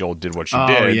why Joel did what she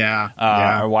did,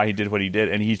 or why he did what he did,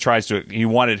 and he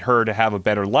wanted her to have a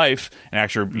better life, and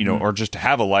actually, or just to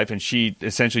have a life, and she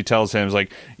essentially tells him,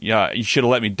 like, yeah, you should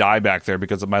have let me die back there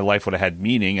because my life would have had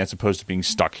meaning as opposed to being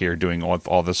stuck here doing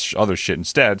all this other shit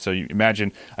instead. So you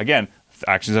imagine, again,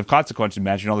 actions have consequences.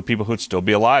 Imagine all the people who would still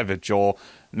be alive if Joel,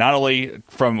 not only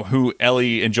from who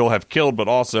Ellie and Joel have killed, but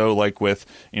also like with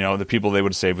the people they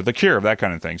would save with the cure, that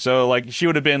kind of thing. So like she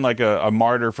would have been like a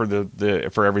martyr for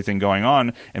for everything going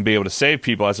on and be able to save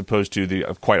people, as opposed to the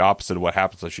quite opposite of what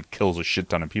happens. So she kills a shit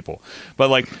ton of people. But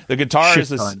like the guitar is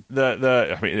this, I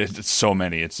mean it's so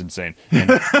many, it's insane.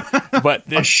 But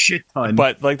a shit ton.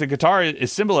 But like the guitar is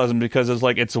symbolism because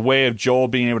it's a way of Joel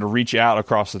being able to reach out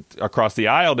across the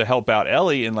aisle to help out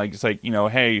Ellie, and like it's like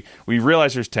hey, we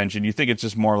realize there's tension. You think it's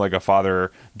just more like a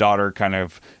father-daughter kind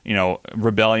of,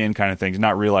 rebellion kind of things,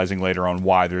 not realizing later on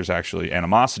why there's actually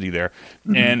animosity there.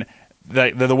 Mm-hmm. And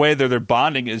the way that they're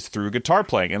bonding is through guitar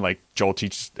playing. And like Joel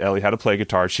teaches Ellie how to play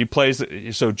guitar.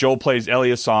 So Joel plays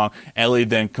Ellie a song. Ellie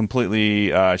then completely,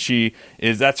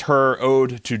 that's her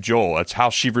ode to Joel. That's how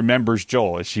she remembers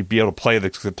Joel, is she be able to play the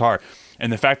guitar.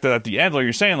 And the fact that at the end, like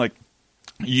you're saying, like,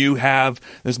 you have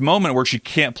this moment where she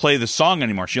can't play the song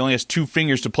anymore. She only has 2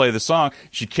 fingers to play the song.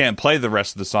 She can't play the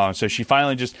rest of the song. So she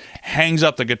finally just hangs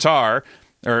up the guitar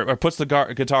or puts the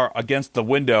guitar against the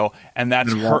window, and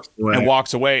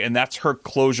walks away. And that's her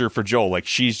closure for Joel. Like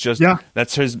she's just,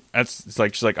 it's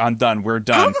like, she's like, I'm done. We're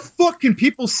done. How the fuck can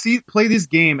people play this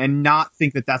game and not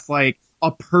think that that's like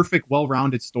a perfect,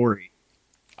 well-rounded story?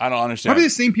 I don't understand. Probably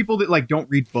the same people that like don't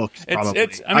read books. Probably.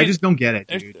 I just don't get it,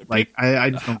 dude. Like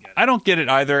I just don't get it. I don't get it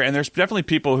either. And there's definitely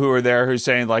people who are there who are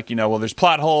saying like, well, there's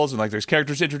plot holes and like there's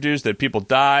characters introduced that people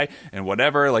die and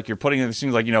whatever. Like you're putting in these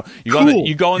things like you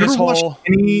go in this whole.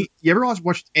 You ever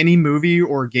watched any movie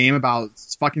or game about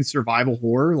fucking survival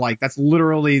horror? Like that's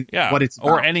literally what it's about.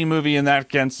 Or any movie in that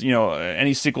against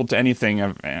any sequel to anything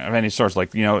of any sort.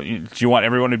 Like do you want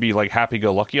everyone to be like happy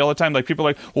go lucky all the time? Like people are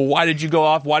like, well, why did you go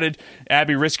off? Why did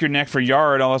Abby risk your neck for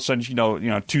Yara, and all of a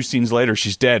sudden 2 scenes later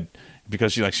she's dead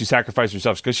because she sacrificed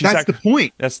herself. Because that's the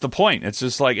point. That's the point. It's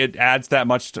just like it adds that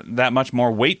much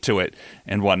more weight to it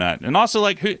and whatnot. And also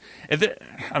like I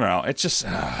don't know. It's just.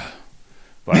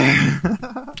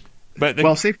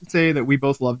 Well, safe to say that we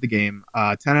both loved the game.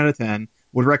 10 out of 10.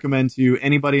 Would recommend to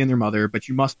anybody and their mother, but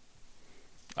you must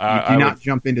do not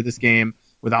jump into this game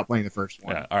without playing the first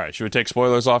one. Yeah. All right. Should we take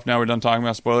spoilers off now? We're done talking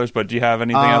about spoilers. But do you have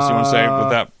anything else you want to say with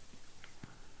that?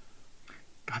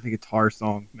 God, the guitar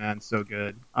song, man, so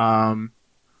good.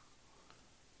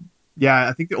 Yeah,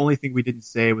 I think the only thing we didn't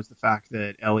say was the fact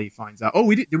that Ellie finds out.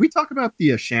 Oh, did we talk about the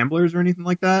Shamblers or anything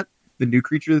like that? The new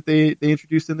creature that they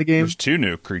introduced in the game? There's 2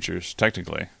 new creatures,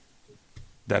 technically.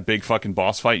 That big fucking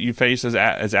boss fight you face as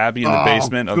Abby in the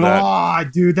basement of that. Oh,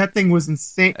 dude, that thing was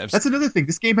insane. That's another thing.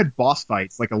 This game had boss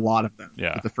fights, like a lot of them.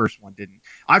 Yeah. But the first one didn't.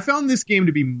 I found this game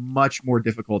to be much more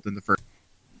difficult than the first.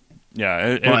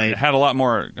 Yeah, it had a lot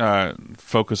more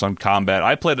focus on combat.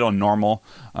 I played it on normal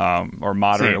or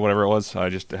moderate or whatever it was. I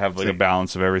just have like a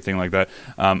balance of everything like that.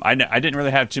 I didn't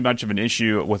really have too much of an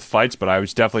issue with fights, but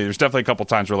there's definitely a couple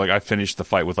times where like I finished the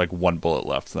fight with like 1 bullet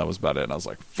left. So that was about it. And I was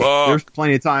like, fuck. There's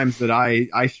plenty of times that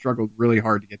I struggled really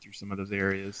hard to get through some of those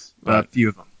areas. A few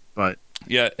of them, but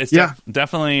yeah, it's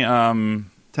definitely 10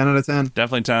 out of 10.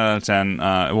 Definitely 10 out of 10.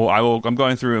 I'm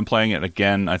going through and playing it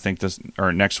again. I think this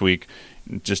or next week,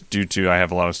 just due to I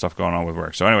have a lot of stuff going on with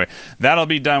work. So anyway, that'll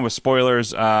be done with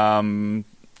spoilers. I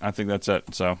think that's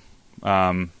it. So,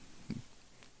 you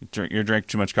drank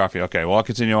too much coffee. Okay, well I'll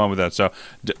continue on with that. So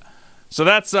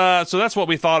that's what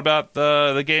we thought about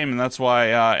the game, and that's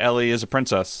why Ellie is a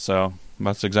princess. So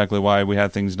that's exactly why we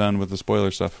had things done with the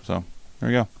spoiler stuff. So there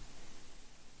we go.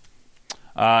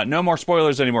 No more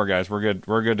spoilers anymore, guys. We're good.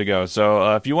 We're good to go.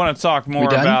 So if you want to talk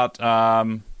more about,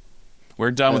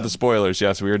 we're done with the spoilers.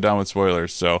 Yes, we are done with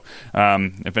spoilers. So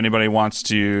if anybody wants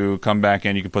to come back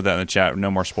in, you can put that in the chat. No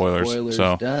more spoilers.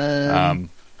 So done.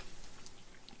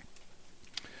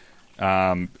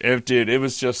 It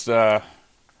was just, and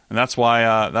that's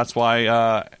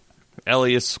why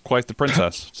Ellie is quite the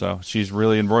princess. So she's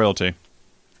really in royalty.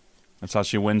 That's how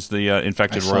she wins the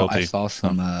infected royalty. I saw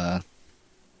some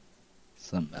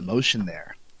emotion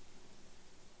there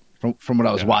from what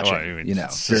I was watching. Well, during my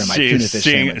tuna fish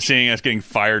sandwich. Seeing us getting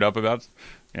fired up about.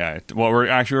 Yeah, well,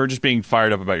 we're just being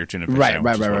fired up about your tuna fish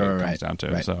sandwich. Right. Comes down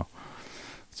to right.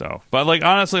 So, but like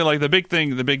honestly, like the big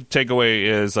takeaway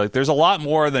is like there's a lot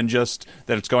more than just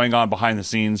that it's going on behind the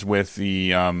scenes with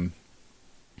the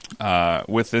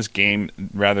with this game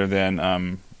rather than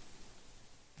no,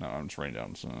 I'm just writing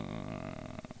down.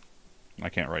 I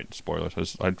can't write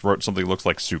spoilers. I wrote something that looks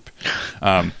like soup.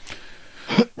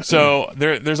 So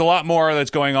there's a lot more that's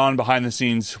going on behind the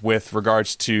scenes with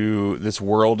regards to this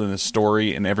world and this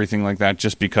story and everything like that.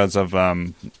 Just because of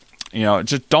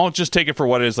just don't just take it for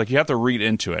what it is. Like you have to read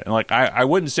into it. And like I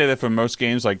wouldn't say that for most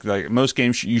games. Like most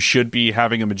games, you should be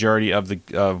having a majority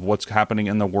of what's happening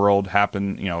in the world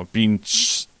being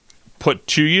put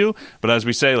to you. But as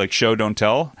we say, like show don't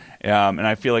tell. And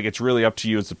I feel like it's really up to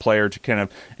you as the player to kind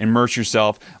of immerse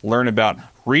yourself,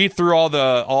 read through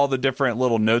all the different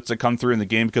little notes that come through in the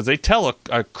game, because they tell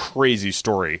a crazy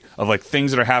story of like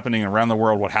things that are happening around the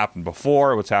world, what happened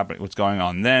before, what's going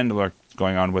on then, what's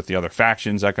going on with the other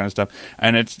factions, that kind of stuff.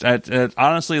 And it's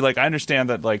honestly, like I understand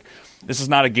that like this is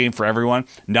not a game for everyone.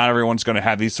 Not everyone's going to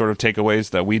have these sort of takeaways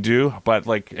that we do, but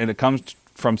like, and it comes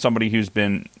from somebody who's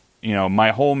been, my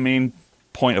whole main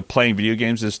point of playing video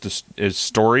games is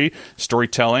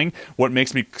storytelling. What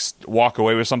makes me walk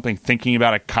away with something thinking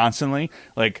about it constantly.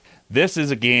 Like this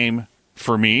is a game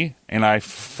for me, and I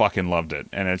fucking loved it,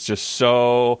 and it's just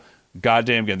so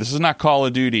goddamn good. This is not Call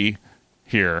of Duty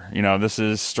here, this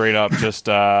is straight up just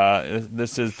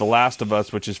this is The Last of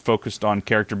Us, which is focused on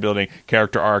character building,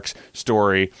 character arcs,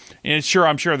 story. And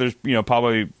I'm sure there's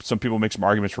probably some people make some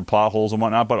arguments for plot holes and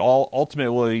whatnot, but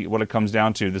ultimately what it comes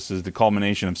down to, this is the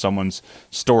culmination of someone's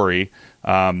story.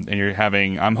 And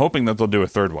I'm hoping that they'll do a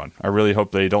third one. I really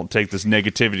hope they don't take this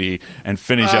negativity and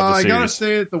finish up the series. I gotta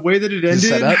say it, the way that it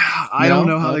ended, I don't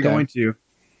know how they're going to.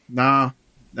 No,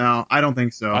 I don't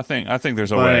think so. I think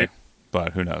there's a way.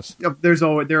 But who knows?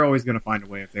 They're always going to find a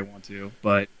way if they want to.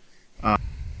 But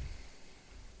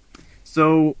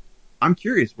so I'm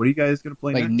curious, what are you guys going to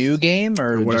play next? Like new game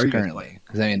or just currently?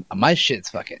 Because I mean, my shit's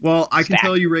fucking. Well, I can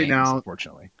tell you right now.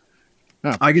 Unfortunately,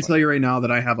 I can tell you right now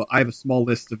that I have a small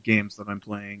list of games that I'm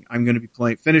playing. I'm going to be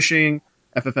finishing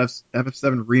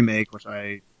FF7 Remake, which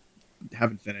I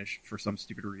haven't finished for some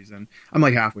stupid reason. I'm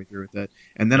like halfway through with it,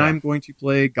 and then I'm going to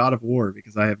play God of War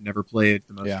because I have never played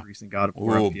the most recent God of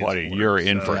War. Oh, buddy, you're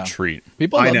in for a treat.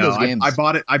 People love those games. I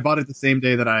bought it the same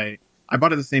day that I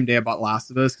bought it the same day I bought Last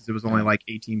of Us because it was only like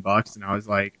 $18, and I was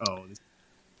like, oh.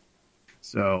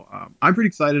 So I'm pretty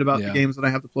excited about the games that I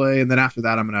have to play, and then after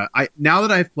that, now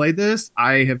that I've played this,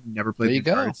 I have never played the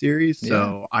Uncharted series,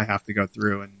 so I have to go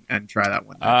through and try that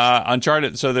one next.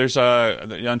 Uncharted. So there's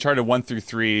Uncharted 1 through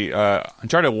 3.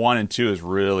 Uncharted 1 and 2 is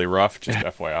really rough. Just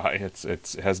FYI,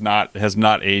 it has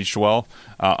not aged well.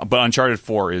 But Uncharted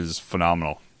 4 is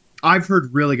phenomenal. I've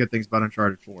heard really good things about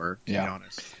Uncharted 4. To be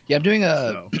honest, I'm doing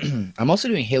I'm also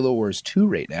doing Halo Wars 2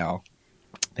 right now.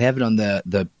 I have it on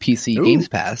the PC Games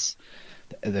Pass.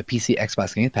 the PC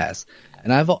Xbox Game Pass,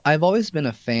 and I've always been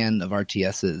a fan of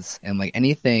RTSs and like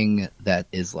anything that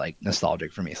is like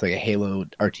nostalgic for me. So like a Halo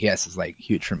RTS is like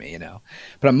huge for me, you know.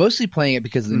 But I'm mostly playing it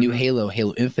because of the new Halo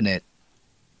Infinite,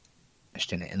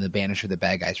 in it, and the Banish are the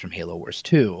bad guys from Halo Wars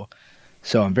 2.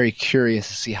 So I'm very curious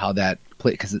to see how that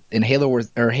plays, because in Halo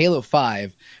Wars or Halo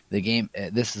 5, the game,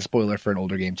 this is a spoiler for an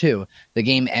older game too, the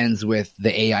game ends with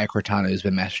the AI Cortana, who's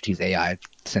been Master Chief's AI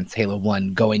since Halo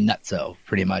 1, going nutso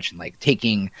pretty much and like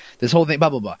taking this whole thing, blah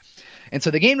blah blah. And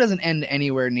so the game doesn't end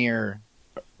anywhere near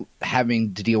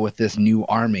having to deal with this new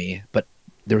army, but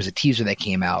there was a teaser that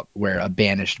came out where a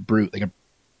banished brute, like a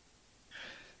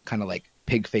kind of like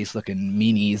pig face looking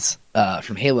meanies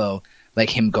from Halo, like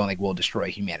him going like, we'll destroy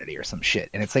humanity or some shit.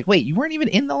 And it's like, wait, you weren't even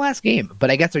in the last game. But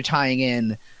I guess they're tying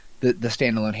in the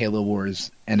standalone Halo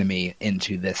Wars enemy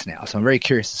into this now. So I'm very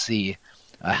curious to see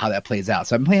how that plays out.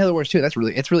 So I've been playing Halo Wars 2.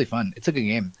 It's really fun. It's a good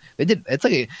game. I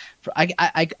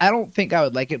don't think I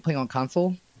would like it playing on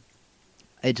console.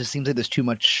 It just seems like there's too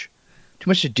much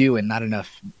to do and not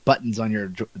enough buttons on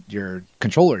your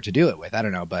controller to do it with. I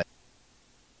don't know, but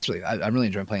I'm really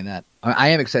enjoying playing that. I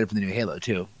am excited for the new Halo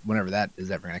too, whenever that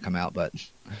is ever going to come out. But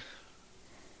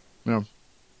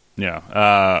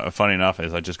yeah. Funny enough,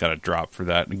 is I just got a drop for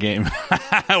that game.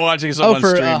 Watching someone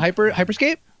stream.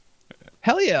 Hyperscape.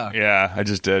 Hell yeah! Yeah, I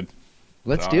just did.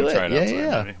 Let's do it.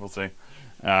 Yeah. Maybe. We'll see.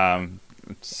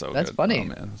 It's so that's good. funny. Oh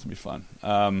man, this will be fun.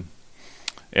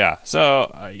 Yeah,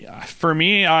 so for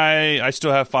me, I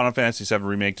still have Final Fantasy VII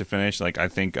Remake to finish. Like, I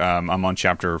think I'm on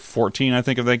chapter 14, I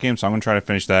think, of that game, so I'm going to try to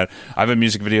finish that. I have a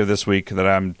music video this week that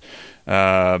I'm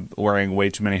wearing way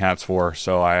too many hats for,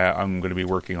 so I'm going to be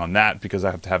working on that because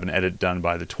I have to have an edit done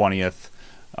by the 20th.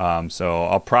 So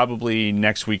I'll probably,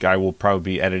 next week, I will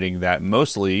probably be editing that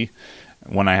mostly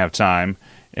when I have time.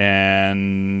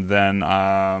 And then,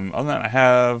 other than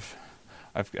that,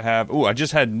 I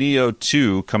just had Neo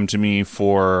 2 come to me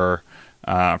from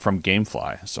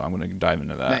GameFly, so I'm going to dive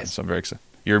into that. Nice. So I'm very excited.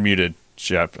 You're muted,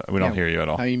 Jeff. We don't hear you at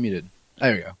all. How are you muted?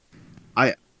 There we go.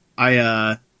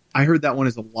 I heard that one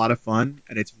is a lot of fun,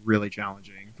 and it's really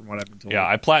challenging from what I've been told. Yeah,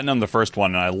 I platinumed the first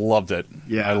one, and I loved it.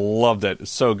 Yeah. I loved it.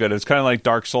 It's so good. It's kind of like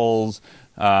Dark Souls.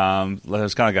 It's kind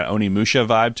of like an Onimusha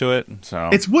vibe to it. So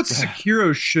it's what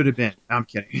Sekiro should have been. I'm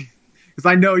kidding. Because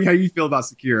I know how you feel about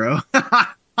Sekiro.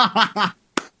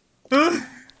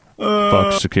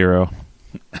 Fuck Sekiro.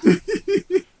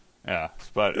 Yeah,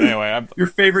 but anyway, your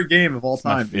favorite game of all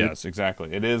time. Yes,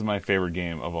 exactly. It is my favorite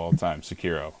game of all time,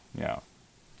 Sekiro. Yeah,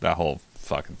 that whole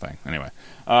fucking thing. Anyway,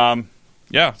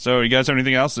 yeah. So, you guys have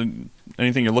anything else?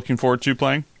 Anything you're looking forward to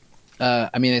playing?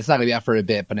 I mean, it's not gonna be out for a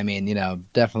bit, but I mean,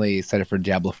 definitely excited for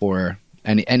Diablo 4.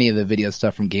 Any of the video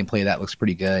stuff from gameplay that looks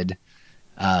pretty good.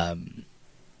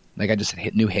 Like I just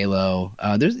hit new Halo.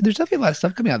 There's definitely a lot of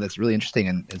stuff coming out that's really interesting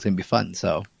and it's gonna be fun.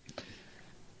 So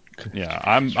yeah,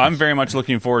 I'm very much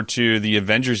looking forward to the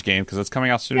Avengers game because it's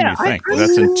coming out sooner than you think.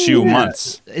 That's in 2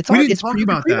 months. We didn't talk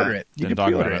about that. Didn't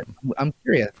talk about it. I'm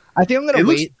curious. I think I'm gonna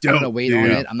wait. I'm gonna wait on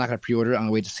it. I'm not gonna pre-order it. I'm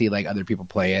gonna wait to see like other people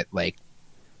play it. Like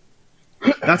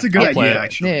that's a good idea.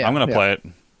 Actually, I'm gonna play it.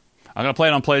 I'm gonna play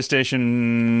it on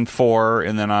PlayStation 4,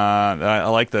 and then I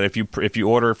like that if you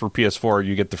order for PS4,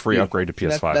 you get the free upgrade to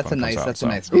PS5. That's a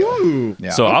nice deal. Ooh,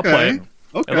 yeah. So I'll play it.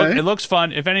 Okay. It looks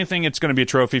fun. If anything, it's going to be a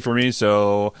trophy for me.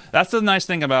 So that's the nice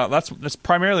thing about that's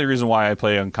primarily the reason why I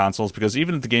play on consoles, because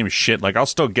even if the game is shit, like I'll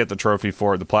still get the trophy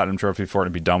for it, the platinum trophy for it,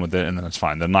 and be done with it, and then it's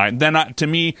fine. To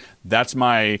me, that's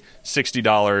my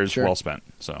 $60 well spent.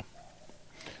 So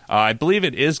I believe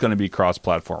it is going to be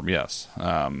cross-platform, yes,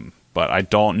 but I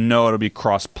don't know it'll be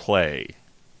cross-play.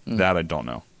 That I don't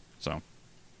know. So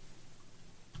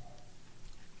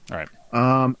all right.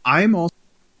 I'm also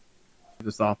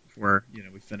this off before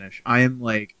we finish. I am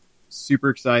like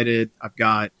super excited. I've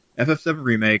got FF7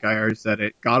 Remake. I already said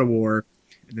it. God of War,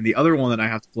 and then the other one that I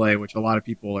have to play, which a lot of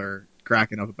people are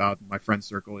cracking up about in my friend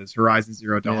circle, is Horizon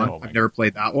Zero Dawn. Yeah, I've never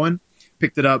played that one.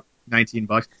 Picked it up,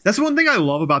 $19. That's one thing I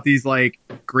love about these like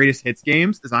greatest hits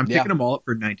games is I'm picking them all up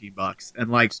for $19. And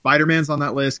like Spider-Man's on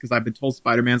that list because I've been told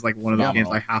Spider-Man's like one of those games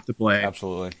I have to play.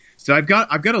 Absolutely. So I've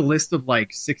got a list of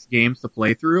like 6 games to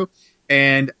play through.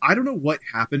 And I don't know what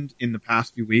happened in the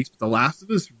past few weeks, but The Last of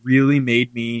Us really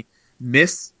made me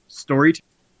miss storytelling.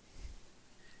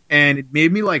 And it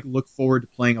made me like look forward to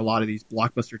playing a lot of these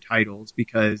blockbuster titles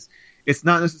because it's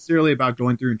not necessarily about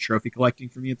going through and trophy collecting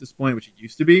for me at this point, which it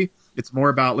used to be. It's more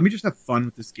about let me just have fun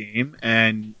with this game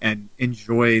and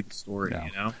enjoy the story,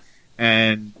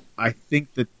 And I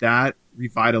think that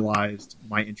revitalized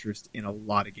my interest in a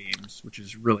lot of games, which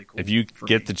is really cool. If you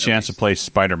get the chance to play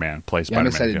Spider-Man, play Spider-Man. I'm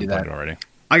excited to do that already.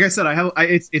 Like I said,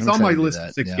 it's on my list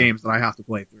of 6 games that I have to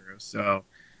play through. So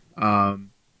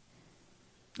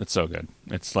It's so good.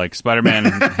 It's like Spider-Man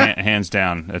hands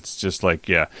down. It's just like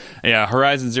yeah.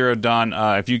 Horizon Zero Dawn.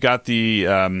 If you got the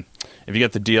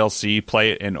DLC,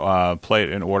 play it in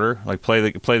order. Like play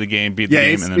the game, beat the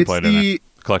game, and then play it in the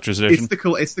collector's edition.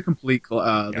 It's the complete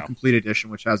complete edition,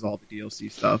 which has all the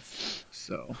DLC stuff.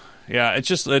 So yeah,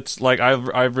 it's like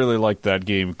I've really liked that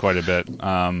game quite a bit.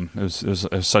 It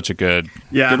was such a good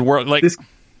world. Like this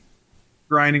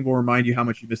grinding will remind you how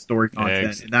much you miss story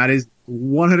content, and that is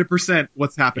 100%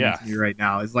 what's happening to me right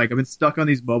now. It's like I've been stuck on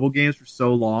these mobile games for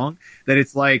so long that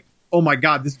it's like, oh my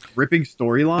god, this gripping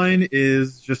storyline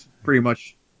is just pretty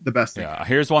much the best thing. Yeah,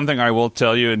 here's one thing I will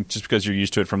tell you, and just because you're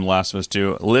used to it from The Last of Us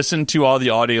 2, listen to all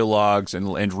the audio logs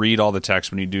and read all the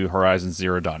text when you do Horizon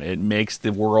Zero Dawn. It makes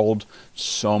the world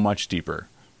so much deeper.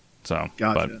 So,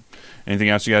 gotcha. But anything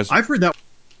else, you guys? I've heard that.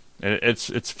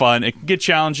 It's fun. It can get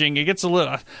challenging. It gets a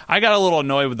little. I got a little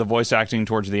annoyed with the voice acting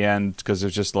towards the end because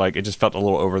it just felt a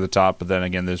little over the top. But then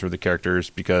again, those were the characters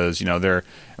because they're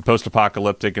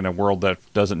post-apocalyptic in a world that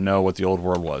doesn't know what the old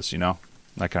world was.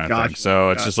 That kind of thing. So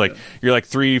it's just like you're like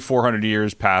 300-400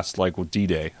 years past like with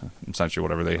D-Day, essentially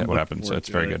what happened. So it's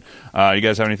very good. You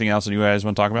guys have anything else that you guys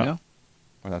want to talk about? No.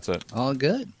 Or that's it. All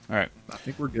good. All right. I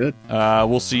think we're good.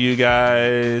 We'll see you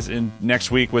guys next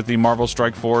week with the Marvel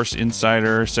Strike Force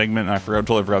Insider segment. I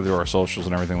totally forgot to do our socials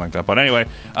and everything like that. But anyway,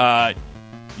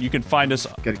 you can find us.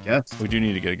 Get a guest. We do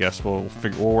need to get a guest. We'll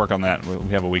work on that. We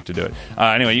have a week to do it.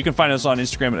 Anyway, you can find us on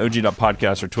Instagram at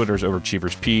og.podcast or Twitter is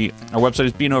OverachieversP. Our website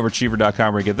is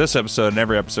beingoverachiever.com where you get this episode and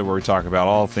every episode where we talk about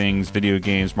all things video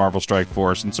games, Marvel Strike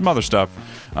Force, and some other stuff.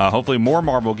 Hopefully more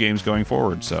Marvel games going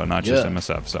forward, so not just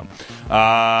MSF. So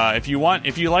if you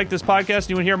like this podcast and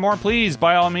you want to hear more, please,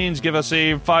 by all means, give us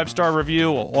a 5-star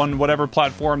review on whatever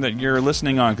platform that you're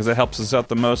listening on because it helps us out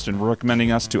the most in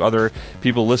recommending us to other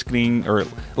people listening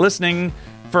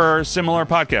for similar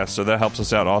podcasts, so that helps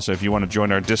us out. Also, if you want to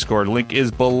join our Discord, link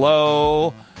is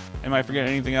below. Am I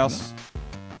forgetting anything else?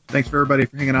 Thanks for everybody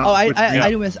for hanging out. Oh, I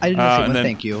didn't miss it.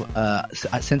 Thank you.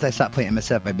 Since I stopped playing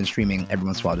MSF, I've been streaming every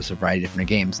once in a while just a variety of different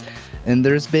games, and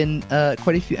there's been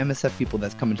quite a few MSF people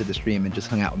that's come into the stream and just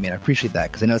hung out with me, and I appreciate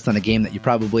that because I know it's not a game that you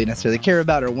probably necessarily care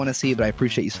about or want to see, but I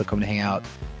appreciate you still coming to hang out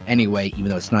anyway, even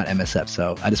though it's not MSF.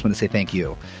 So I just want to say thank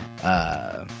you.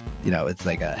 It's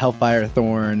like a Hellfire,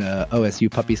 Thorn, OSU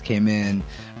Puppies came in.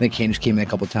 I think Canish came in a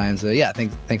couple times.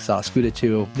 Thanks, Scuda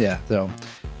too. Yeah, so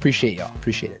appreciate y'all.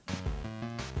 Appreciate it.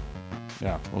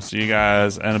 Yeah, we'll see you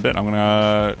guys in a bit. I'm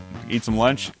gonna eat some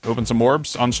lunch, open some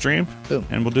orbs on stream,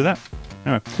 and we'll do that.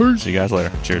 Anyway, see you guys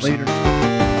later. Cheers. Later.